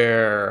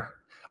 where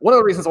one of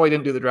the reasons why we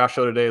didn't do the draft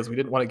show today is we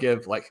didn't want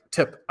to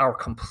tip our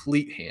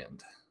complete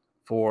hand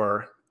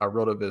for our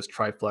RotoViz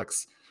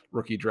Triflex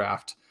rookie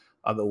draft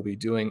that we'll be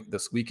doing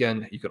this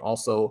weekend. You can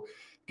also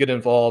get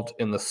involved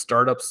in the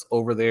startups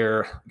over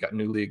there. We've got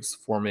new leagues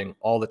forming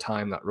all the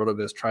time. That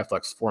RotoViz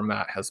Triflex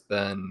format has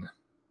been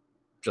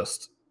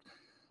just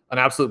an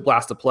absolute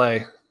blast to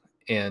play,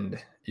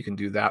 and you can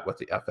do that with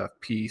the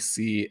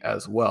FFPC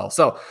as well.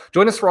 So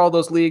join us for all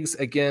those leagues.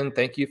 Again,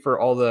 thank you for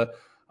all the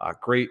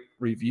great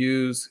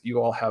reviews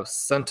you all have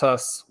sent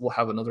us. We'll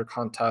have another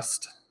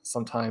contest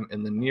sometime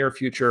in the near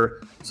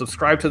future.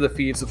 Subscribe to the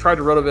feed. Subscribe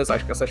to RotoViz. I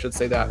guess I should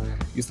say that.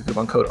 Use the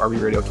coupon code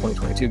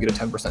RVRadio2022. Get a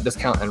 10%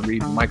 discount and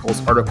read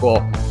Michael's article.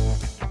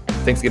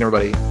 Thanks again,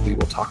 everybody. We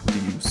will talk to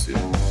you soon.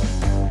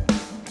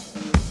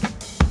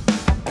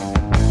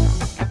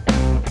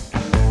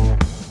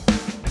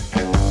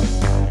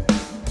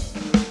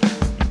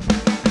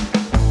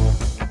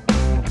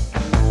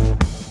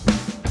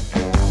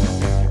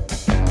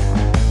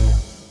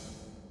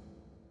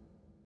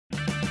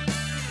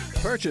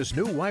 Purchase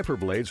new wiper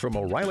blades from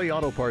O'Reilly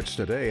Auto Parts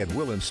today and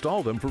we'll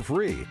install them for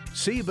free.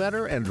 See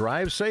better and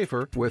drive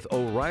safer with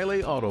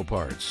O'Reilly Auto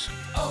Parts.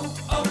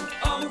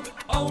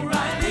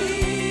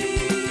 O'Reilly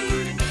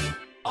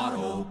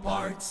Auto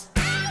Parts.